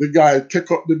 the guy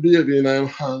take up the baby in his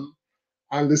hand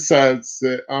and decides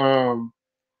say, I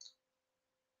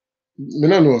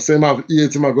don't know, say him have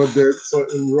AIDS, him I got dead, so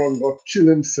him run go kill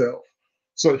himself.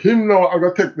 So him now I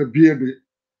got take the baby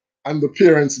and the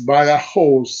parents buy a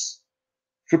house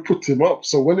to put him up.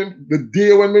 So the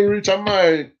day when we reach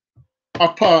my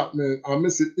apartment, I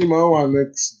see him and one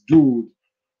next dude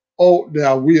out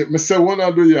there wait. Me say, what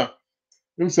I do ya?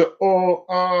 Him say,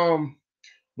 oh,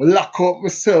 lock up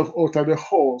myself out of the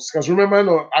house. Because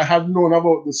remember, I had known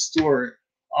about the story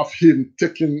of him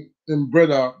taking him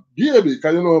brother baby.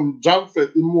 Because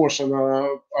Jamfête emotional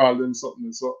and all them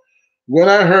something. So when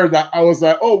I heard that, I was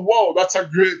like, oh wow, that's a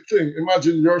great thing.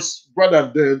 Imagine your brother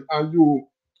dead and you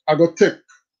are gonna take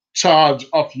charge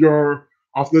of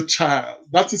the child.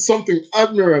 That is something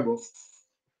admirable.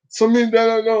 So me then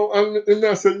I know, and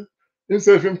I said,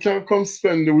 if him can come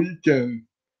spend the weekend,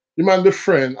 him and the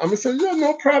friend. And I said, yeah,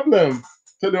 no problem.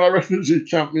 Tell them a refugee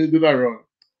camp me did I run.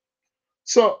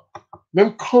 So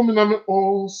them coming at my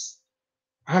house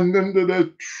and then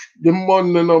the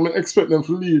Monday now, I expect them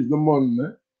to leave the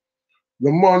Monday.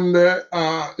 The Monday,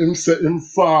 him said him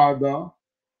father,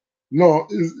 no,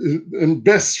 his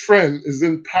best friend is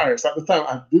in Paris. At the time,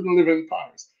 I didn't live in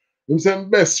Paris. Him said his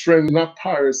best friend in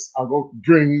Paris, I go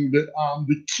bring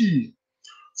the key.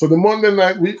 So the Monday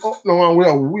night, we up now and we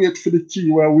are wait for the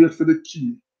key, we are wait for the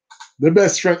key. The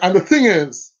best friend. And the thing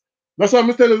is, that's why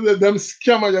I'm telling you, them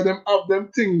scammer, them have them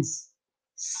things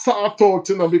sort out,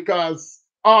 because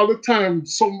all the time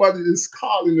somebody is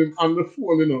calling them on the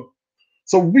phone,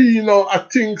 So we, I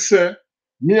think, say,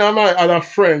 me and my other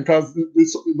friend, because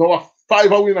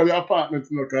five are in the apartment,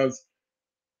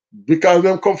 because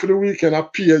them come for the weekend, I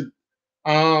paid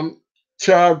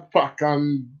child pack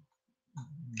and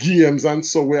games and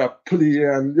so we are play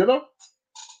and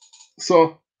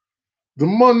So the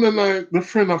Monday night, the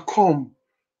friend are come.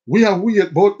 We are wait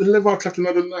about 11 o'clock in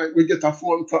the night. We get a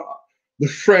phone call. The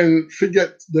friend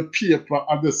forget the paper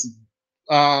at this.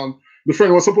 The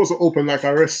friend was supposed to open like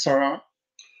a restaurant.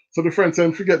 So the friend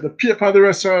said, forget the paper at the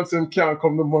restaurant, and can't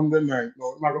come the Monday night.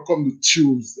 No, I'm gonna come the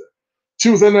Tuesday.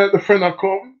 Tuesday night, the friend I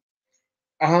come.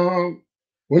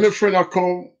 When the friend I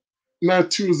come, now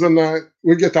Tuesday night,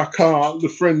 we get a call, the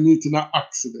friend meeting an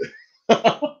accident.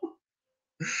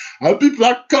 And people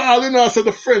are calling us, so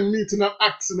the friend meeting an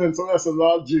accident. So I said,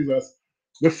 Lord Jesus,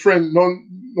 the friend, no,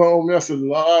 me, I said,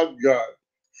 Lord God,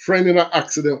 friend in an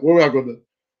accident, where we are going to do?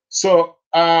 So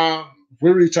we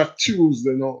reach a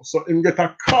Tuesday now. So him get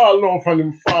a call now from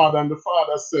him father, and the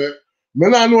father said,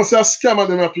 man, I know say a scam of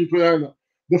them people, you know.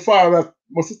 The father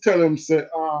must tell him, say,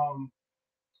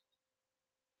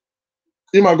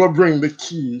 he might go bring the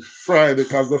key Friday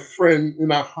because the friend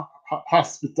in a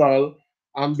hospital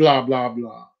and blah, blah,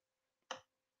 blah.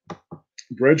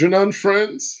 Brethren and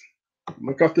friends,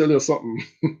 I can tell you something.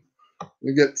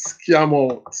 You get scam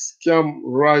out, scam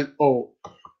right out.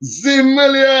 Z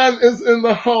Million is in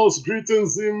the house.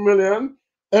 Greetings, Z Million.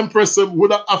 Empress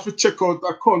would have to check out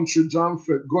a country,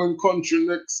 Jamfête. Going country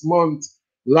next month.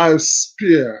 Live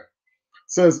spear,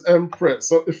 says Empress.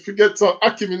 So if you get some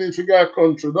Aki, you need to get a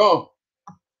country, no.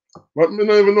 But me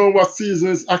don't even know what season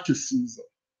is Aki season.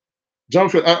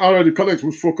 Jamfête, I already connect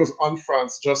with Focus on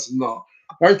France just now.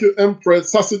 Thank you,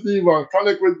 Empress. Sassy Diva,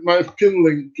 connect with my pin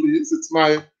link, please. It's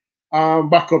my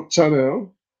backup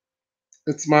channel.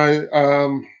 It's my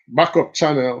backup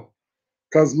channel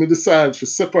because me decide to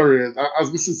separate. As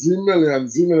Mrs. Z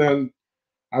Million,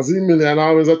 I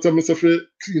always tell myself to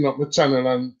clean up my channel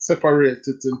and separate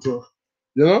it into,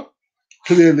 you know,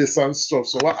 playlists and stuff.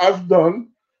 So what I've done,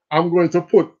 I'm going to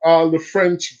put all the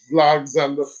French vlogs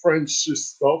and the French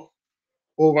stuff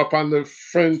over on the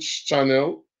French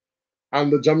channel,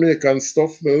 and the Jamaican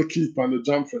stuff we'll keep on the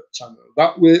Jamfête channel.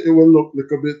 That way it will look a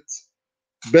little bit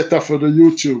better for the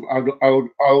YouTube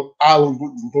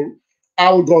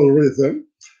algorithm.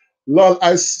 Lord,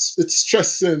 it's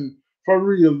stressing for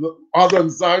real. The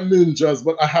others are ninjas,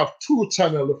 but I have two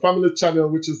channels, the family channel,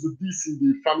 which is the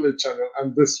DCD family channel,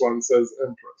 and this one says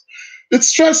Empress. It's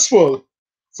stressful.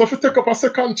 So if you take up a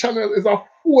second channel, it's a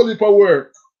whole heap of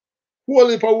work.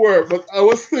 But I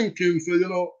was thinking, so you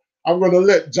know, I'm gonna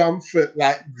let Jamfête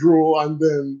like grow, and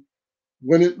then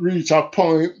when it reach a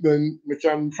point, then we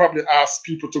can probably ask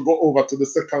people to go over to the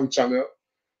second channel.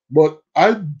 But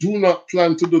I do not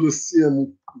plan to do the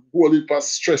same whole heap of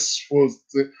stressful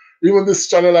thing. Even this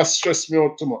channel has stressed me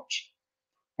out too much.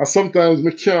 And sometimes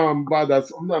me can't bother.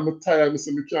 Sometimes I'm tired, I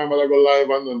say me can't bother go live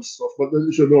and them stuff. But then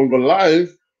if you don't go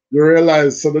live, you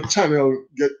realize so the channel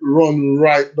get run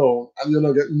right down and you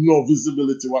don't get no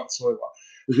visibility whatsoever.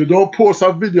 If you don't post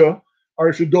a video or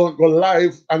if you don't go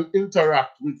live and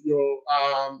interact with your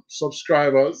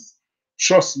subscribers,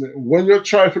 trust me, when you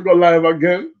try to go live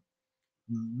again,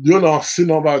 you don't see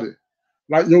nobody.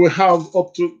 Like you will have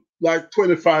up to like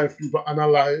 25 people on a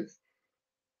live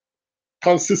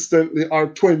consistently, or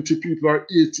 20 people or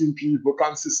 18 people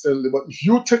consistently. But if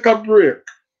you take a break,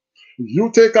 if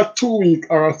you take a 2 week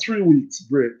or a 3 weeks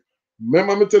break,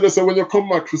 remember me tell you, so when you come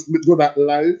back to do that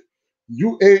live,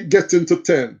 you ain't getting to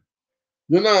 10.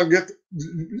 You're not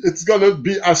it's gonna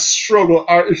be a struggle.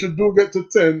 Or if you do get to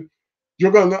 10,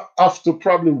 you're gonna have to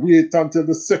probably wait until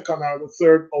the second or the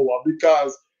third hour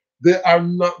because they are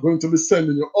not going to be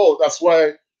sending you out. That's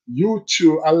why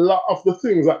YouTube, a lot of the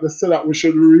things that they say that we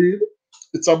should read,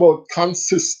 it's about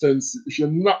consistency. If you're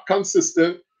not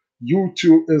consistent,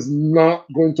 YouTube is not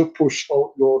going to push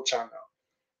out your channel.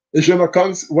 If you're not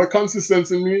what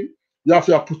consistency mean, you have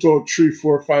to put out 3,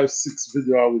 4, 5, 6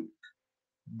 videos a week.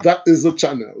 That is the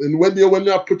channel. And when you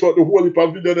put out the whole heap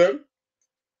of video then,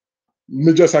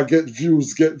 me just get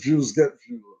views.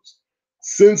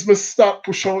 Since me start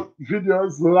push out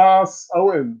videos last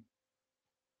when,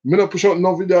 me not push out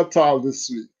no video at all this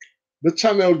week. The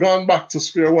channel gone back to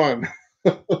square one.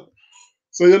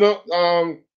 So you know,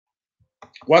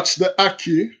 watch the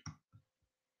Aki.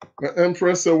 The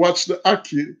Empress said, watch the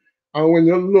Aki, and when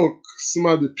you look,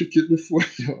 somebody pick it before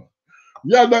you.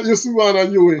 Yeah, that used to go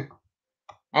on Yui.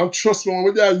 And trust me,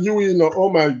 when they are Yui, you know, oh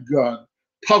my God,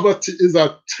 poverty is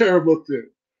a terrible thing.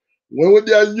 When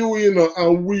they are Yui, you know,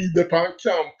 and we depend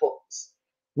campus,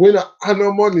 we don't have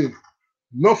no money.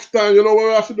 Enough time, you know what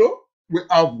we have to do? We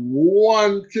have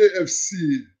one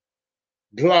KFC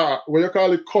glass, what you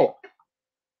call it, cup.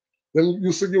 Then you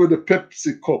used to give it the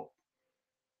Pepsi cup.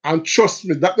 And trust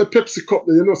me, that the Pepsi cup,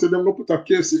 you know, so they're going to put a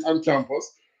KFC on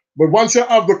campus. But once you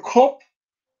have the cup,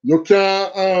 you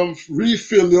can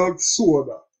refill your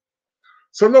soda.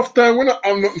 So enough time, we don't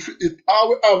have nothing for it. All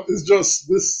we have is just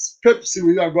this Pepsi.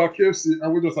 We have got KFC,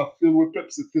 and we just have filled with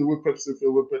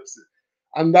Pepsi.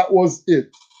 And that was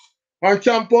it. On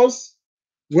campus,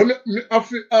 when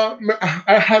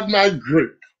I had my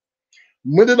grip.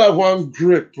 Me did have one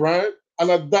grip, right? And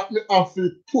at that me have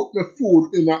to put my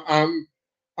food in a and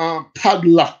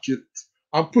padlock it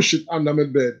and push it under my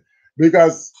bed.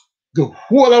 Because the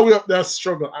whole of way up there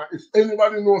struggle. And if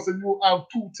anybody knows that you have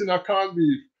 2 tin of corned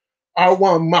beef or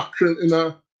 1 mackerel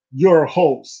in your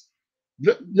house,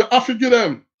 you have to give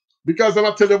them. Because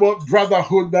I'm tell you about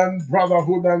brotherhood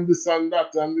and this and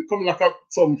that. And they come like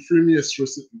some Freemason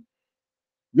recipe.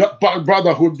 Yeah,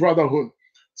 brotherhood.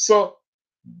 So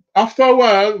after a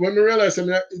while, when I realized I'm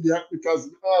an idiot because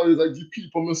I always like give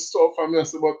people my stuff and I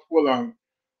say, but hold on.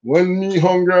 When me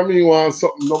hungry, me want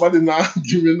something, nobody now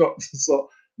give me nothing. So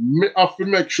me have to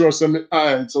make sure so me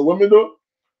hide. So when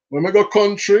I go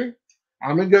country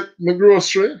and I get my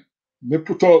grocery, me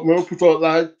put out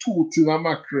like 2 tin of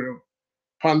mackerel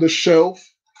on the shelf.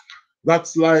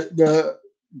 That's like the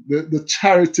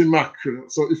charity mackerel.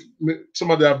 So if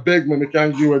somebody beg me, I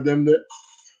can give them there.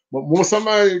 But most of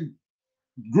my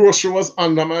grocery was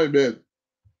under my bed.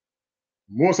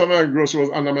 Most of my grocery was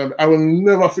under my bed. I will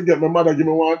never forget my mother give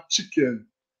me 1 chicken.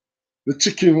 The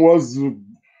chicken was,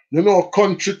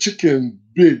 country chicken,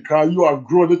 big, because you have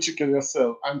grown the chicken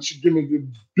yourself. And she gave me the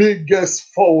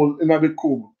biggest fowl in the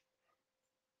coop.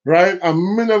 Right?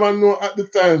 And me never know at the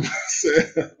time, say,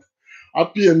 I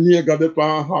pay a nigga the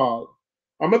pan hall.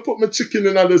 I'm going to put my chicken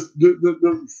in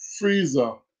the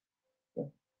freezer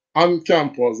on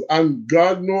campus. And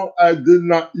God knows I did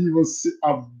not even see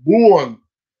a bone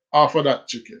off of that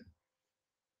chicken.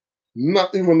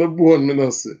 Not even a bone, me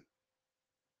not see.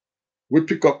 We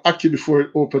pick up ackee before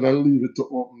it open and leave it to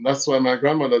open. That's why my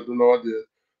grandmother do nowadays.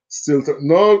 Still,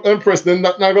 no, Empress, then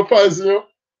that not go poison you.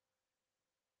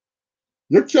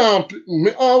 You can't,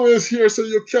 me always hear say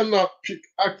you cannot pick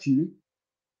ackee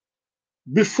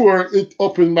before it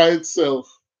open by itself.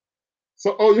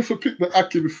 So how you pick the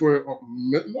ackee before it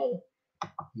open? No.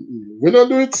 We don't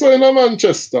do it so in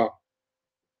Manchester.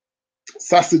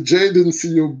 Sassy J didn't see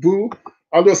you boo.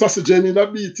 Although Sassy J need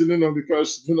a beating,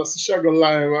 because you know she go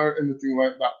lie or anything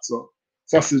like that. So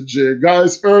Sassy J.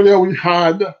 Guys, earlier we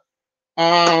had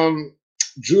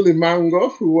Julie Mango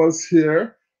who was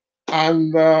here,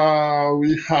 and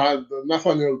we had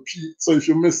Nathaniel Peat. So if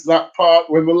you missed that part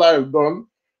when the live done,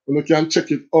 you can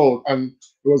check it out. And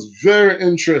it was very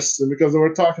interesting because they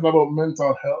were talking about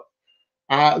mental health.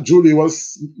 Julie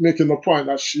was making the point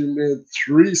that she made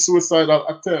 3 suicidal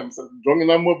attempts. And drunk in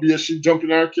a mobile, she jumped in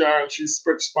her car and she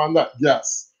stretched on that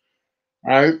gas.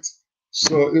 Right?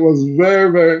 So it was very,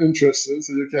 very interesting.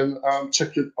 So you can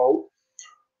check it out.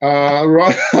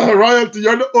 Royalty,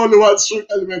 you're the only one strong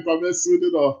element of this,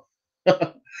 you know.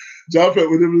 Jamfête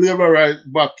with the labor right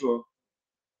battle.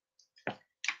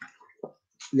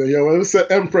 Yeah, when we say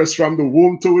Empress from the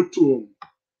womb to the tomb.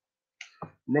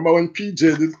 Remember when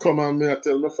PJ did come and me, I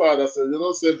tell my father, said,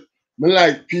 said, me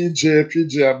like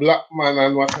PJ, a black man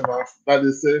and whatever.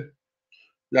 Daddy say,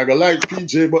 you're gonna like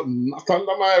PJ, but not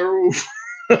under my roof.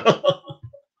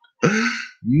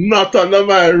 Not under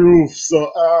my roof.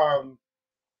 So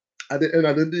at the end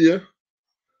of the day,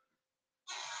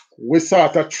 we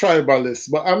start a tribalist.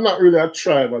 But I'm not really a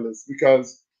tribalist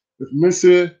because if me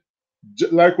say,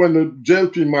 like when the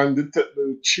JLP man did take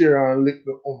the chair and lick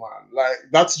the woman, like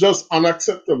that's just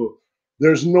unacceptable.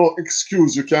 There's no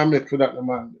excuse you can make for that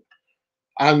man.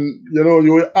 And you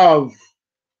will have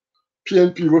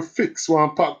PNP will fix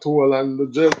one packed hole and the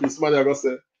JLP somebody are gonna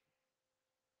say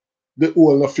the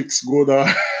hole no fix go there.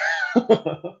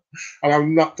 And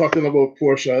I'm not talking about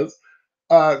Porsches.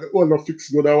 The hole no fix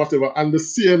go there, whatever. And the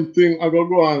same thing I gonna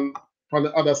go on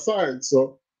the other side.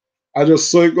 So I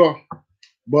just saw it go.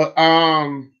 But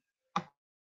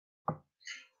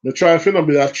the try to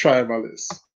be a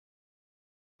tribalist.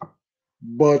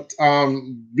 But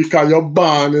because you're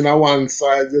born in a one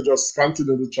side, you just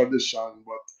continue the tradition.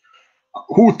 But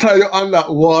who tie you on that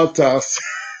water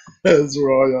says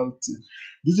royalty.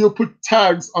 Did you put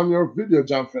tags on your video,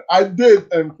 Jamfête? I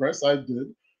did, Empress, I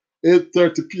did.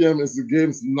 8:30 p.m. is the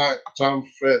game's night,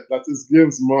 Jamfête. That is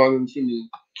game's morning for me.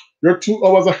 You're 2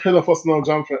 hours ahead of us now,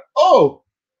 Jamfête. Oh,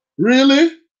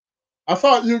 really? I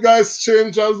thought you guys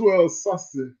changed as well,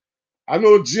 Sassy. I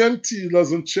know GMT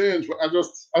doesn't change, but I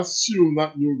just assume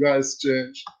that you guys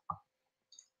change.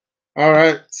 All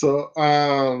right, so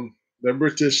the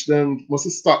British them must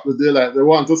stop the daylight. They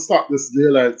want to stop this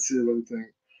daylight saving thing.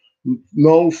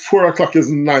 Now 4 o'clock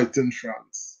is night in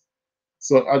France.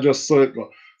 So I just saw it go.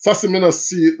 Sassy me not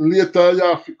see it. Later you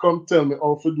have to come tell me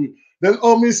how to do it. Then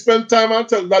me spend time and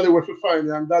tell Dolly where to find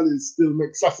you, and Dolly still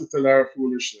make Sassy tell her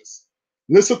foolishness.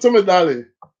 Listen to me, Dolly.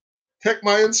 Take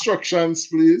my instructions,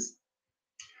 please.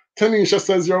 Tanisha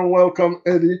says you're welcome,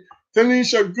 Eddie.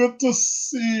 Tanisha, good to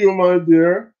see you, my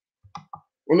dear.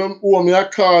 Who me a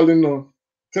call, you know.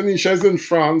 Tanisha is in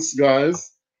France,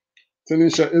 guys.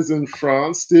 Tanisha is in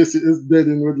France. Stacy is dead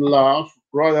in with laugh.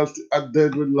 Royalty are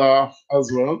dead with laugh as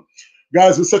well.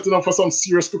 Guys, we're setting up for some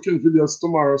serious cooking videos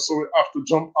tomorrow, so we have to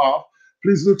jump off.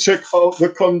 Please do check out the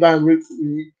Come Dine with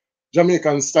Me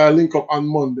Jamaican style link up on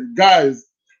Monday. Guys,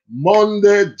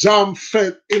 Monday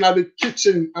Jamfête in the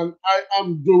kitchen, and I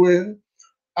am doing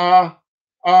a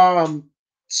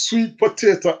sweet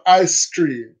potato ice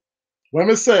cream. When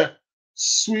I say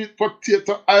sweet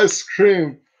potato ice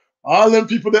cream, all them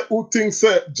people that who think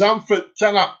say Jamfête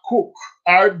cannot cook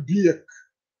or bake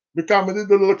because I did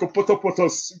the little potato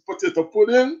sweet potato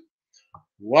pudding.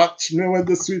 Watch me with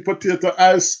the sweet potato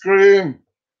ice cream.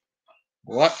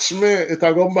 Watch me.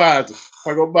 It'll go bad.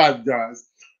 It'll go bad, guys.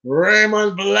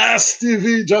 Raymond Blast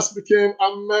TV just became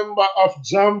a member of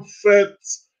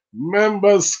Jamfête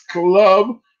Members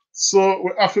Club. So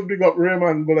we have to big up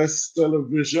Raymond Bless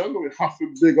Television. We have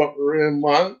to big up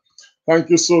Raymond. Thank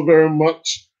you so very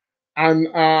much.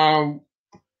 And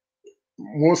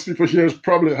most people here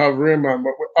probably have Raymond,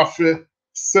 but we have to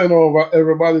send over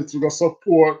everybody to go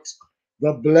support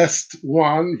the blessed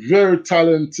one. Very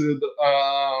talented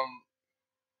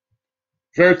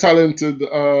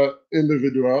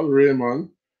individual, Raymond.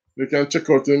 You can check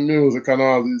out the music and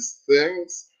all these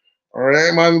things.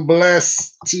 Raymond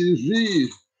Bless TV.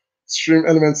 Stream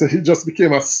Element said he just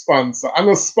became a sponsor. I'm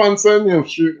a sponsor in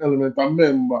Stream Element, a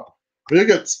member. Where you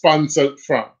get sponsored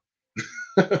from?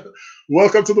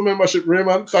 Welcome to the membership,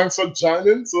 Raymond. Thanks for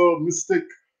joining. So Mystic,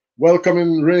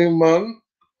 welcoming Raymond.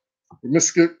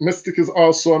 Mystic is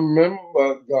also a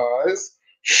member, guys.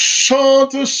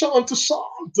 Shanta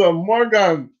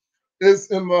Morgan is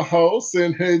in the house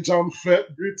saying, hey,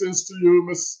 Jamfête, greetings to you,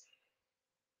 Miss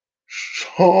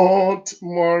Shanta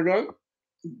Morgan.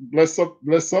 Bless up.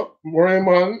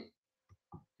 Raymond,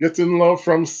 getting love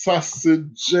from Sassy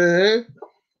J.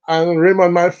 And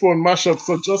Raymond, my phone mash up.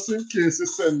 So just in case you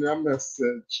send me a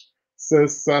message,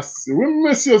 says Sassy. We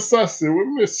miss you, Sassy. We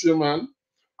miss you, man.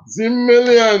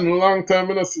 Z-Million, long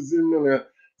time I don't see Z-Million.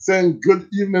 Saying good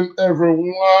evening,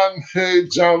 everyone. Hey,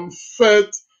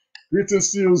 Jamfête.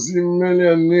 Greetings to you,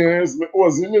 Z-Millionaires. Oh,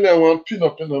 Z-Million want pin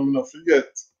up, and I'm not forget.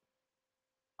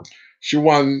 She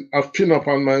won a pin up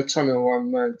on my channel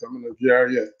one night. I'm not here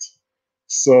yet.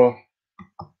 So,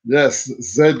 yes,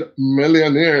 Z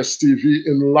Millionaires TV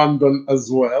in London as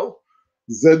well.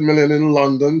 Z Million in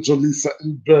London, Jolisa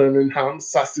in Birmingham,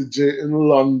 Sassy J in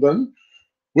London.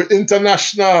 We're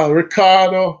international.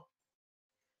 Ricardo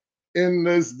in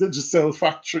this digital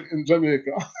factory in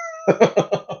Jamaica.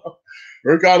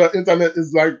 Ricardo, internet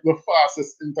is like the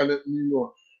fastest internet you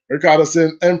know. Ricardo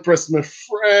saying, Empress, my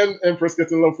friend. Empress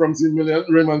getting love from Z Million.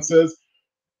 Raymond says,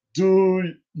 do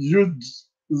you,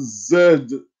 Z,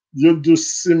 you do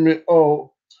see me?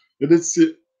 Oh, you did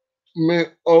see me?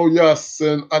 Oh, yes,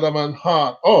 and Adam and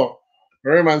Heart. Oh,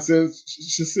 Raymond says,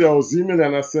 she see how Z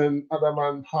Million I send Adam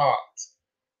and Heart.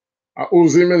 Oh,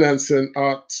 Z Million send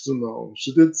Heart to know.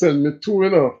 She did send me two, you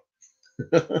know.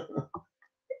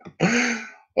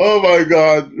 Oh my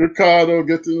God, Ricardo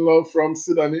getting love from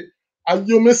Sydney. And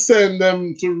you may send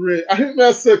them to Ray. I think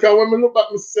I say, because when I look back,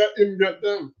 I say him get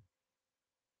them.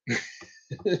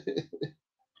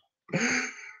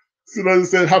 Sydney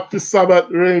said, happy Sabbath,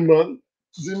 Raymond.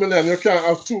 Z-Million, you can't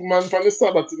have two man for the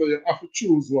Sabbath, you know, you have to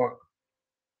choose one.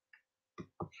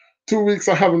 2 weeks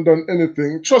I haven't done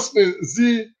anything. Trust me,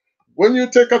 Z, when you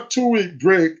take a 2-week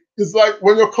break, it's like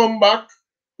when you come back,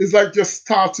 it's like you're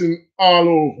starting all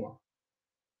over.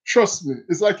 Trust me,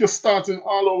 it's like you're starting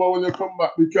all over when you come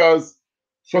back because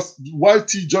just YT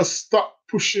just stop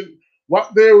pushing.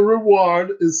 What they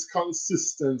reward is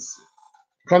consistency.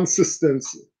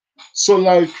 Consistency. So,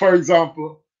 like, for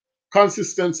example,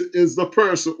 consistency is the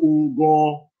person who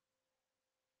go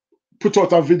put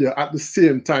out a video at the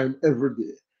same time every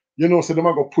day. You know, so they're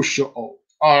not going to push you out.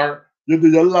 Or you do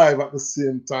your live at the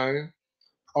same time.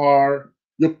 Or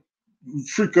you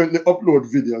frequently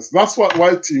upload videos. That's what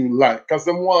YT like, because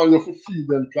they want you to feed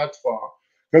them platform.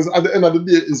 Because at the end of the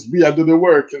day, it's we are doing the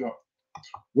work, you know.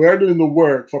 We're doing the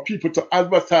work. For people to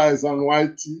advertise on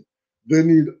YT, they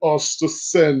need us to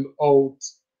send out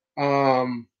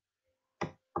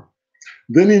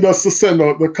they need us to send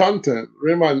out the content.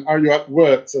 Raymond, are you at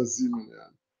work? Says Z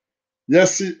Million.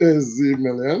 Yes, he is, Z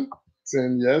Million.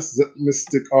 Saying yes.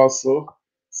 Mystic also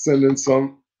sending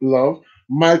some love.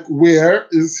 Mike Ware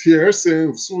is here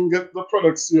saying soon get the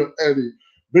products to you, Eddie.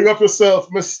 Big up yourself,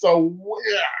 Mr.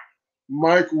 Ware.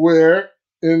 Mike Ware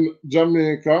in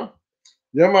Jamaica.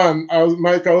 Yeah, man,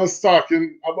 Mike, I was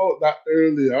talking about that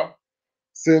earlier,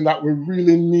 saying that we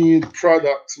really need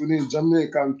products. We need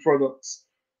Jamaican products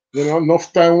You know,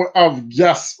 enough time we have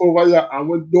gas over here and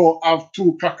we don't have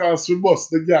two crackers to bust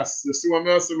the gas. You see what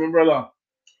I'm saying, my brother?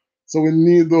 So we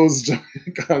need those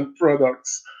Jamaican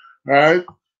products, right?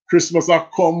 Christmas will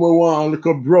come, we want a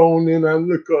little browning and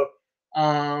little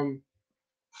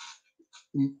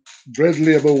bread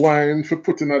label wine for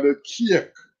putting on the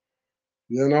cake,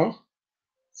 you know?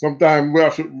 Sometimes we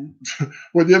have to,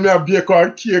 when you make a bake or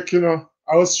a cake, you know,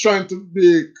 I was trying to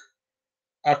bake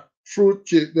a fruit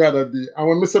cake the other day, and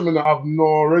when I say I don't have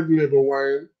no red label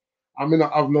wine, I mean I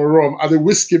have no rum, and the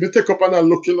whiskey, me take up and I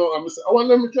look, you know, and I say, I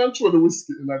wonder if I can throw the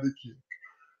whiskey in the cake.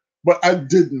 But I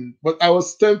didn't. But I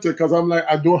was tempted because I'm like,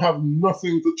 I don't have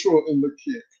nothing to throw in the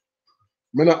cake.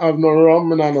 I don't have no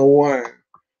rum, I don't have no wine.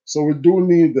 So we do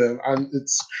need them, and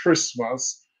it's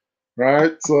Christmas,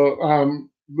 right? So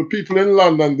the people in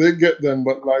London, they get them,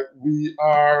 but like we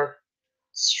are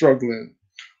struggling.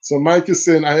 So Mike is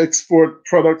saying, I export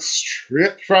products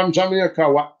straight from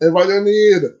Jamaica, whatever you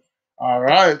need. All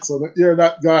right, so hear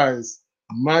that, guys.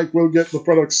 Mike will get the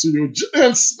products to you.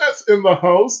 Jillian Smith in the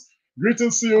house.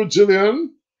 Greetings to you,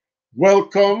 Jillian.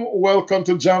 Welcome, welcome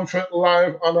to Jamfête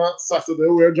Live on a Saturday.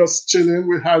 We're just chilling.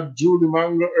 We had Julie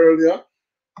Mango earlier,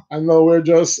 and now we're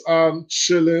just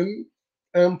chilling.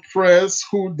 Empress,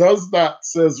 who does that,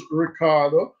 says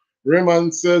Ricardo.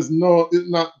 Raymond says, no, it's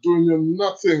not doing you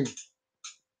nothing,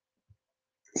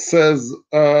 says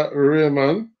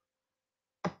Raymond.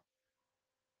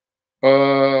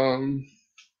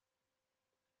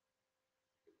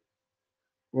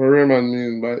 What Raymond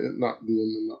mean by it not doing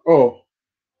you nothing? Oh,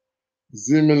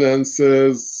 Zimilian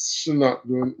says she's not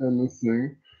doing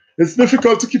anything. It's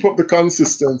difficult to keep up the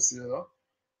consistency, you know.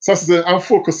 So I say I'm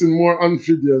focusing more on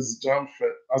videos,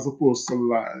 Jamfête, as opposed to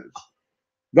live.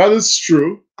 That is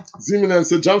true. Zimilian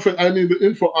said, Jamfête, I need the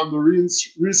info on the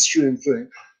restream thing.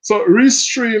 So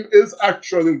restream is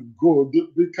actually good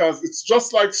because it's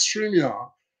just like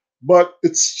StreamYard, but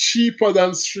it's cheaper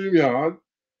than StreamYard,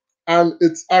 and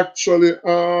it's actually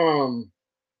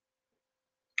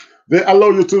they allow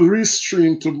you to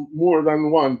restream to more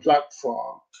than one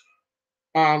platform.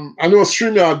 I know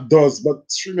StreamYard does, but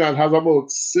StreamYard has about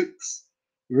 6.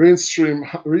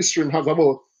 Restream has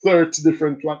about 30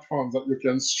 different platforms that you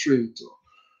can stream to.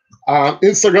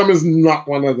 Instagram is not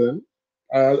one of them.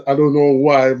 I don't know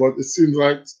why, but it seems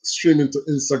like streaming to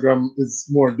Instagram is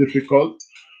more difficult.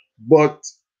 But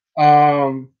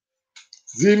Zmillion,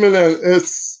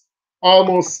 it's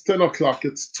almost 10 o'clock.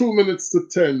 It's 2 minutes to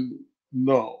 10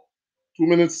 now. 2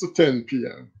 minutes to 10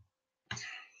 p.m.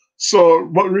 So,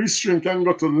 but Restream can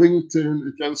go to LinkedIn,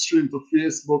 it can stream to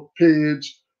Facebook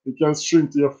page, it can stream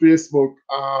to your Facebook,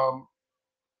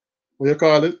 what you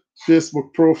call it?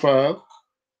 Facebook profile.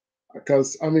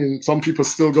 Because, I mean, some people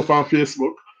still go on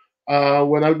Facebook.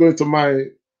 When I go into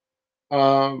my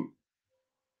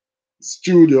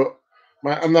studio,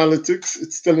 my analytics,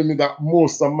 it's telling me that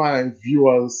most of my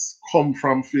viewers come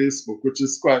from Facebook, which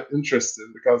is quite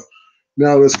interesting because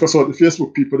now let's discuss what the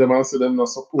Facebook people, them and say them not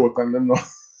support and them not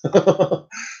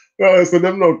so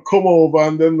them not come over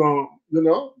and them not, you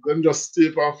know, them just stay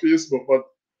on Facebook. But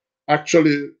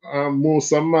actually,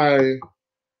 most of my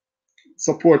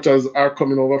supporters are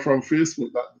coming over from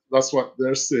Facebook. That's what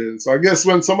they're saying. So I guess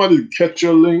when somebody catch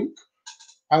your link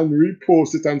and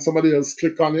repost it and somebody else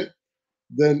click on it,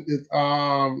 then it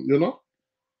you know,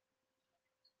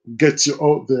 gets you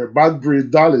out there. Bad Breed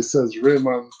Dolly says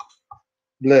Raymond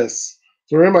bless.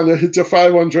 So Raymond, you hit your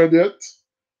 500 yet?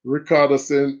 Ricardo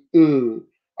saying,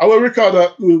 Our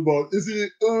Ricardo but is he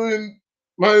in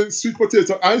my sweet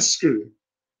potato ice cream?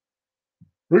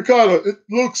 Ricardo, it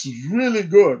looks really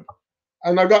good.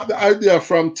 And I got the idea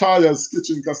from Taya's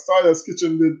Kitchen because Taya's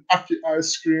Kitchen did Aki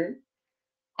ice cream.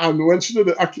 And when she did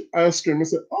the Aki ice cream, I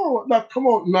said, oh, that come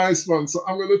out nice, man. So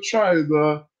I'm going to try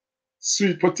the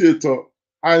sweet potato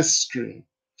ice cream.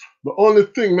 The only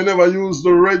thing, I never use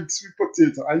the red sweet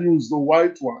potato. I use the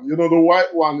white one. You know, the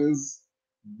white one is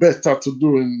better to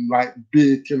do in like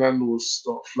baking and those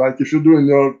stuff. Like if you're doing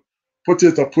your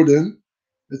potato pudding,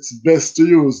 it's best to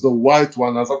use the white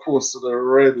one as opposed to the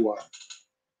red one.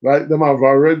 Right? Them have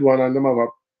a red one and them have a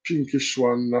pinkish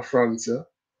one in France, yeah?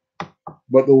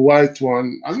 But the white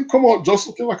one, and it come out just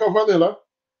looking like a vanilla.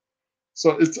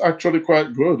 So it's actually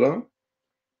quite good, huh?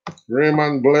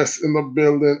 Raymond Bless in the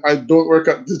building. I don't work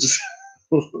at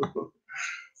Digital.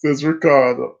 Says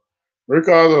Ricardo.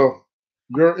 Ricardo,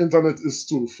 your internet is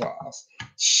too fast.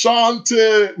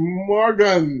 Shante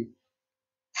Morgan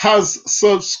has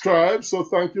subscribed, so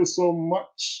thank you so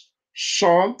much,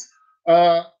 Shant.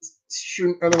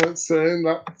 Stream Element saying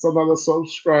that's another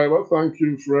subscriber. Thank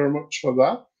you very much for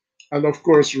that. And of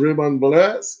course, Raymond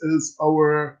Bless is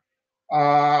our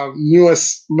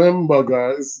newest member,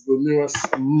 guys, the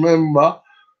newest member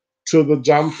to the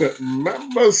Jamfête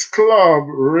Members Club,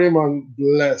 Raymond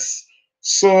Bless.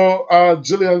 So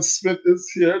Gillian Smith is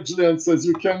here. Gillian says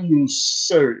you can use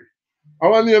Sherry. I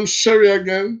want to name Sherry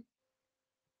again.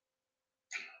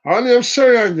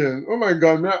 Oh my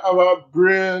God, I have a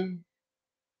brain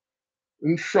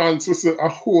in France with a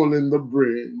hole in the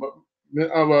brain. But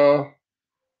I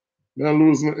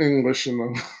lose my English, you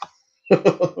know.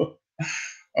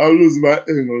 I lose my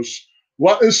English.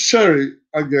 What is Sherry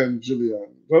again,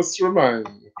 Gillian? Just remind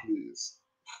me, please.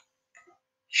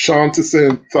 Shanti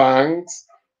saying thanks.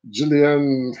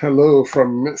 Gillian, hello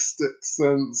from Mystic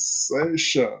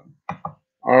Sensation.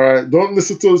 All right, don't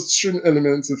listen to Stream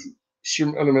Elements if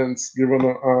Stream Elements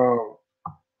given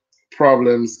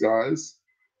problems, guys.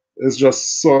 It's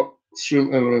just so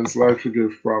Stream Elements like to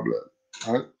give problem.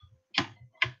 All right.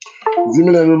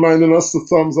 Zimmerman reminding us to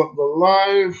thumbs up the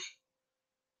live.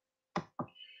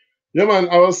 Yeah, man,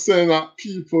 I was saying that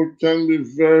people can be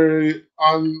very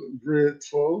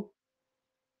ungrateful.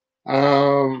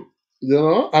 You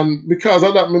know, and because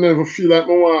of that, I never feel like I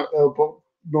want to help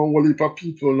no heap of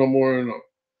people no more, you know.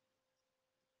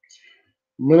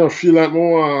 I don't feel like I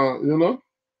want, you know,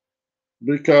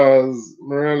 because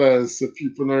I realize that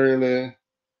people don't really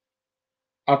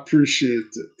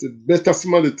appreciate it. It's better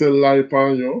somebody tell lie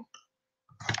on you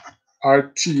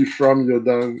or tea from you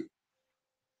than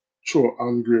show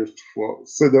ungrateful.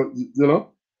 So that, you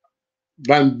know,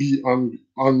 than be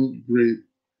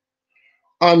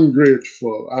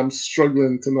ungrateful. I'm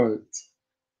struggling tonight.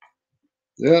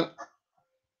 Yeah.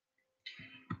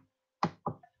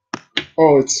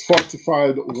 Oh, it's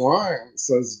fortified wine,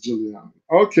 says Julian.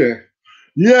 Okay.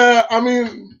 Yeah, I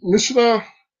mean, Mishnah,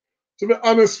 to be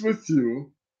honest with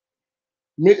you,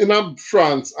 me in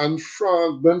France, and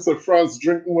France, them say France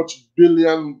drink much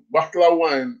billion bottle of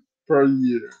wine per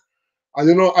year. And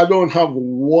you know, I don't have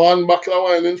one bottle of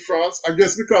wine in France. I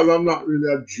guess because I'm not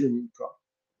really a drinker.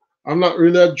 I'm not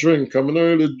really a drinker. I don't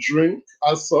really drink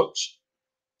as such.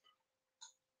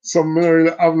 So I don't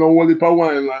really have no whole heap of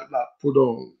wine like that put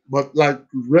on. But like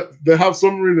they have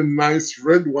some really nice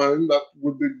red wine that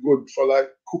would be good for like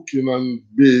cooking and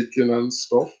baking and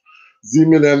stuff.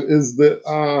 Zimilian is the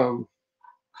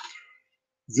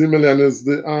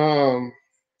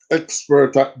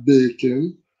expert at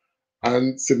baking,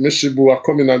 and see Mishibu are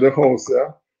coming at the house,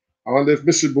 yeah. I wonder if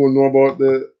Mishibu know about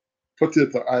the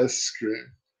potato ice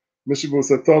cream. Mishibu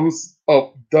said, thumbs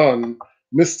up, done.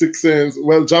 Mystic saying,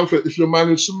 well, Jamfette, if you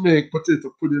manage to make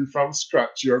potato pudding from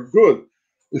scratch, you're good.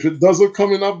 If it doesn't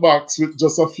come in a box with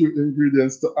just a few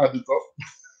ingredients to add it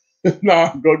up,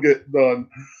 nah, go get done.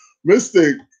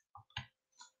 Mystic,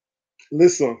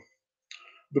 listen,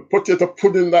 the potato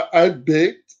pudding that I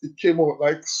baked, it came out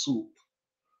like soup.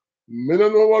 I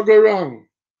don't know what go wrong.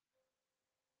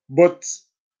 But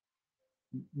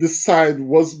the side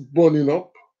was burning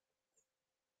up.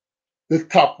 The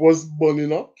top was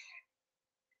burning up.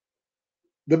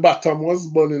 The bottom was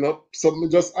burning up. So I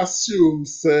just assume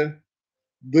say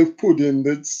the pudding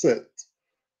did set.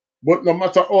 But no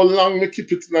matter how long we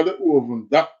keep it in the oven,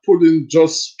 that pudding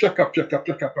just peka.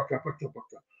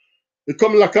 It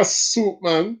come like a soup,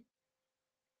 man.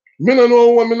 Me don't know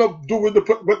what me not do with the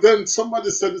pot, but then somebody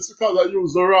said it's because I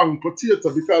used the wrong potato.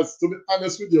 Because to be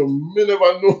honest with you, me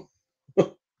never know.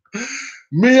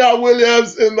 Mia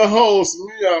Williams in the house.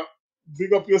 Mia,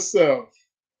 big up yourself.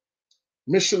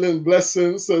 Michelin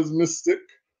Blessing says Mystic.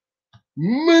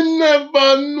 Me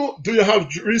never know. Do you have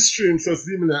restream, says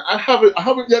Zimilian? I have it. I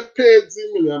haven't yet paid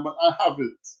Zimilian, but I have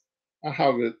it. I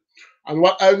have it. And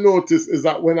what I noticed is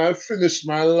that when I finished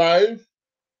my live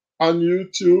on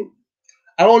YouTube,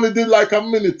 I only did like a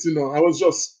minute, you know. I was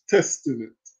just testing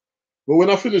it. But when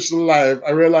I finished the live,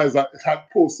 I realized that it had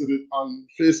posted it on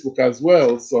Facebook as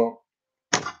well. So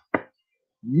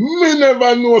me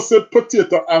never know say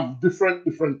potato have different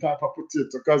type of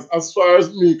potato. Because as far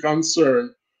as me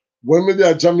concerned, when we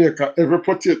did Jamaica, every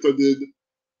potato did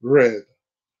red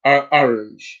or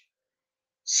orange.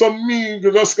 So me,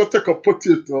 you just go take a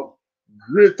potato,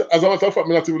 grate, as a matter of fact,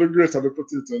 I'm not even grate the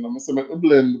potato, and I'm going to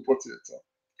blend the potato,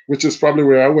 which is probably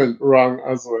where I went wrong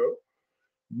as well.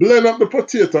 Blend up the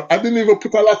potato. I didn't even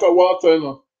put a lot of water in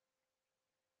it.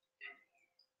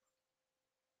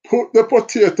 Put the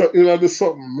potato in the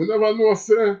something. You never know,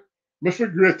 say, I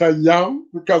should grate a yam,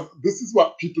 because this is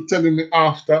what people telling me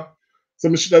after. So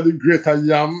I should have grate a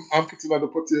yam and put it in the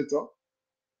potato.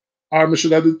 Or I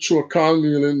should have throw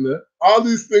cornmeal in there. All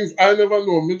these things I never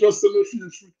know. Me just say me feel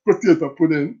potato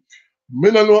pudding. Me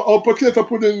don't know how potato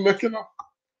pudding make, you know.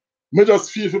 Me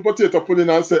just feel for potato pudding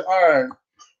and say, all right,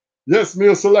 Yes, me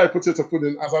also like potato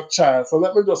pudding as a child. So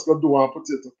let me just go do one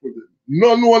potato pudding.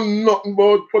 None one nothing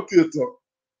about potato.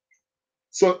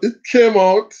 So it came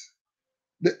out.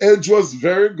 The edge was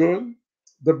very good.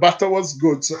 The batter was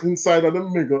good. So inside of the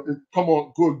middle, it come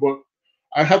out good. But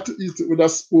I had to eat it with a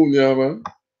spoon, yeah, man.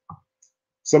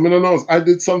 So I don't know. I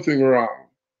did something wrong.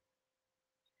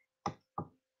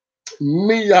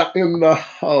 Mia in the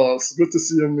house. Good to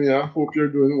see you, Mia. Hope you're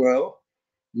doing well.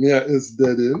 Mia is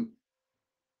dead in.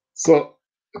 So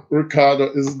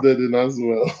Ricardo is dead in as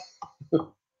well.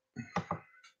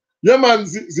 Yeah, man,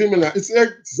 Zimina, it's the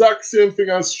exact same thing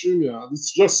as StreamYard.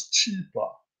 It's just cheaper.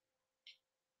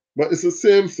 But it's the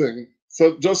same thing.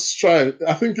 So just try it.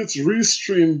 I think it's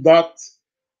Restream that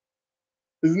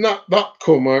is not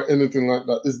 .com or anything like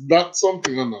that. It's that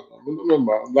something or not. I don't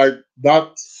remember. Like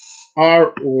that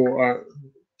ROI.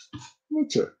 Let me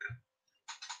check.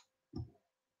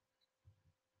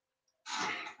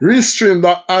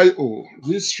 Restream.io.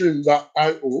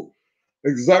 Restream.io.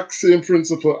 Exact same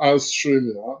principle as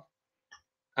StreamYard.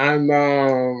 And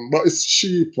but it's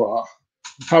cheaper.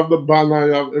 You have the banner,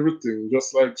 you have everything,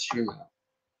 just like StreamYard.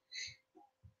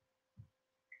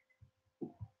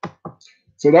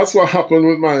 So that's what happened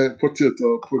with my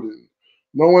potato pudding.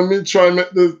 Now when me try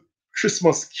make the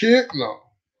Christmas cake now,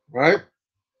 right?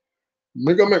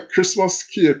 Me gonna make Christmas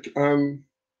cake and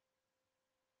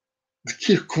the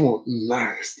cake come out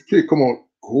nice. The cake come out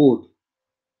good.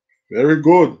 Very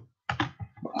good.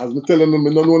 But as me telling them,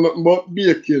 I don't know nothing about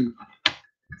baking.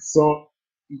 So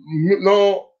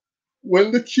now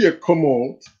when the cake come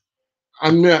out,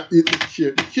 and me I eat the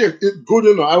cake it good,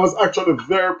 you know. I was actually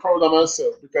very proud of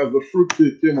myself because the fruit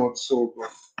cake came out so good.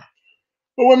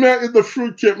 But when I eat the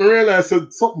fruit cake, I realized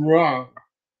there's something wrong.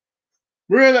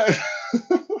 I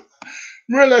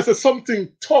realized there's something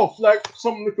tough, like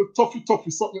some little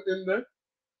toffee, something in there.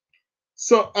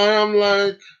 So I am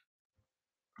like,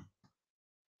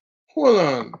 hold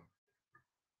on,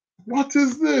 what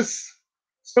is this?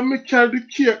 So me carry the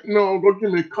cake now, go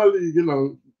give me colleague, you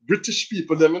know, British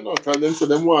people, them, you know, because them say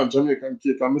them want Jamaican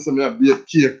cake, and me say me a bake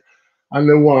cake, and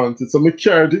they want it. So me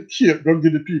carry the cake, go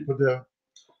give the people there.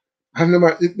 And then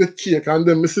I eat the cake, and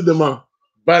then I see them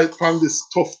bite from this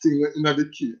tough thing in the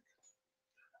cake.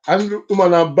 And the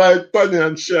woman I bite pan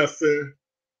and she say,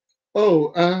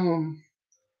 oh,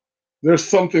 there's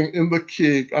something in the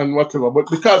cake and whatever. But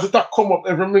because it come up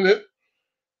every minute,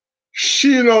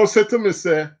 she now said to me,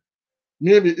 say,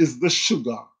 maybe it's the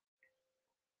sugar.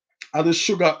 And the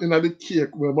sugar in the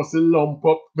cake we must lump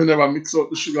up. We never mix out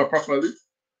the sugar properly.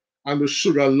 And the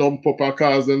sugar lump up and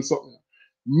cause them something.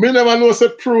 Me never know say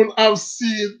prune have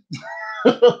seed.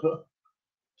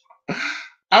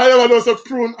 I never know say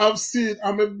prune have seed,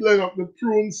 and me blend up the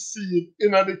prune seed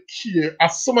in the cake.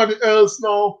 As somebody else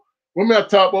now, when me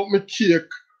talk about my cake,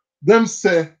 them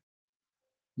say,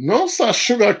 no sir,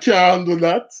 sugar can't do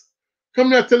that.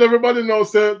 Come here, tell everybody now,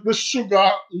 say the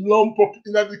sugar lump up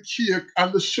in the cake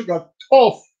and the sugar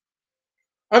tough.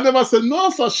 And them I say, no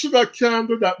sir, sugar can't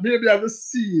do that. Maybe at the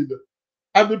seed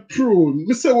and the prune.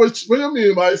 Me say, what you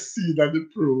mean by seed and the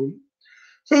prune?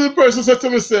 So the person said to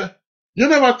me, say, you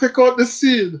never take out the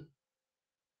seed.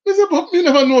 I said, but me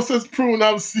never know says prune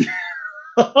have seed.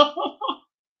 You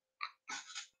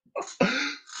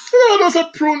never know say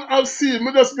prune have seed.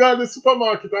 Me just go to the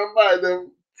supermarket and buy them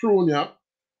prune, yeah,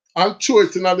 and throw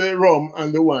it in the rum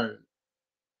and the wine.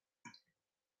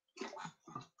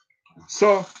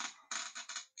 So,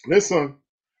 listen,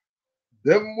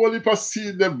 them whole heap of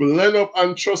seed, they blend up,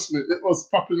 and trust me, it was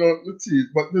popping out the teeth.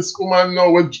 But this woman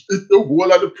now would eat the whole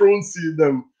of the prune seed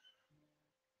them.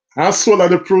 I swallow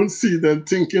the prune seed and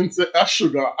thinking say a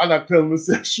sugar, and I tell me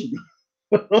say sugar.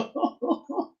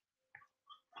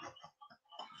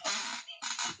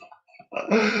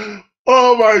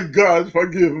 Oh my God,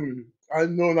 forgive me. I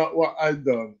know not what I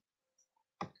done.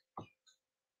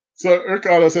 So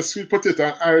Ricardo says sweet potato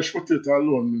and Irish potato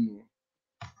alone, you know.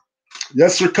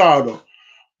 Yes, Ricardo.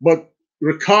 But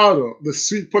Ricardo, the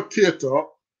sweet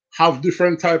potato have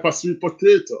different type of sweet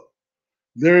potato.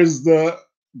 There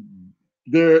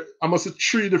I must say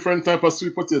 3 different type of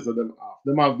sweet potato them have.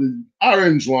 Them have the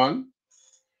orange one,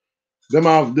 them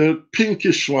have the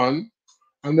pinkish one,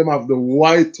 and them have the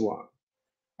white one.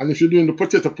 And if you're doing the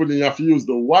potato pudding, you have to use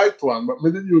the white one, but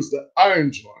maybe use the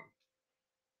orange one.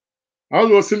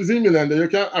 Although some Zealand, you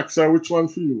can ask her which one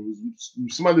to use.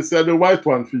 Somebody said the white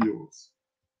one to use.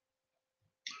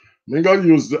 I'm gonna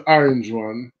use the orange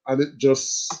one, and it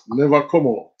just never come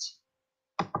out.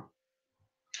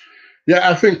 Yeah,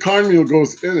 I think cornmeal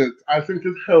goes in it. I think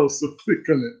it helps to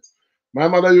thicken it. My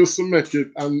mother used to make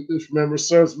it, and if memory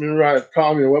serves me right,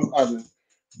 cornmeal was added.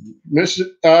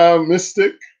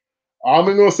 Mystic, I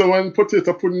know so when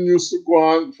potato pudding used to go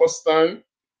on first time.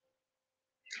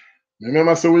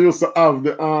 Remember, so we used to have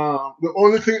the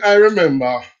only thing I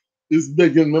remember is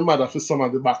begging my mother for some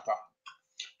of the batter.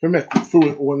 To make it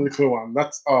through one little one.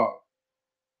 That's all.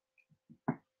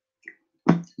 I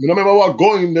don't remember what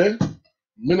going there.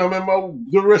 I don't remember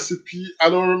the recipe. I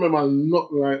don't remember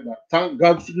nothing like that. Thank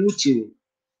God for YouTube.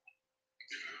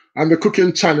 And the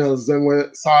cooking channels, then we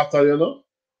started, you know,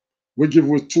 we give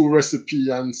with 2 recipes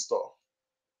and stuff.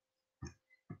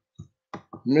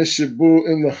 Mishi Boo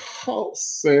in the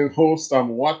house saying, host, I'm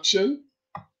watching.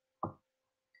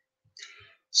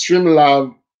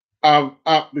 Streamlab have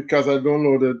app because I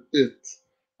downloaded it.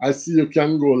 I see you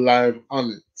can go live on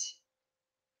it.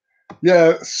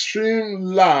 Yeah,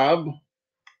 Streamlab,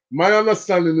 my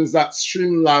understanding is that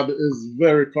Streamlab is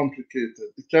very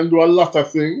complicated. It can do a lot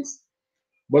of things,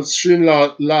 but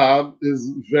Streamlab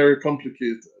is very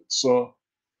complicated. So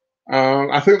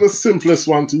I think the simplest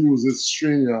one to use is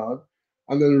StreamYard,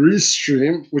 and then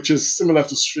Restream, which is similar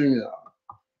to StreamYard.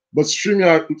 But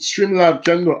Streamlab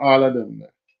can do all of them.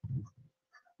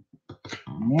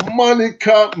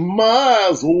 Monica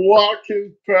Mars,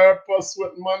 walking purpose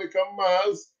with Monica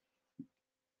Mars.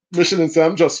 Michelin said,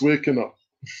 I'm just waking up.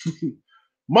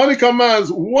 Monica Mars,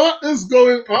 what is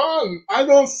going on? I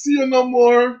don't see you no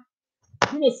more.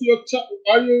 I don't see your chat.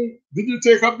 Did you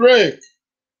take a break?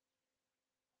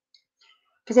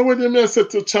 Because I went in there and said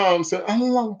to Charm, said, a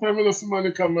long time I don't see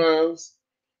Monica Mars.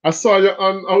 I saw you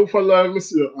on Alpha Live, I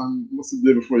see you on, must be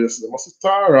the day before yesterday, must be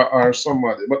Tara or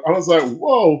somebody. But I was like,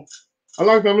 whoa, a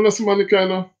long time I don't see Monica, you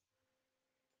know.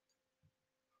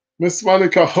 Miss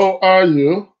Monica, how are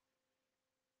you?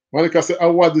 Monica said, I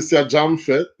want this year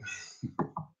Jamfête.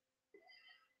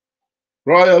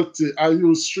 Royalty, I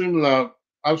use Streamlab.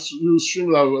 I've used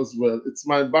Streamlab as well. It's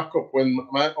my backup when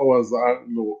my hours are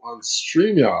low on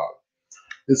StreamYard.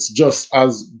 It's just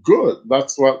as good.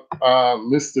 That's what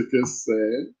Mystic is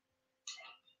saying.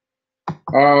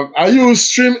 I use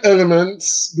Stream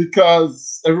Elements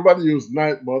because everybody uses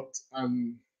Nightbot,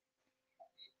 and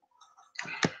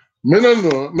me no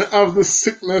know. Me have the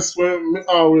sickness where me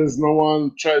always no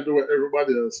one try to do what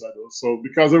everybody else I do. So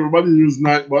because everybody use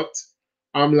Nightbot,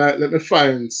 I'm like, let me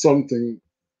find something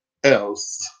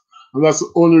else. And that's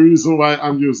the only reason why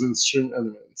I'm using Stream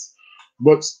Elements.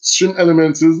 But Stream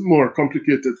Elements is more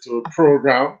complicated to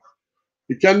program.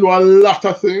 It can do a lot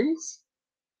of things.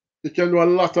 It can do a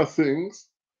lot of things,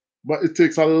 but it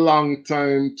takes a long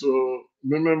time to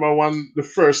remember the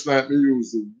first night we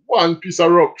used it. One piece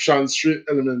of eruption Stream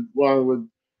Element one with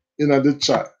in the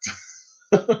chat.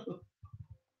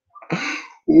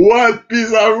 One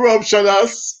piece of eruption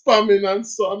as spamming and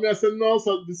so. I said, no,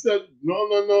 so they said,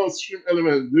 no, Stream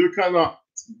Element, you cannot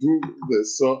do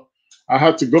this. So I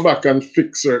had to go back and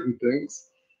fix certain things.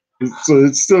 So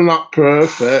it's still not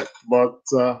perfect, but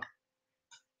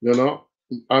you know,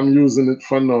 I'm using it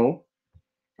for now.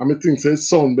 I think it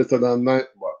sounds better than Nightbot.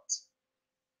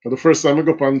 For the first time I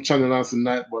go up on the channel and see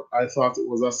Nightbot, I thought it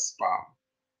was a spam.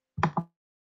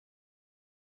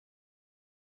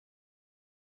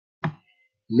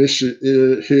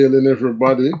 Mishi hailing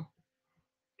everybody.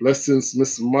 Blessings,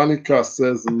 Miss Monica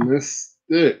says,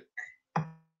 Mystic.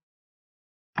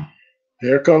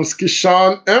 Here comes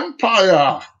Kishan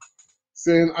Empire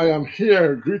saying, I am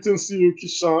here. Greetings to you,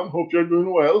 Kishan. Hope you're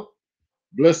doing well.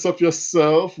 Bless up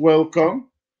yourself. Welcome.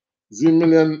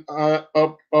 Z-Million up,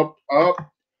 up, up.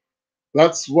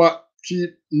 That's what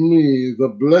keep me, the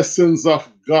blessings of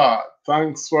God.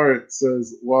 Thanks for it,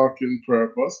 says Walk in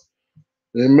Purpose.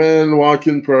 Amen, walk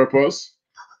in purpose.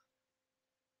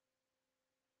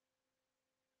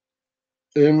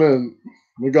 Amen.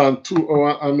 We gone 2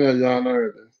 hours and me a yarn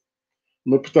already.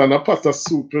 Me put on a pot of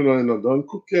soup, you know, don't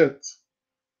cook it.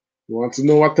 You want to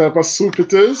know what type of soup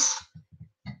it is?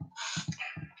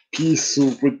 Pea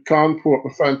soup with corn pork.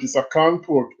 I find a piece of corn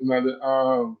pork in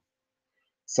the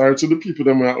sorry to the people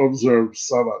that may observe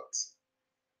Sabbath.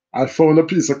 I found a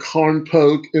piece of corn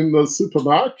pork in the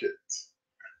supermarket.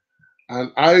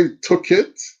 And I took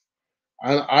it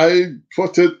and I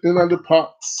put it in the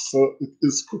pot. So it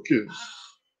is cooking.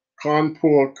 Corn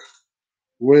pork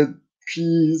with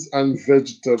peas and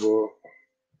vegetable.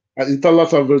 I eat a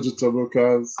lot of vegetable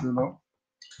because, you know,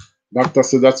 doctor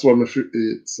said that's what I should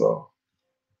eat. So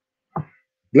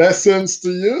blessings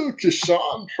to you,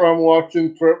 Kishan from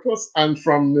Walking Purpose and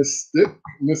from Mystic.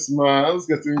 Miss Miles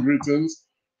getting greetings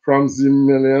from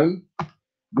Z-Million.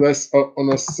 Bless up on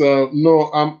yourself. No,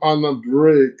 I'm on a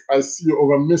break. I see you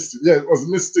over Mystic. Yeah, it was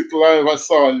Mystic Live. I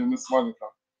saw you, Miss Monica.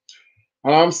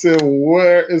 And I'm saying,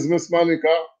 where is Miss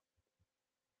Monica?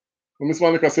 Miss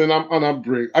Monica saying I'm on a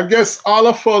break. I guess all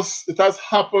of us, it has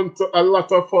happened to a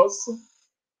lot of us.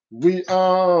 We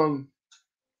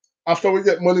after we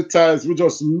get monetized, we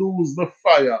just lose the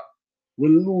fire. We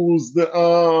lose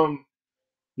the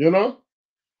you know,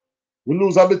 we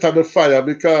lose a bit of the fire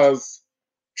because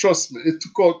trust me, it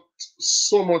took out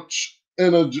so much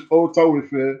energy out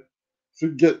of it to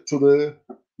get to the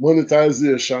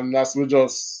monetization. That's we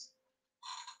just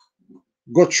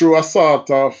go through a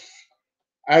sort of,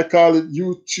 I call it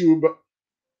YouTubeitis,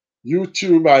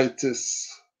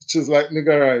 which is like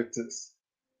niggeritis,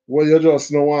 where you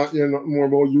just don't want to hear nothing more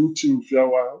about YouTube for a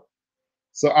while.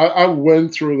 So I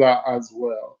went through that as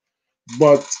well.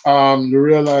 But you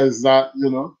realize that, you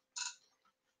know,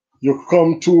 you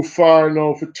come too far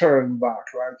now to turn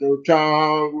back, right? You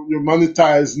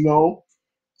monetize now.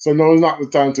 So now is not the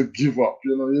time to give up.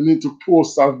 You know, you need to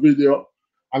post a video.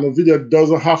 And the video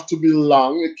doesn't have to be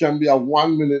long. It can be a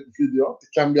 1-minute video. It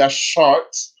can be a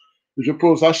short. If you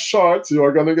post a short, you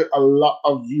are going to get a lot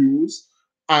of views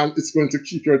and it's going to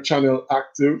keep your channel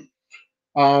active.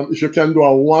 If you can do a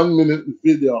 1-minute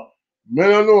video, I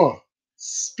don't know,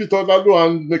 spit out that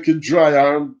and make it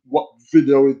dry and what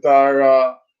video with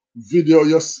our video,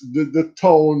 the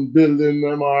town building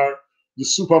them or the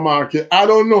supermarket. I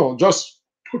don't know. Just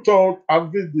put out a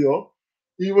video,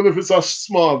 even if it's a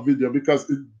small video, because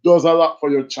it does a lot for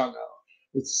your channel.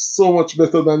 It's so much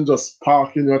better than just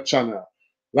parking your channel.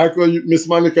 Like when you, Miss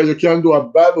Monica, you can do a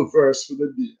Bible verse for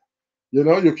the day. You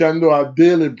know, you can do a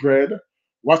daily bread.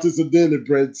 What is the daily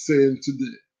bread saying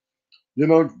today? You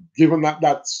know, given that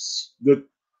that's the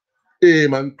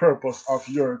aim and purpose of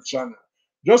your channel.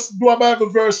 Just do a Bible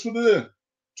verse for the day.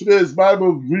 Today's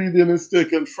Bible reading is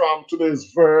taken from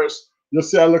today's verse. You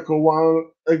see a little one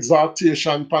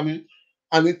exaltation upon it,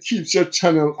 and it keeps your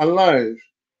channel alive.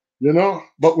 You know,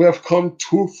 but we have come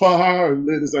too far,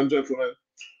 ladies and gentlemen.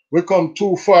 We come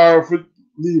too far to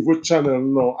leave with channel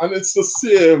now. And it's the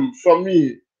same for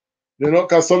me. You know,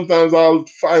 because sometimes I'll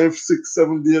 5, 6,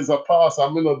 7 days a pass, I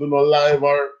may not do no live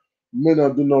or may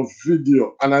not do no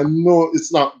video. And I know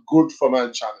it's not good for my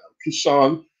channel.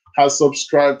 Kishan has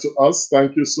subscribed to us.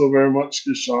 Thank you so very much,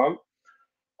 Kishan.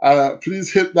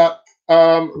 Please hit that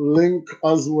link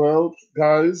as well,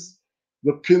 guys.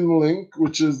 The pin link,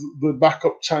 which is the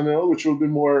backup channel, which will be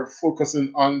more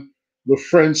focusing on the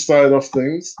French side of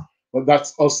things. But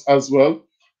that's us as well.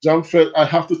 Jamfête, I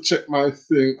have to check my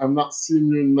thing. I'm not seeing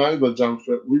you neither,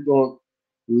 Jamfête. We don't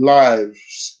live.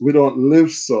 We don't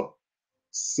live so.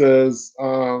 Says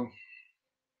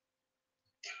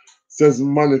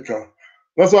Monica.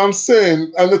 That's what I'm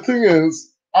saying. And the thing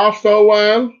is, after a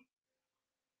while,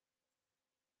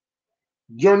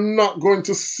 you're not going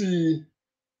to see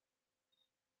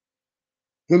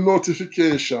the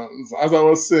notifications, as I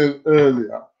was saying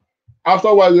earlier. After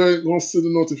a while, you ain't going to see the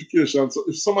notifications. So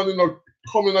if somebody not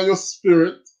coming on your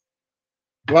spirit,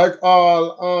 like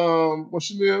what's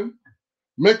your name?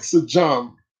 Mexi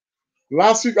Jam.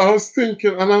 Last week I was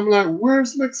thinking, and I'm like,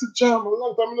 where's Mexi Jam? A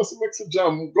long time I don't see Mexi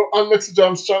Jam. Go on Mexi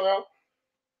Jam's channel.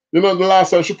 You know, the last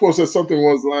time she posted something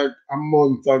was like a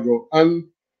month ago. And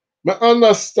I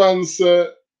understand,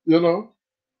 you know,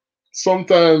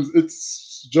 sometimes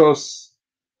it's just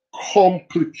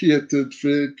complicated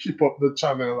to keep up the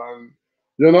channel and,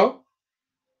 you know.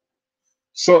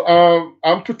 So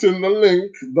I'm putting the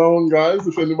link down, guys.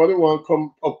 If anybody want to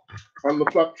come up on the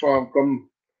platform, come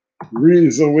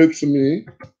reason with me,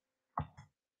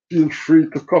 feel free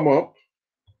to come up,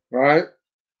 right?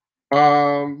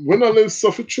 When I live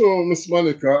suffer through, Miss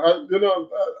Monica, you know,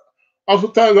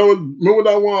 oftentimes I would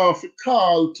I want to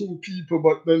call 2 people,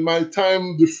 but then my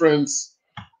time difference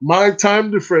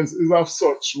is of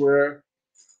such where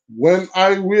when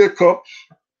I wake up,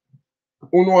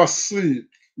 uno asleep,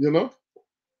 you know.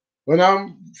 When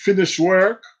I'm finished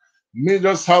work, me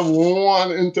just have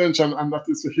one intention, and that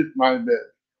is to hit my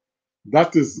bed.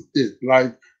 That is it.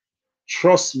 Like,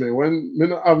 trust me, when me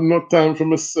not have no time for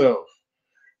myself.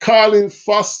 Calling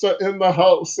Foster in the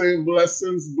house, saying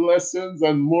blessings, blessings,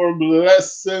 and more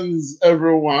blessings,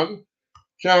 everyone.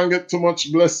 Can't get too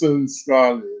much blessings,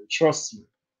 Carlin. Trust me.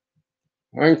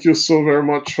 Thank you so very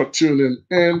much for tuning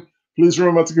in. Please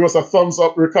remember to give us a thumbs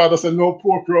up. Ricardo said no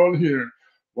pork around here.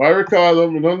 Why, Ricardo?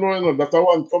 I don't know that I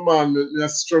one commandment I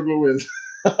struggle with.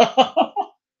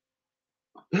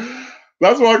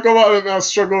 That's one commandment I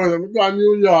struggle with. I go to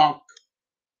New York.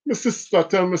 My sister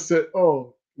tell me, say,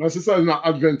 oh, my sister is not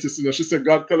Adventist. You know. She said,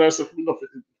 God tell her she not to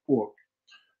eat pork.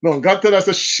 No, God tell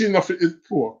her she not to eat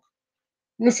pork.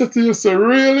 I said to you, say,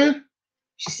 really?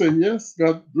 She said, yes,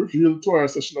 God revealed to her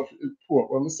that she not to eat pork.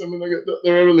 When I say, I get the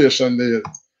revelation there.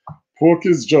 Pork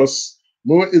is just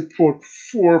We eat pork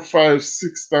 4, 5,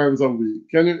 6 times a week.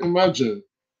 Can you imagine?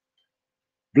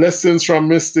 Blessings from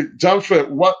Mystic. Jamfette,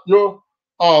 what you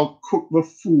all cook the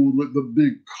food with the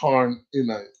big corn in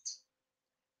it?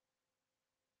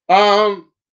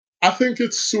 I think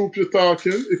it's soup you're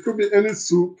talking. It could be any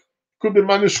soup. Could be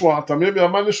manish water. Maybe a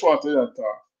manish water you're talking.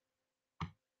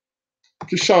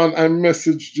 Kishan, I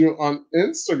messaged you on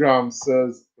Instagram,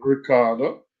 says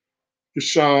Ricardo.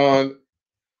 Kishan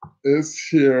is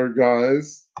here,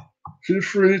 guys. Feel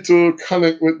free to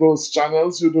connect with those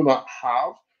channels you do not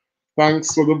have.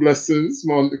 Thanks for the blessings,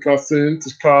 Monica saying to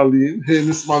Carlene. Hey,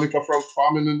 Miss Monica from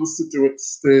Farming in the City with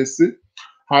Stacy.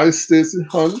 Hi, Stacy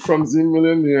Hunt from Z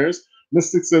Millionaires.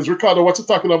 Mystic says, Ricardo, what you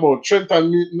talking about? Trent and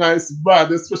meat nice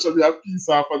bad, especially a piece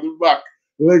off of the back,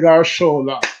 leg or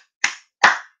shoulder.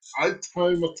 I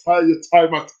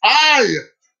tie.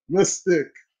 Mystic.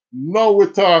 Now we're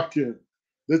talking.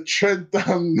 The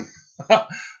Trenton,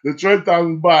 the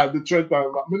Trenton bad, the Trenton bad.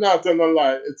 I'm not telling a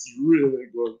lie, it's really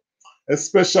good.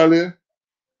 Especially, and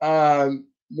I'm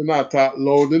not that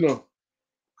loud, you know.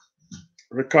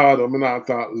 Ricardo, I'm not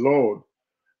that loud.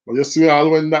 But you see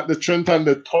all when that the Trenton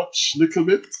they touch a little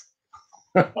bit.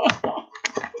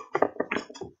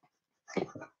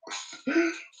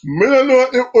 Me don't know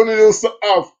if only used to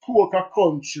have pork a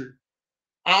country.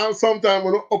 And sometimes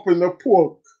when you open the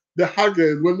pork, the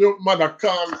haggard, when your mother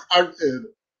can't hag head,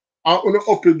 and when you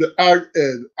open the hag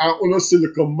head, and when you see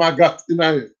like a maggot in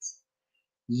it,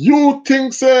 you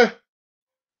think, say,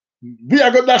 we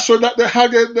are going to show that the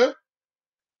hag head there?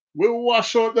 We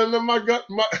wash out then the maggot,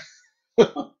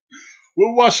 we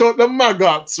wash out the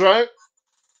maggots, right?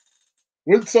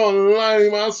 With some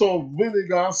lime and some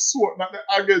vinegar and salt that the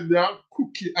hag head there and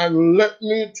cook it. And let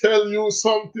me tell you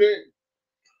something.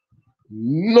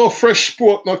 No fresh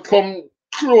pork not come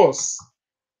close.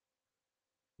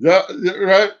 Yeah,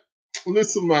 right?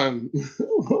 Listen, man.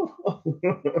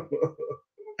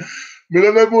 Me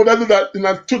don't know that do that in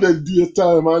a today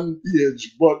daytime and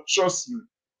age, but trust me,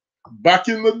 back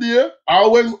in the day, I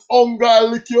when hunger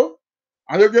lick you,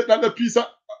 and you get that the piece of,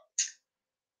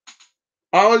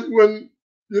 when,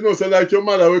 you know, say like your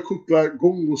mother will cook like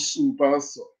gongo soup and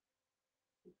so.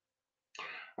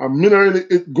 And me not really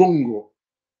eat gongo.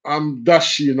 I'm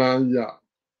dashing and yeah.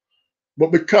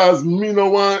 But because me no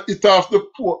want to eat off the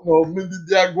pork now, me did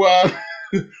the go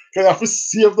because you have to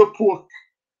save the pork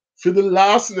for the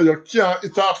last thing. You can't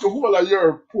eat off the whole of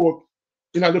your pork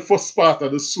in the first part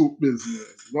of the soup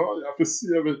business. No, you have to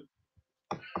save it.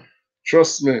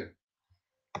 Trust me,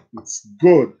 it's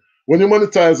good. When you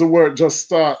monetize the work, just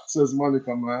start, says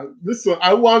Monica, man. Listen,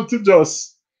 I would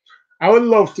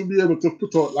love to be able to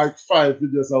put out like 5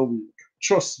 videos a week.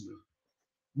 Trust me.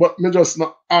 But me just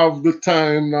not have the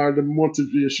time, nor the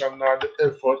motivation, nor the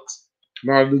effort,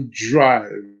 nor the drive,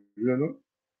 you know.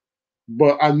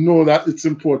 But I know that it's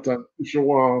important if you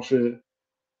want to,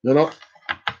 you know,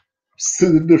 see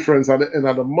the difference at the end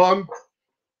of the month,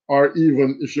 or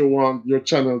even if you want your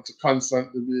channel to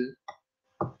constantly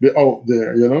be out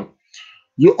there, you know.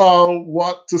 You all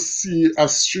want to see a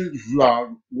street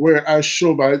vlog where I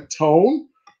show my town?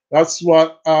 That's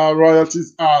what Royalty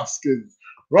is asking.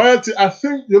 Royalty, I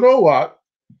think, you know what?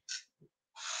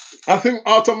 I think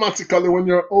automatically when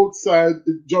you're outside,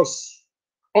 it just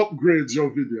upgrades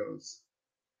your videos.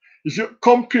 If you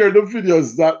compare the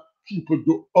videos that people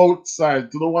do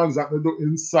outside to the ones that they do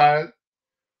inside,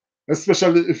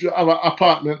 especially if you have an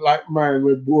apartment like mine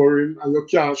where boring and you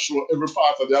can't show every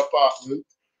part of the apartment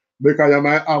because you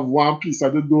might have one piece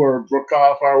of the door broke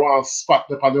off or one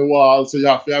spot up on the wall, so you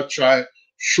have to try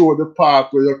show the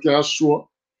part where you can show.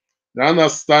 You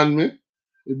understand me?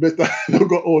 You better you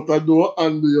go out the door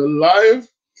and do your live.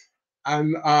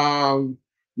 And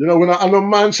you know, when I know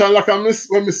mansion like when we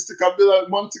stick a bit like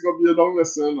one thing be down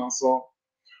there, you know, so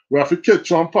we have to catch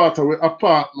one part of the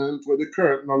apartment where the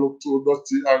curtain not look too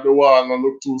dirty or the wall not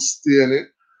look too stainy.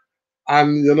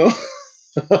 And you know.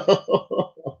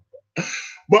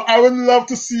 But I would love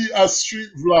to see a street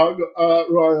vlog,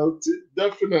 Royalty.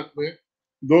 Definitely.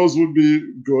 Those would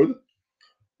be good.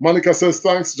 Monica says,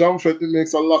 thanks, Jamfette. It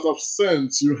makes a lot of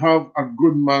sense. You have a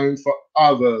good mind for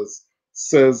others,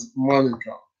 says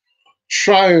Monica.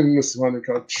 Trying, Miss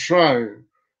Monica, trying.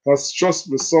 Because trust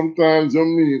me, sometimes you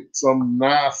meet some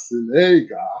nasty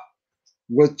nigga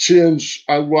will change,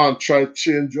 I want to try to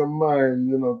change your mind,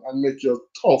 you know, and make you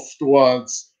tough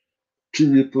towards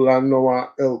people and no one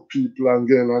help people and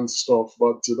again and stuff.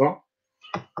 But, you know,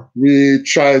 we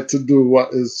try to do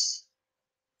what is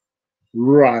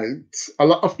right. A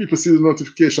lot of people see the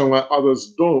notification while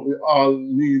others don't. We all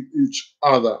need each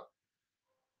other.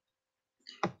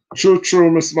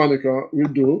 True, Miss Monica, we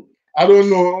do. I don't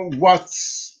know what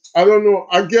I don't know.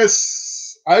 I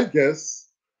guess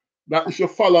that if you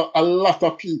follow a lot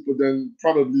of people, then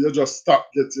probably you just start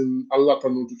getting a lot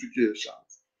of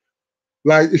notifications.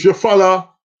 Like if you follow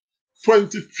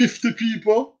 20, 50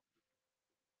 people,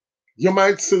 you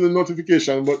might see the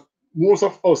notification, but most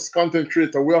of us content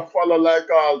creators, we follow like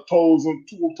 1,000,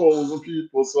 2,000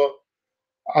 people. So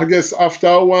I guess after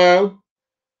a while,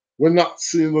 we're not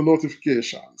seeing the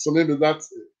notification. So maybe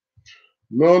that's it.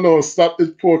 No, stop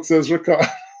it, pork, says Ricardo.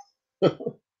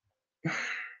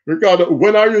 Ricardo,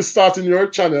 when are you starting your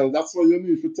channel? That's what you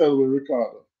need to tell me,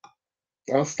 Ricardo.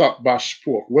 And stop bash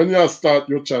pork. When you start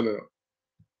your channel?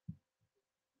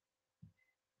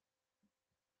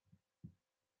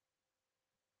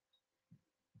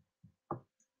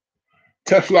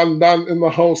 Teflon Dan in the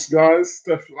house, guys.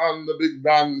 Teflon, the big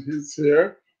Dan, he's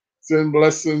here. Saying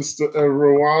blessings to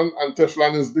everyone. And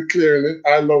Teflon is declaring it.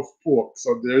 I love pork.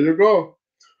 So there you go.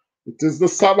 It is the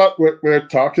Sabbath. We're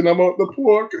talking about the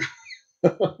pork.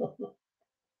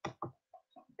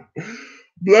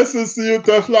 Blessings to you,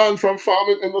 Teflon, from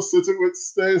farming in the city with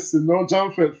Stacy. No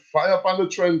Jamfête. Fire up on the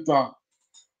Trenton,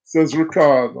 says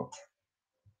Ricardo.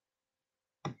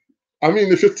 I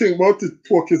mean, if you think about it,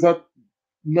 pork is a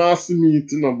nasty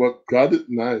meat, you know, but God, it's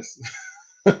nice.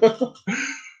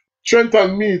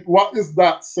 Trenton meat, what is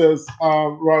that, says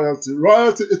Royalty.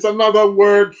 Royalty, it's another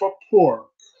word for pork.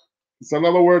 It's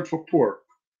another word for pork.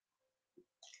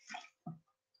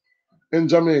 In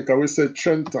Jamaica, we say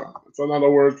Trenton. It's another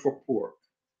word for pork.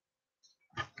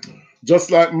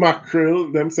 Just like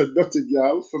mackerel, them say dirty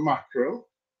gal for mackerel.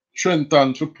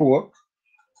 Trenton for pork.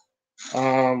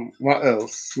 What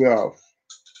else we have?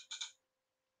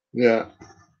 Yeah.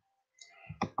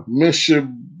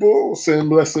 Mishibo saying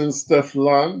blessings,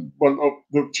 Teflon. Burn up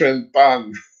the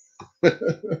Trenton.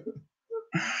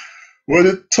 When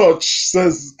it touch,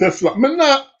 says Teflon. Me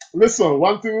not, listen,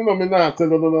 one thing you know, me not tell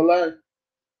you no lie.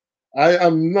 I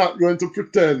am not going to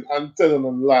pretend and tell you a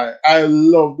lie. I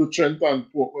love the Trenton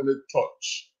pork when it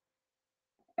touch.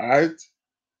 Alright?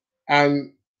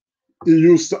 And it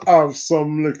used to have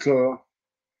some little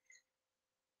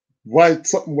white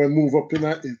something when move up in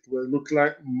it where it look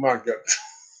like maggot.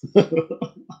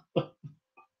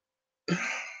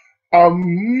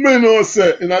 Me know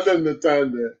say in a the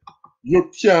time there, you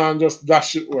can't just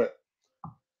dash it away.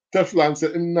 Teflon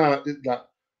said him not eat that.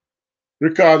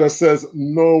 Ricardo says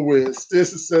no way.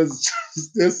 Stacy says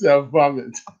Stacy have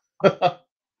vomit.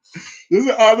 These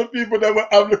are all the people that will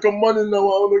have little money now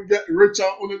want to get rich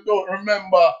and only don't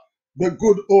remember the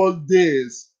good old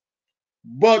days.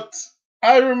 But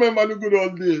I remember the good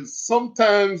old days.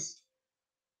 Sometimes,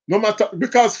 no matter,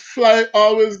 because fly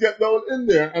always get down in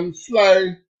there, and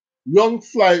fly, young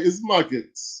fly is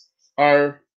maggots,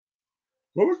 or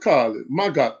what we call it,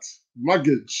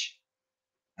 maggage.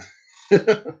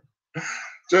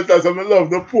 Just as I love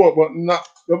the pork, but not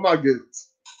the maggot.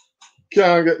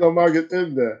 Can't get the maggot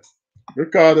in there.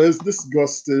 Ricardo is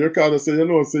disgusting. Ricardo said, you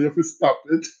know, so you have to stop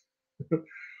it.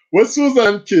 Where's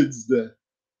Susan kids there?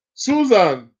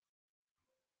 Susan,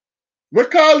 we're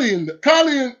Colleen.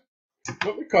 Colleen,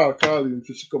 let me call Colleen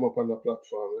if she come up on the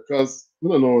platform because I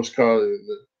don't know what's Colleen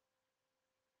there.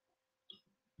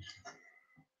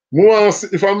 More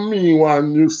if I'm me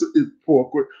one used to eat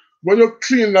pork. When you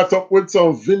clean that up with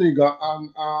some vinegar and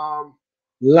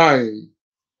lime,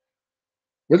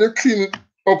 when you clean it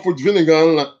up with vinegar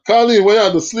and lime, Colleen, when you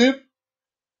had to sleep?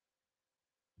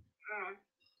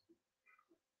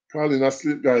 Colleen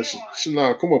asleep, guys. She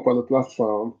now come up on the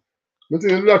platform. I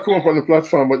think you not come up on the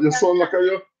platform, but you sound like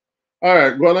you. All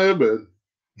right, go on your bed.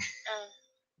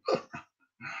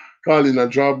 Colleen a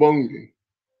draw bungie.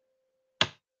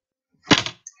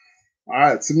 All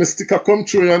right, so Mystica come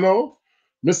through, you know.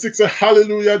 Mystic say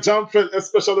hallelujah, Jamfête,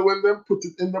 especially when they put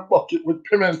it in the bucket with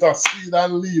pimento, seed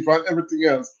and leaf and everything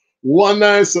else. One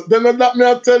nice, then that me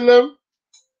I tell them.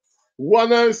 One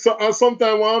nice, and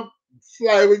sometimes one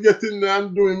fly we get in there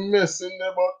and doing mess in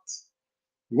there, but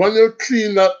when you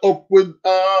clean that up with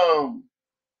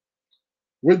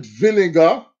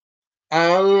vinegar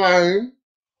and lime,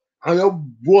 and you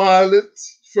boil it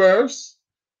first,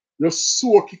 you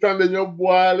soak it and then you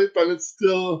boil it, and it's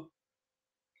still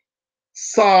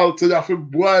salt, so you have to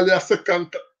boil it a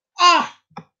second.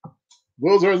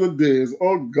 Those were the days.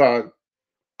 Oh God,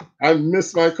 I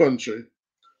miss my country.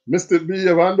 Mr. B,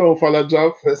 even don't follow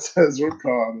Jamfête, says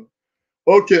Ricardo.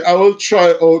 Okay, I will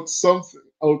try out something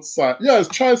outside. Yes,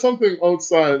 try something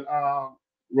outside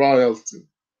royalty.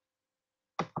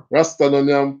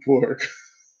 Rasta pork.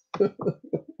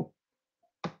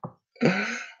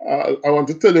 I want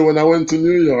to tell you, when I went to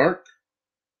New York,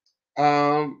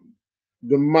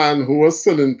 the man who was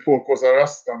selling pork was a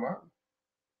Rasta man.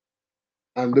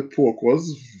 and the pork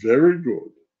was very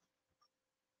good.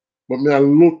 But me I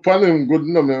look upon him good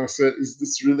enough and I said, is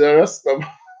this really a Rasta?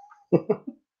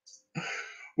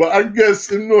 But I guess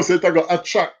he knows that I got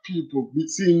attract people.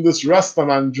 Seeing this Rasta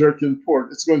man jerking pork,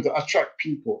 it's going to attract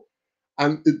people.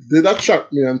 And it did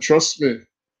attract me, and trust me,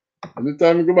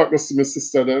 anytime we go back to see my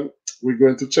sister then, we're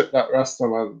going to check that Rasta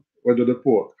man, whether the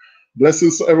pork.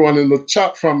 Blessings to everyone in the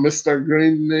chat from Mr.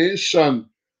 Green Nation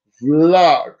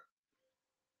Vlog.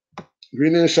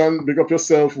 Green Nation, big up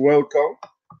yourself, welcome.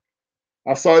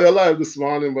 I saw you live this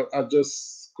morning, but I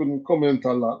just couldn't comment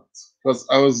a lot because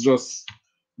I was just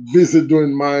busy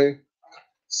doing my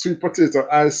sweet potato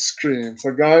ice cream.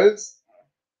 So guys,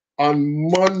 on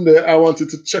Monday, I wanted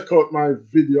to check out my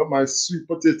video, my sweet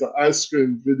potato ice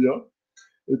cream video.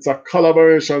 It's a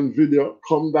collaboration video,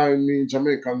 Come Dine Me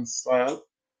Jamaican style,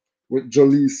 with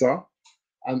Jolisa,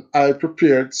 and I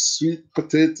prepared sweet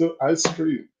potato ice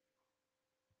cream.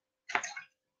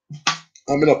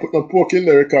 I'm gonna put the pork in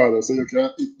there, Ricardo, so you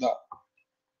can eat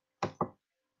that.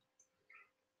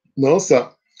 No,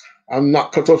 sir. I'm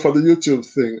not cut off for the YouTube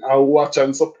thing. I'll watch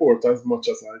and support as much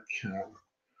as I can.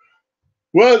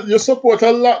 Well, you support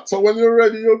a lot, so when you're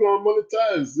ready, you're going to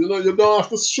monetize. You know, you don't have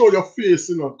to show your face,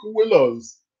 you know,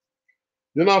 willows.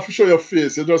 You don't have to show your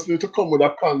face. You just need to come with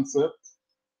a concept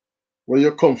where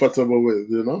you're comfortable with,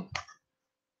 you know.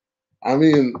 I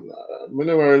mean, we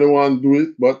never really want to do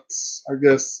it, but I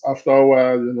guess after a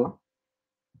while, you know.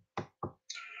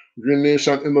 Green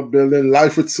Nation in the building,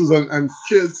 life with Susan and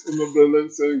kids in the building,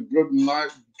 saying good night,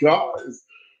 guys.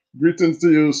 Greetings to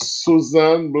you,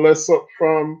 Susan. Bless up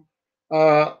from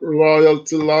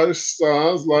Royalty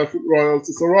Lifestyles, Life with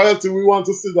Royalty. So Royalty, we want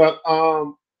to see that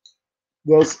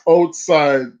those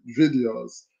outside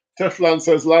videos. Teflon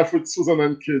says, Life with Susan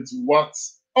and kids,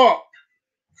 what's up?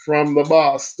 From the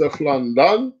boss, Teflon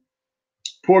done.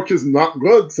 Pork is not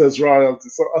good, says Royalty.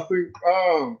 So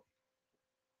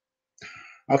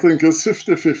I think it's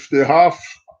 50-50. Half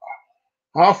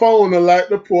I wanna like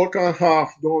the pork and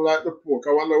half don't like the pork.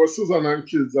 I wonder what Susan and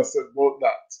kids have said about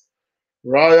that.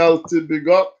 Royalty, big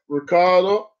up.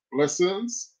 Ricardo,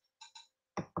 blessings.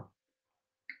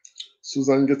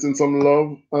 Susan getting some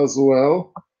love as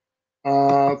well.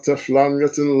 Teflon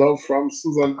getting love from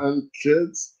Susan and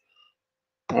kids.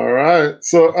 All right.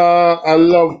 So I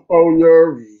love all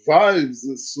your vibes,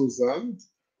 Susan.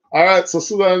 All right. So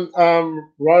Susan,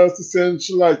 Royalty saying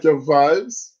she like your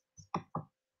vibes.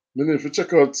 Meaning if you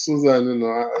check out Susan, you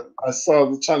know, I saw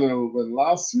the channel when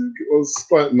last week. It was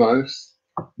quite nice.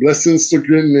 Blessings to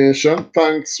Green Nation.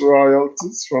 Thanks,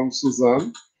 royalties from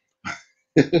Susan.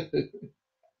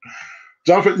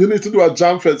 Jamfête, you need to do a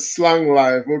Jamfête slang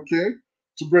live, okay?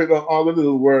 To break down all the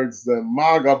little words there.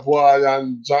 Maga boy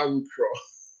and John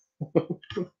Crow.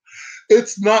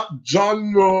 It's not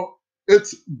John, no.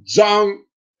 It's John.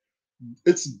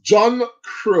 It's John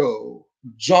Crow.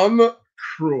 John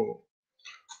Crow.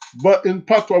 But in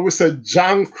patois, we say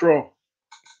John Crow.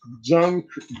 John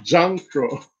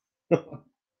Crow.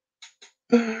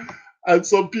 And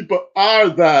some people are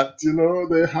that, you know,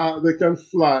 they can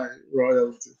fly,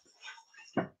 royalty.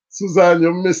 Susan,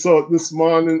 you miss out this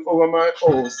morning over my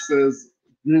house, says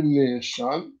Green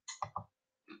Nation.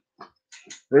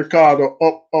 Ricardo,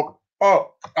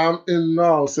 up. I'm in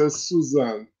now, says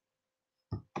Susan.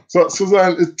 So,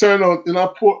 Susan, it turned out in a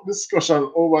pork discussion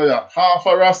over here. Half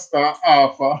a Rasta,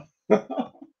 half a.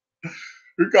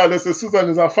 Ricardo says Susan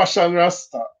is a fashion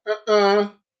Rasta.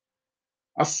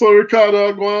 I saw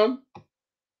Ricardo go on.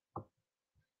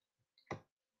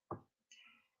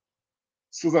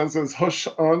 Susan says, hush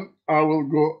on. I will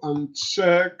go and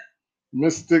check.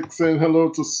 Mystic saying hello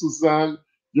to Susan.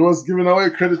 You was giving away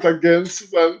credit again,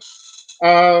 Susan.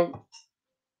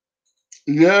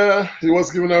 Yeah, he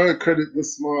was giving away credit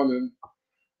this morning.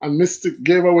 And Mystic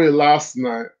gave away last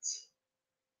night.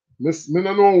 Me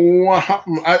don't know what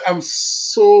happened. I am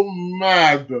so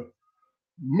mad.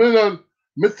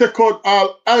 Me take out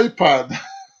all iPad.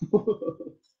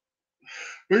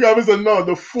 Because I said, no,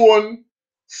 the phone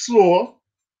slow,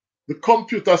 the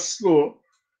computer slow,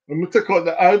 and me take out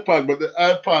the iPad, but the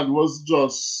iPad was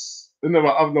just, it never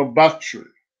have no battery.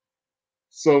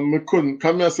 So me couldn't.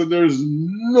 Come here, said there is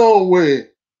no way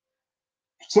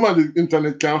some of the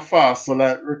internet can faster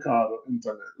like Ricardo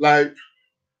internet. Like,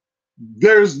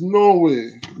 there's no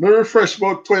way. Me refresh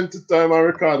about 20 times and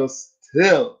Ricardo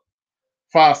still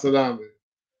faster than me.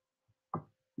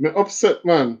 Me upset,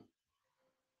 man.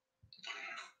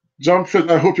 Jamfête,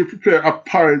 I hope you prepare a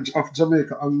porridge of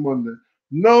Jamaica on Monday.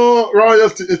 No,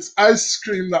 royalty, it's ice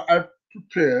cream that I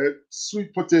prepared,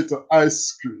 sweet potato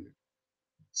ice cream.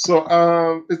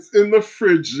 So it's in the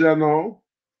fridge, you know,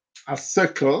 a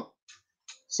second.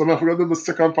 So I forgot to do the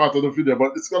second part of the video,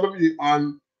 but it's gonna be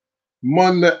on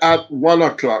Monday at 1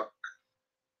 o'clock.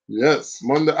 Yes,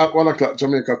 Monday at 1 o'clock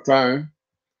Jamaica time.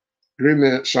 Green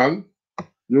Nation.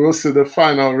 You will see the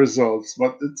final results,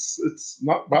 but it's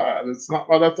not bad. It's not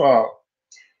bad at all.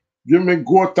 Give me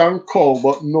goat and cow,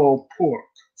 but no pork,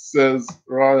 says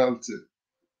Royalty.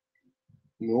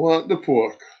 You want the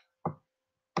pork.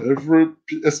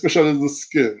 Especially the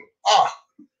skin.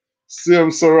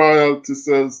 Same so Royalty,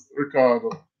 says Ricardo.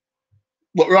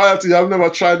 But Royalty, I've never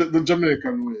tried it the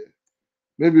Jamaican way.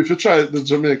 Maybe if you try it the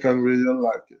Jamaican way, you'll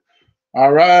like it.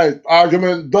 All right,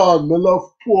 argument done. I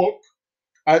love pork.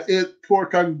 I ate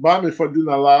pork and bami for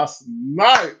dinner last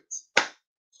night. I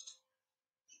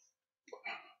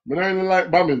don't really like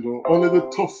bami though, only the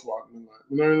tough one.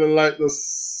 I don't really like the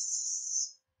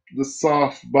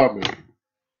soft bami.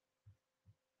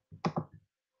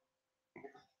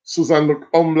 Susan looked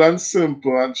humble and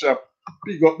simple and she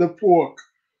picked up the pork.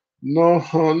 No,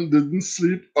 hon, didn't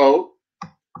sleep out,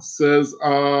 says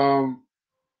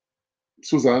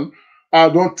Susan. I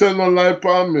don't tell no lie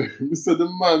upon me. He said the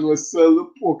man will sell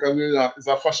the pork in New York is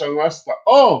a fashion rasta.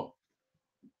 Oh!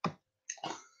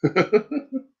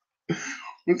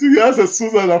 But you guys said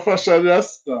Susan a fashion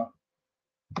rasta.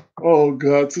 Oh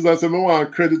God, Susan said, I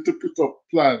want credit to put up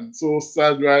plan. So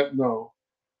sad right now.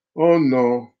 Oh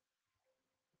no.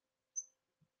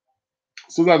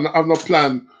 Susan, I have no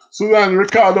plan. Susan,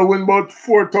 Ricardo win about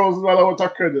 $4,000 worth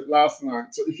of credit last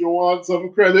night. So if you want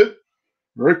some credit,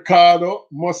 Ricardo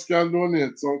must can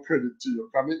donate some credit to you.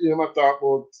 Can you hear me talk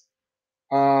about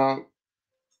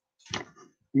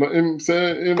him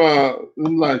say him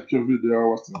like your video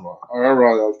or whatever, or a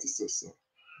royalty system.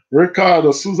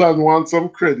 Ricardo, Susan wants some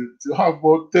credit. You have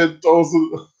about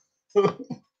 10,000.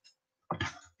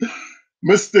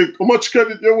 Mystic, how much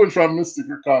credit you win from Mystic,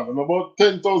 Ricardo? About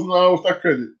 $10,000 worth of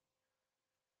credit.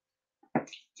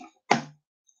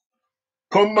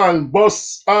 Come on,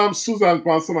 boss Susan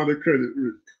for some of the credit,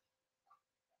 Rick.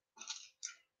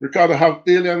 Ricardo have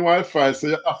alien Wi-Fi, so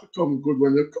you have to come good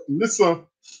when you come. Listen,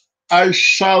 I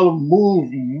shall move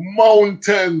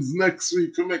mountains next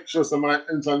week to make sure some my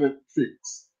internet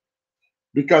fix.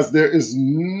 Because there is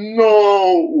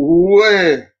no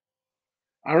way.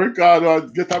 And Ricardo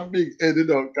get a big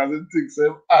headed out because he thinks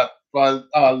I'm at for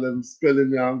all them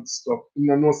spelling and stuff.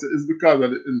 You know, it's because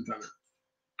of the internet.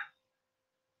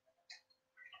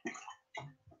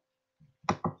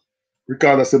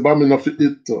 Ricardo said, "Bami enough to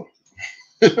eat too."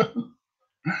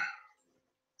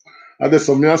 And there's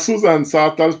some Susan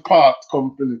sort of part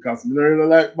company because I don't really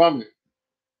like Bami.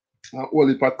 And all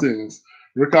heap of things.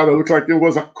 Ricardo looked like he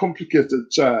was a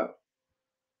complicated child.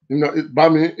 You know, it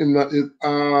Bami, you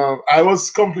know, I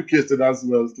was complicated as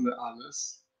well, to be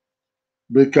honest.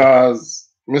 Because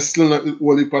I still not eat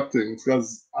all heap of things.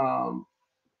 Because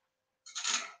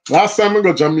last time I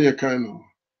go to Jamaica,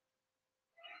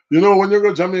 you know, when you go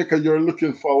to Jamaica, you're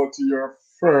looking forward to your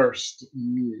first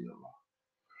meal.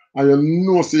 And you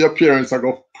know, so your parents are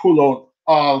going to pull out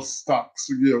all stocks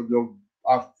to give you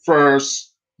a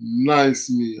first nice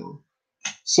meal.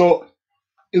 So,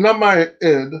 in my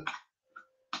head,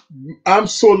 I'm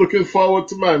so looking forward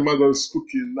to my mother's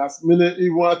cooking. That's me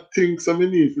even think I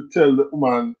need to tell the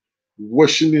woman what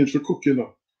she needs for cooking.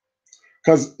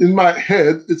 Because in my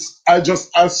head, I just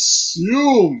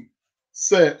assume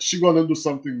say she gonna do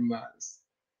something nice.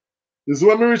 This is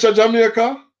when we reach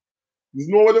Jamaica. There's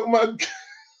no way the woman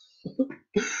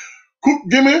cook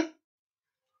gimme.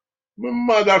 My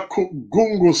mother cook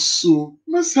gungo soup.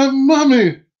 I said,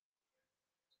 Mommy,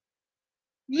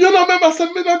 you don't remember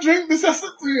saying me not drink this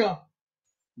yesterday?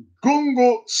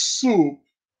 Gungo soup.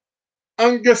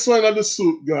 And guess what in the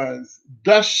soup, guys?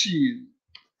 Dashi.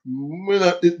 Me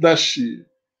not eat dashi.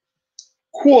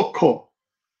 Cocoa.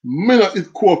 Me not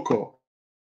eat cocoa.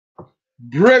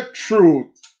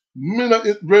 Breadfruit. Me not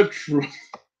eat breadfruit.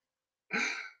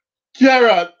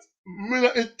 Carrot. Me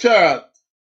not eat carrot.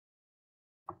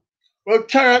 Well,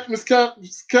 carrot, me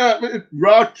eat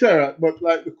raw carrot, but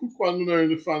like the cooked one, I don't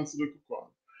really fancy the cooked one.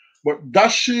 But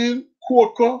dasheen,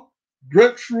 cocoa,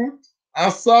 breadfruit,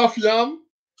 and soft yam,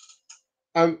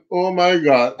 and oh my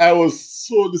God, I was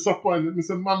so disappointed. I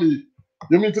said, Mommy,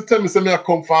 you mean to tell me say me I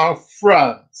come from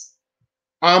France,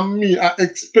 and me I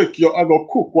expect you to go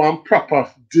cook one proper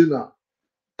dinner,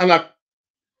 and a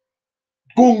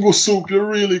gungo soup you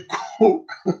really cook.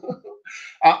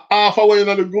 Half hour in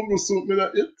the gungo soup me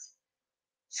not eat.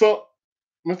 So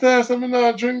I tell you, I'm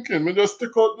not drinking. I just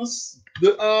took out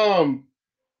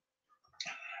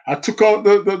I took out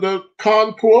the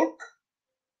corn pork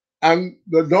and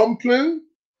the dumpling,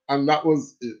 and that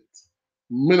was it.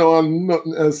 Me don't want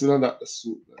nothing else in that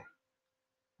soup there.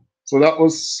 So that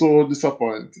was so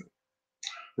disappointing.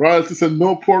 Royalty said,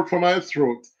 no pork for my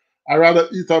throat. I'd rather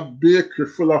eat a bakery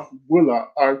full of bulla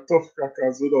or tough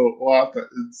crackers without water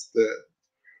instead.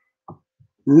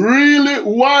 Really?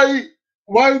 Why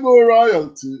no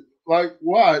royalty? Like,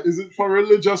 why? Is it for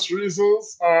religious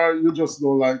reasons or you just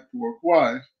don't like pork?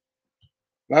 Why?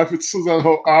 Life with Susan,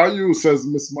 how are you? Says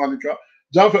Miss Monica.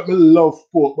 Jamfête, me love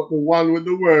pork, but the one with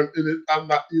the worm in it, I'm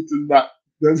not eating that.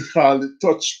 They call it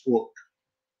touch pork.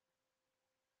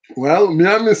 Well, me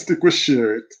and Mystic will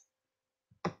share it.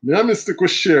 Me and Mystic will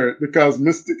share it because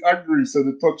Mystic agrees that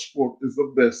the touch pork is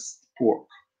the best pork.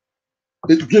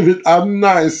 It gives it a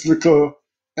nice little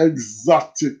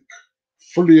exotic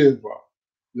flavor,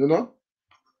 you know?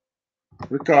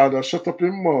 Ricardo, shut up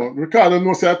your mouth. Ricardo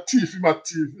knows a teeth in my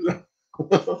teeth.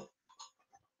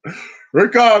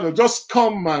 Ricardo, just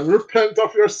come, man. Repent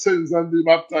of your sins and be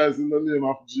baptized in the name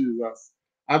of Jesus.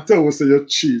 And tell us you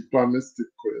cheat for Mystic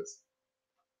quiz.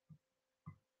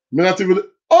 Me not even.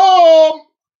 Oh,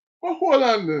 hold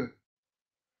on there.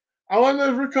 I wonder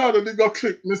if Ricardo did go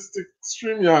click Mystic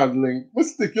StreamYard link.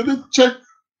 Mystic, you did check.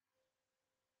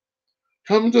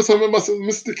 Can me just remember saying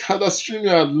Mystic had a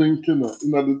StreamYard link in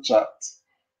the chat.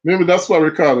 Maybe that's why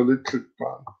Ricardo did click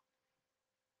on.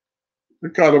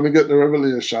 Ricardo, me get the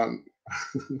revelation.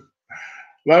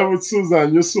 Live with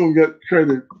Susan, you soon get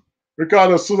credit.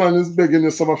 Ricardo, Susan is begging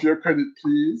you some of your credit,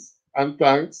 please. And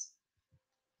thanks.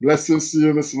 Blessings to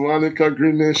you, Miss Monica,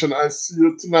 Green Nation. I see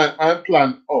you tonight. I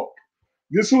plan up.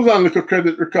 Give Susan a little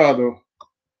credit, Ricardo.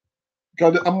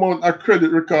 Because the amount of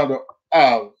credit Ricardo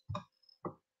have.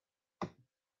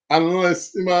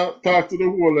 Unless he might talk to the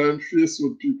whole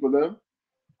Facebook people, them,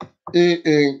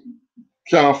 he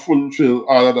can't fulfill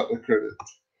all of that credit.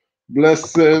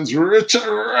 Blessings, rich.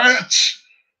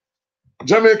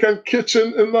 Jamaican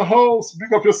kitchen in the house.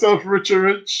 Big up yourself, Richie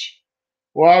Rich.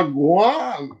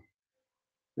 Wagwan.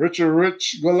 Richie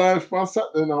Rich, go live for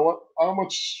Saturday now. How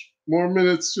much more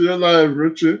minutes to your live,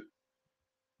 Richie?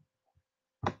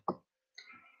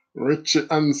 Richie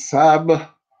and Sab.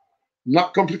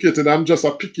 Not complicated. I'm just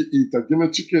a picky eater. Give me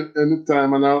chicken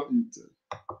anytime and I'll eat it.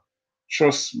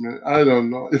 Trust me. I don't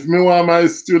know. If me want my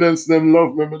students, them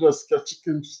love me, just get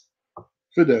chicken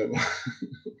for them.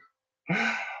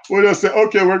 We'll just say,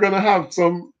 okay, we're going to have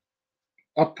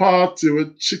a party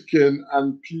with chicken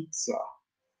and pizza.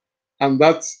 And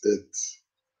that's it.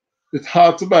 It's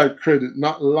hard to buy credit,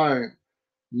 not lying.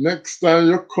 Next time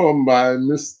you come by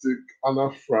Mystic on a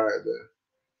Friday.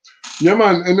 Yeah,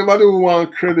 man, anybody who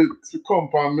want credit to come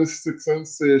on Mystic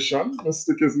Sensation,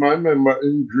 Mystic is my member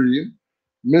in green.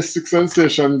 Mystic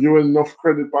Sensation give enough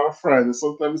credit on a Friday.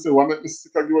 Sometimes you say, why make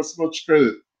Mystic give us much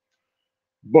credit?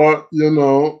 But, you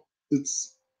know,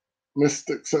 it's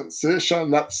Mystic Sensation.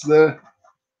 That's the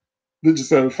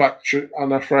digital factory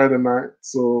on a Friday night.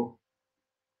 So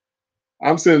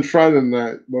I'm saying Friday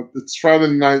night, but it's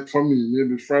Friday night for me,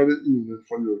 maybe Friday evening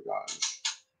for you guys.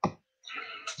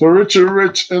 So Richie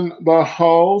Rich in the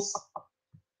house.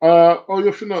 Oh,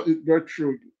 you not eat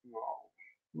breadfruit? No.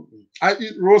 I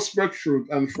eat roast breadfruit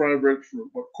and fried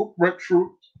breadfruit, but cooked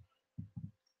breadfruit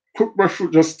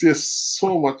just tastes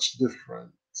so much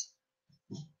different.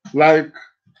 Like,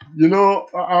 you know,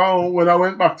 when I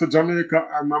went back to Jamaica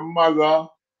and my mother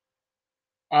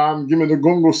gave me the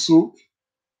gongo soup,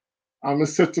 and I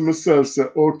said to myself,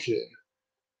 okay,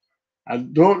 I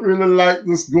don't really like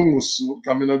this gongo soup.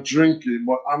 I'm gonna drink it,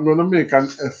 but I'm gonna make an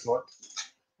effort.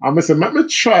 And I said, let me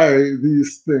try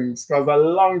these things, because a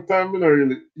long time I don't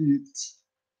really eat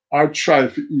or try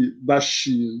to eat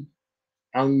dasheen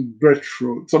and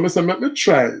breadfruit. So I said, let me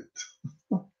try it.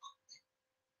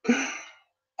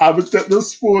 I would take the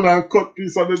spoon and cut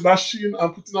piece of the dasheen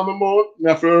and put it in my mouth. I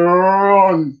have to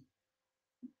run.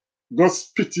 Go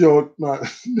spit it out, man.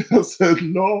 I said,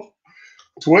 no.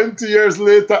 20 years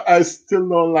later, I still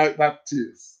don't like that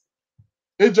taste.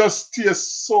 It just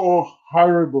tastes so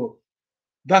horrible.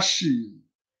 Dasheen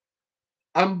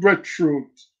and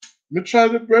breadfruit. Me try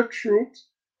the breadfruit.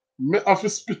 Me have to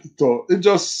spit it out. It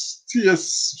just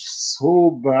tastes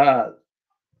so bad.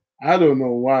 I don't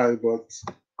know why, but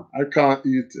I can't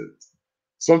eat it.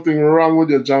 Something wrong with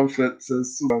your Jamfête,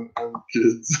 says Susan and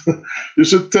kids. You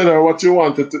should tell her what you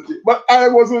wanted to eat. But I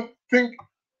wasn't thinking.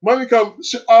 Monica,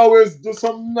 she always do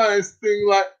some nice thing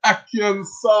like ackee and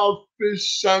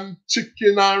saltfish and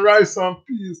chicken and rice and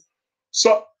peas.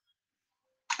 So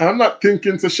I'm not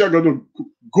thinking to she gonna do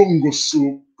gongo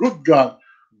soup. Good God,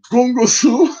 gongo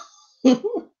soup.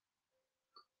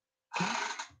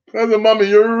 I said, Mommy,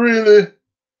 you really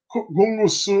cook gongo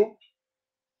soup?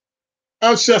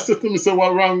 And she said to me, say,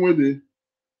 what wrong with it?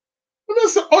 And I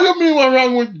said, oh, you mean what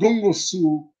wrong with gongo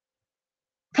soup?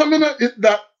 I mean, I eat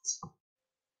that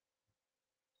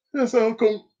He said, how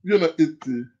come you not eat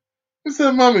it? He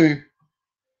said, Mommy,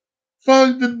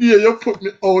 from the day you put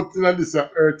me out in this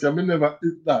earth, I never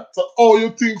eat that. So how you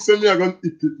think say me I gonna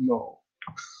eat it now?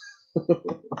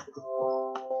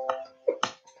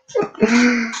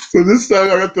 So this time I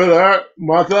gotta tell her,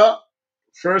 Mother,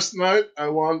 first night I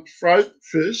want fried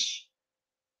fish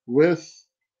with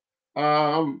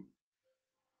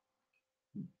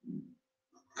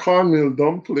cornmeal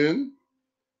dumpling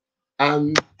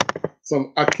and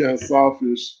some ackee and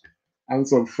saltfish and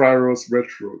some fried roast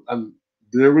breadfruit. And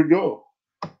there we go.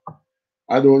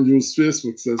 I don't use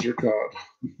Facebook, says Ricard.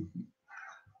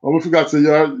 Oh, we forgot to say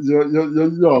you're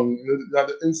young. You're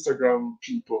the Instagram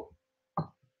people.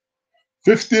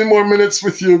 15 more minutes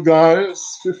with you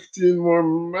guys. 15 more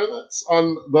minutes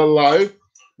on the live.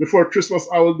 Before Christmas,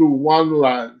 I will do one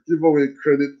live. Giveaway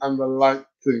credit and the like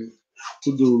thing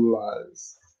to do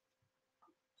lives.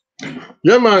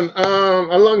 Yeah, man.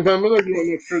 A long time I'm not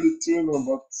giving no credit to you,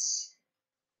 but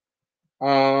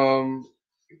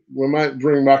we might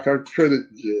bring back our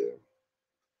credit game.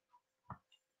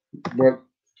 But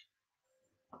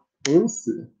we'll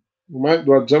see. We might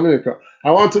do a Jamaica.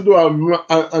 I want to do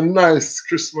a nice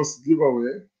Christmas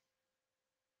giveaway.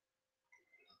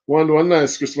 Want to do a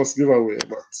nice Christmas giveaway,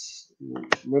 but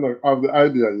we don't have the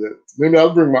idea yet. Maybe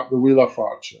I'll bring back the Wheel of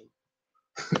Fortune.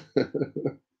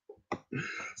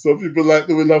 Some people like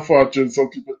the Wheel of Fortune, some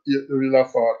people hate the Wheel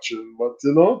of Fortune. But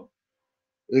you know,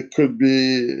 it could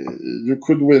be, you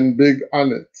could win big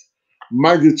on it.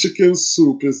 Maggie chicken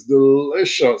soup is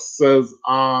delicious, says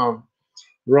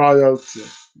Royalty.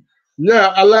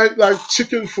 Yeah, I like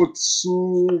chicken foot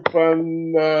soup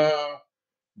and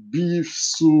beef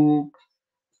soup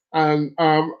and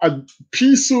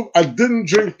pea soup. I didn't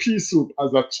drink pea soup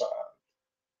as a child.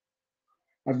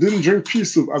 I didn't drink pea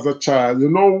soup as a child.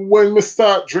 You know, when we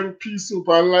start drink pea soup,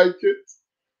 I like it.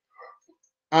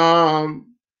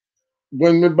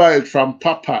 When we buy it from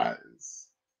Popeyes.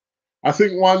 I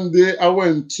think one day I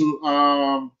went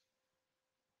to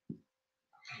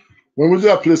when we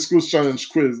did a Play Schools Challenge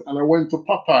quiz, and I went to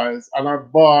Popeyes and I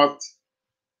bought,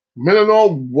 I don't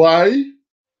know why,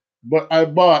 but I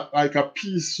bought like a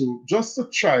pea soup just to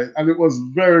try it, and it was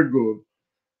very good.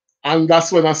 And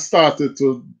that's when I started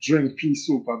to drink pea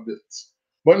soup a bit.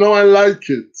 But now I like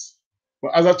it.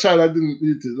 But as a child, I didn't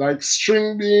eat it. Like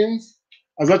string beans.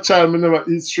 As a child, I never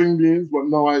eat string beans, but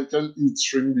now I can eat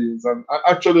string beans, and I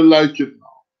actually like it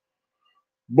now.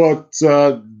 But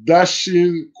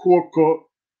dashing cocoa,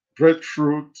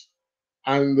 breadfruit,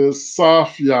 and the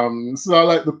soft yam. So I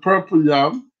like the purple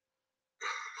yam.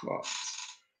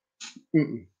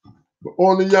 The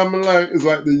only yam I like is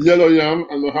like the yellow yam,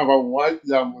 and they have a white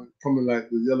yam coming like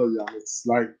the yellow yam. It's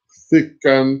like thick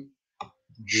and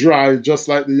dry, just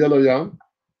like the yellow yam.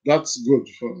 That's good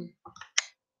for me.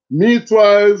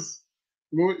 Meat-wise,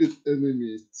 no eat any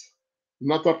meat.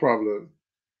 Not a problem.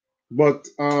 But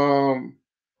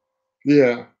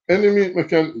yeah, any meat we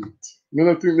can eat. I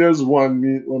don't think there's one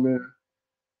meat when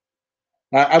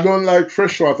I don't like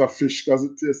freshwater fish because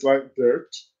it tastes like dirt.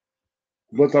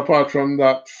 But apart from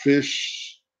that,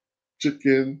 fish,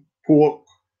 chicken, pork,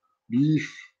 beef,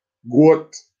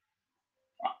 goat,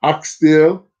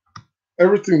 oxtail,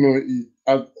 everything we eat.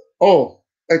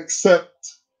 Except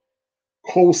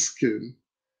cow skin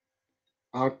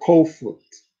and cow foot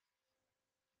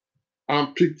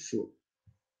and pig foot.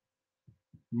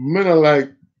 Men are like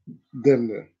them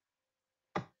there.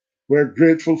 We're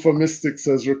grateful for Mystic,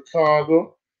 says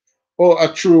Ricardo. Oh, a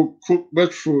true cooked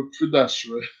breadfruit for dash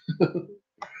way.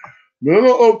 We don't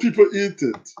know how people eat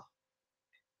it.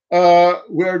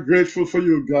 We're grateful for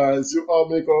you guys. You all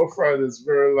make our Fridays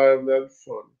very lively and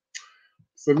fun.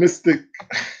 So Mystic,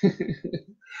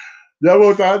 yeah,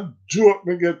 about that joke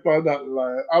me get by that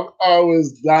line. I'm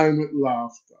always dying with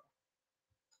laughter.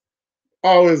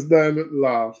 Always dying with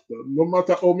laughter. No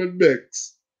matter how many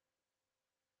begs.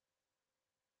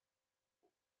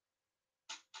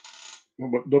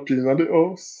 But Duppy in the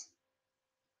house.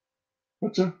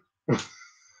 Watcha?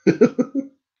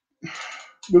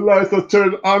 The lights are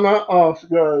turned on and off,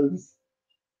 guys.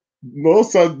 No,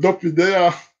 sir, Duppy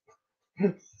there.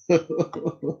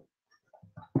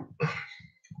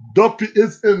 Duppy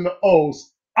is in the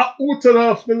house. I turned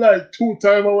off the light 2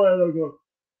 times a while ago.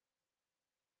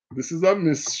 This is a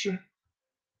mystery.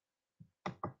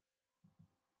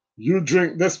 You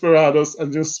drink Desperados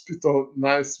and you spit out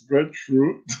nice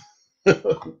breadfruit.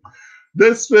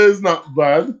 This is not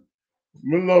bad.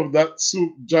 I love that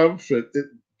soup Jamfête. It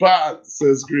bad,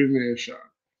 says Green Nation.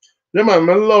 Yeah, man,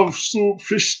 I love soup,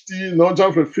 fish tea, no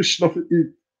Jamfête fish nothing to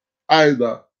eat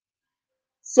either.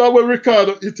 So when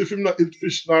Ricardo eat if him not eat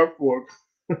fish nor pork.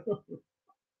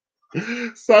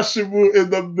 Sashibu in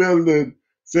the building.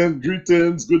 Saying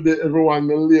greetings, good day everyone.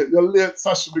 You're late. You're late,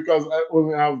 Sashi, because I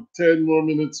only have 10 more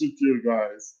minutes with you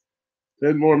guys.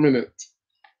 10 more minutes.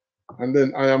 And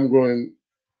then I am going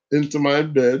into my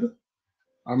bed.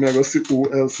 I'm going to see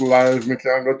who else live. I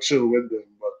can go chill with them.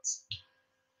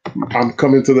 But I'm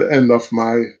coming to the end of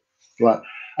my flight.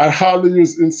 I hardly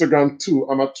use Instagram too.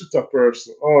 I'm a Twitter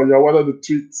person. Oh, yeah, what are the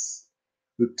tweets?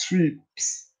 The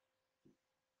tweets.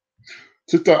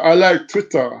 Twitter, I like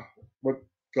Twitter, but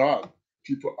God,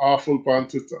 people awful on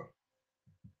Twitter.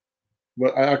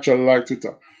 But I actually like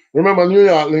Twitter. Remember New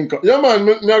York link up. Yeah, man,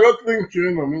 I got link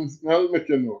you, I'll make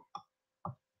you know.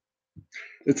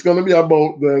 It's gonna be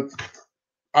about that.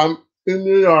 I'm in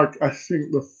New York, I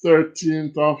think the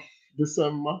 13th of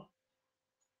December.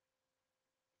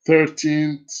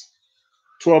 13th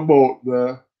to about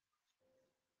the,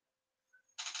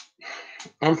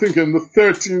 I'm thinking the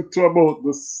 13th to about the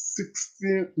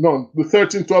 16th, no, the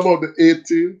 13th to about the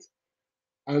 18th.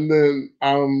 And then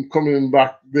I'm coming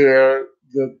back there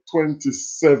the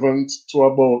 27th to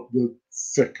about the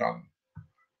 2nd.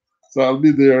 So I'll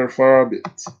be there for a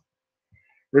bit.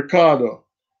 Ricardo,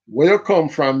 where you come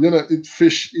from, you know, eat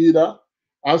fish either.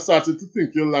 I'm starting to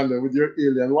think you're landing with your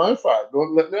alien Wi-Fi.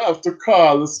 Don't let me have to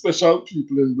call the special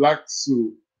people in black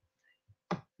suit.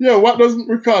 Yeah, what does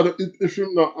Ricardo eat if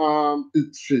you not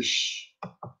eat fish?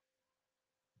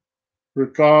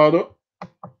 Ricardo,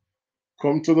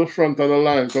 come to the front of the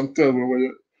line. Come tell me where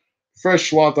you.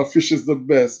 Freshwater fish is the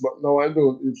best, but no, I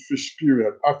don't eat fish,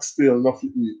 period. Oxtail,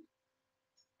 nothing eat.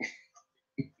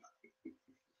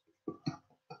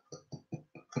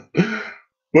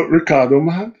 But Ricardo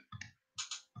mad?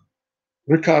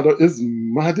 Ricardo is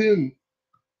mad in.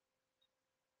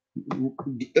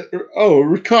 Oh,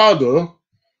 Ricardo,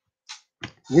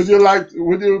 would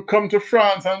you come to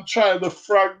France and try the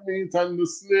frog meat and the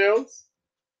snails?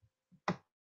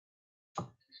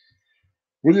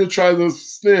 Will you try the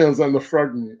snails and the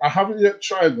frog meat? I haven't yet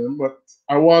tried them, but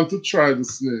I want to try the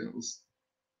snails.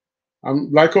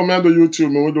 I'm like on the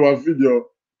YouTube, and we do a video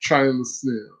trying the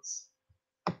snails.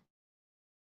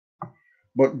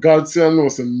 But God say I know,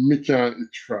 so me can't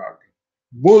eat frog.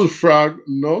 Bullfrog,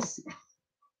 no.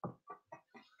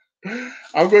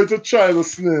 I'm going to try the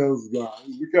snails, guys,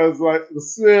 because like the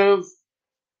snails,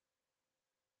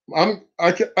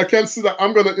 I can see that.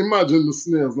 I'm gonna imagine the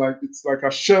snails like it's like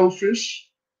a shellfish,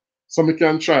 so we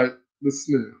can try the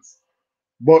snails.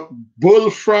 But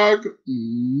bullfrog,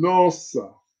 no sir.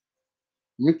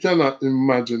 We cannot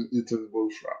imagine eating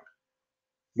bullfrog.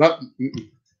 That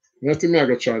I think I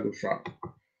gotta try the frog.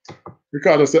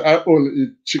 Ricardo said I only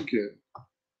eat chicken.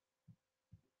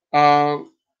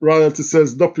 Royalty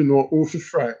says Dopino Ofi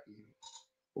frightened.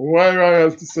 Why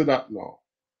Royalty say that now?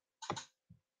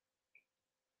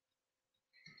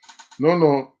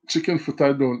 No, chicken foot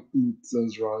I don't eat,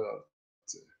 says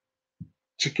Royalty.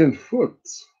 Chicken foot?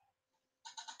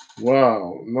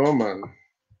 Wow, no man.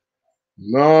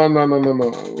 No.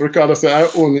 Ricardo said I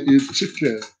only eat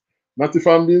chicken. Not if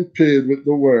I'm being paid with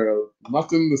the world.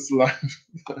 Not in this life.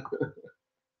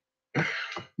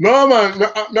 No man,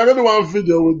 I'm gonna do one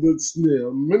video with the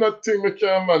snail. Me not think me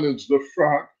can manage the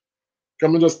frog.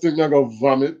 Can me just think I go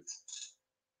vomit.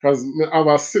 Cause me have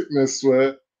a sickness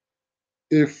where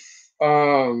if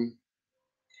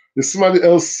somebody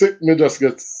else sick, me just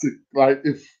get sick. Like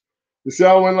if you see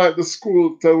how when like the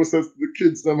school tell us that the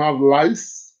kids them have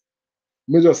lice,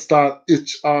 me just start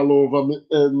itch all over me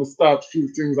head, me start feel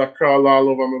things that crawl all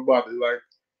over my body. Like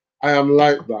I am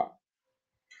like that.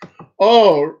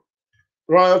 Oh,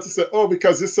 Royalty said, oh,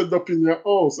 because you said up in your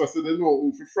house. I said, they know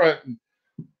if you're frightened.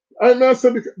 And I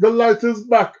said, the light is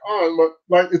back on, but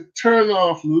like it turned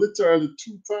off literally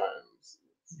 2 times.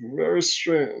 Very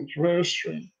strange, very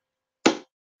strange.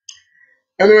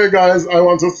 Anyway, guys, I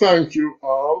want to thank you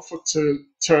all for I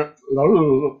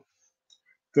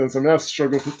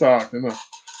struggle to talk, you know.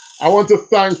 I want to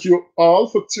thank you all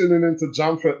for tuning into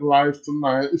Jamfête Live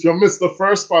tonight. If you missed the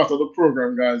first part of the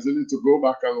program, guys, you need to go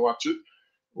back and watch it.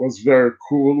 It was very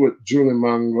cool with Julie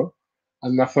Mango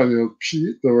and Nathaniel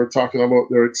Peat. They were talking about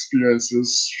their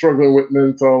experiences struggling with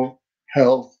mental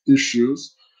health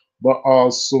issues, but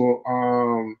also,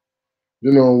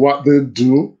 you know, what they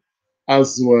do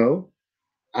as well.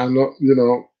 And, you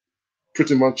know,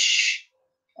 pretty much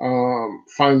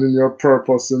finding your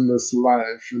purpose in this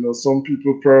life. You know, some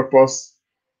people purpose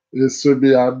is to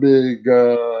be a big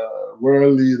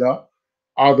world leader.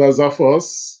 Others of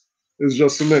us is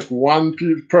just to make one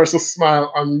person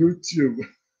smile on YouTube.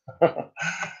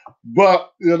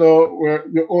 But you know, where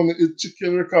you only eat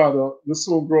chicken, Ricardo, you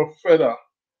soon grow feather.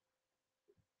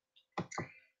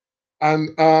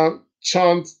 And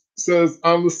Chant says,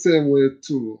 I'm the same way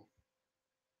too.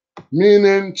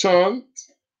 Meaning, Chant?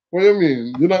 What do you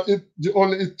mean? You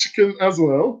only eat chicken as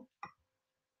well?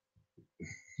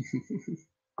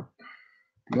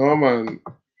 No, man.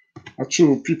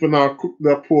 True, people now cook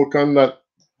their pork and that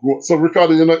goat. So,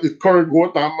 Ricardo, you know, eat curry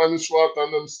goat and manish water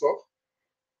and them stuff?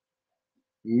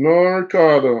 No,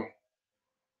 Ricardo.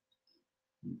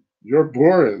 You're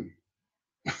boring.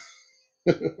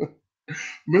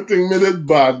 Me think me did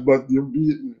bad, but you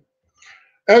beat me.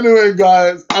 Anyway,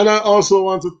 guys, and I also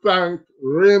want to thank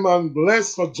Raymond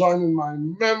Bless for joining my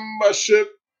membership,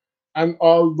 and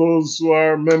all those who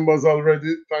are members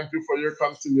already. Thank you for your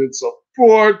continued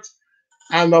support.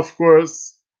 And of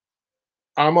course,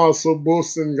 I'm also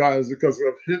boasting, guys, because we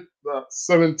have hit the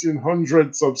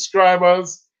 1,700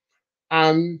 subscribers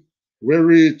and we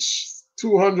reached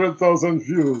 200,000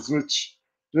 views, which,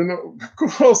 you know,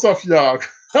 House of York.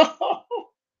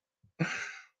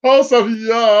 House of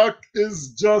York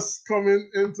is just coming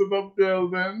into the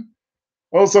building.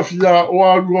 House of York,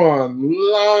 Wagwan.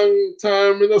 Long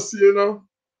time, you know, see, you know.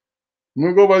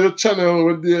 I go by your channel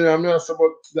with the I ask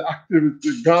about the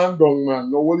activity gone down, man.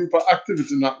 No one for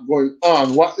activity not going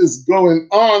on. What is going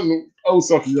on, House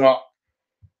of York?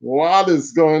 What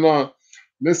is going on?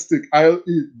 Mystic, I'll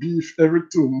eat beef every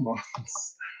 2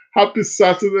 months. Happy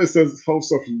Saturday, says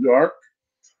House of York.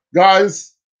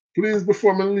 Guys, please,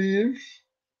 before me leave,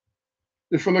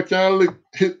 if you can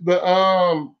hit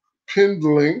the pinned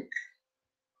link.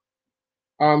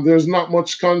 There's not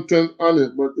much content on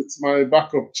it, but it's my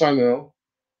backup channel.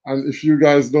 And if you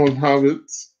guys don't have it,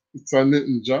 it's a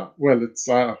ninja. Well, it's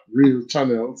a real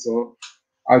channel, so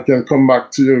I can come back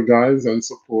to you guys and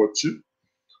support you.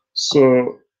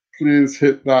 So please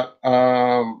hit that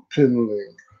pin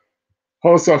link.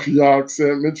 House of York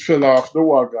said, "Mid fell off the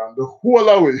wagon the whole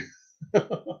away."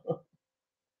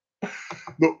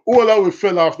 The whole away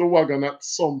fell off the wagon at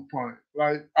some point.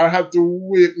 Like, I had to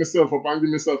wake myself up and give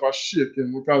myself a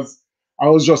shaking because I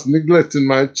was just neglecting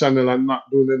my channel and not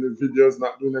doing any videos,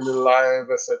 not doing any live,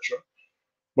 etc.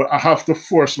 But I have to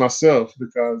force myself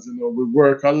because, you know, we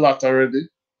work a lot already.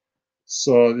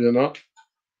 So, you know,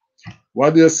 why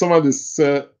did somebody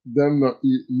say them not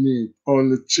eat meat,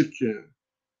 only chicken?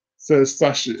 Says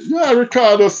Sashi. Yeah,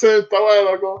 Ricardo said it a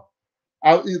while ago.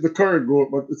 I'll eat the curry goat,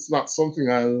 but it's not something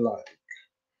I like.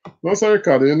 No, sir,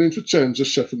 Ricardo, you need to change the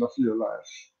chef enough for your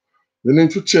life. You need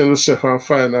to change the chef and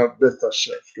find a better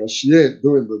chef because she ain't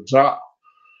doing the job.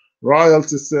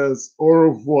 Royalty says, au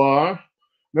revoir.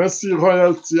 Merci,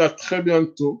 Royalty. À très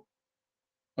bientôt.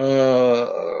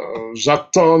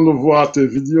 J'attends de voir tes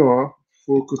vidéos. Hein.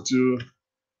 Faut que tu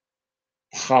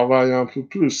travailles un peu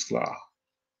plus là.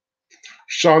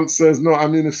 Sean says, no, I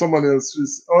mean, if someone else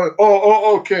is.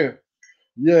 Oh, okay.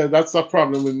 Yeah, that's a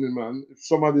problem with me, man. If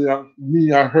somebody,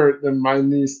 me, I hurt, then my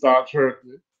knee start hurting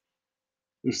me.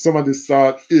 If somebody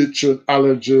start itching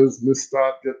allergies, me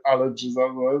start get allergies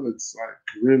as well. It's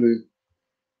like really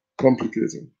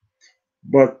complicated.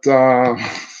 But all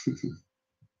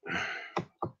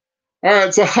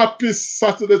right, so happy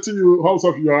Saturday to you, House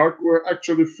of York. We're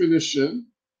actually finishing.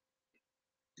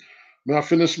 When I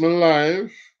finish my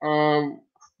live,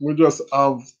 we just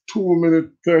have 2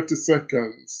 minutes 30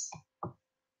 seconds.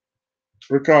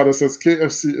 Ricardo says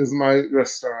KFC is my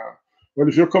restaurant. But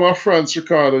if you come to France,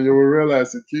 Ricardo, you will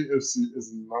realize that KFC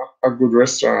is not a good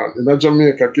restaurant. In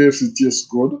Jamaica, KFC tastes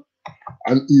good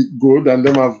and eat good, and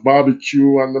them have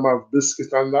barbecue and them have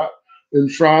biscuit and that. In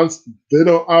France, they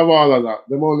don't have all of that.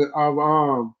 They only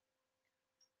have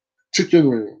chicken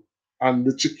wing and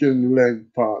the chicken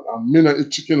leg part. And me not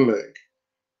eat chicken leg.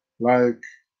 Like,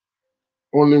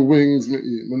 only wings me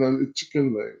eat. Me not eat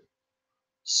chicken leg.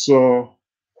 So,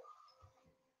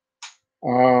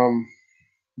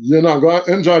 you're not going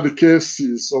to enjoy the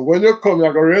KFC. So when you come,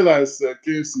 you're going to realize that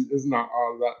KFC is not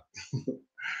all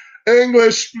that.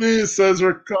 English, please, says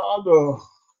Ricardo.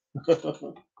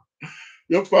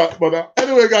 Yep, but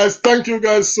anyway, guys, thank you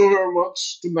guys so very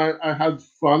much. Tonight I had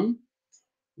fun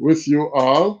with you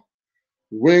all.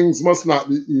 Wings must not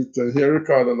be eaten. Here,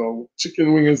 Ricardo, now,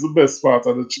 chicken wing is the best part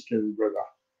of the chicken, brother.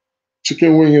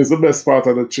 Chicken wing is the best part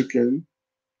of the chicken.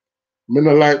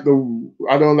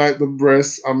 I don't like the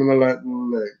breast. I'm gonna like the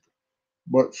leg.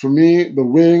 But for me, the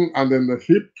wing and then the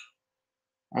hip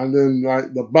and then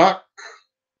like the back,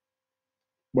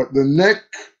 but the neck,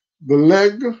 the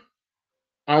leg,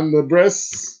 and the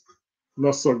breast,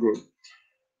 not so good.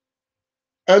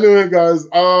 Anyway, guys,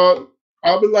 I'll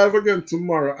be live again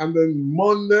tomorrow, and then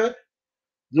Monday,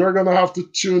 you're gonna have to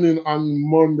tune in on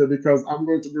Monday because I'm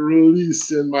going to be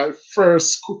releasing my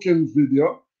first cooking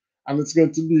video, and it's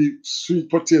going to be sweet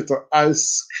potato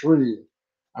ice cream.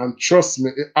 And trust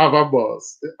me, it have a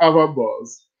buzz. It have a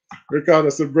buzz. Ricardo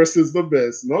said breast is the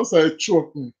best. No, so it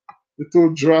choke me. It's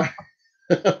too dry.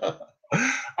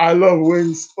 I love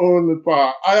wings only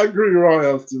part. I agree,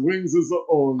 royalty. Wings is the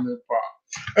only part.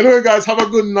 Anyway, guys, have a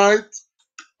good night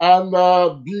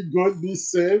and be good, be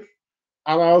safe,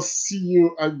 and I'll see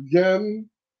you again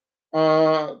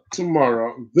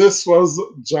tomorrow. This was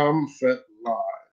Jamfête.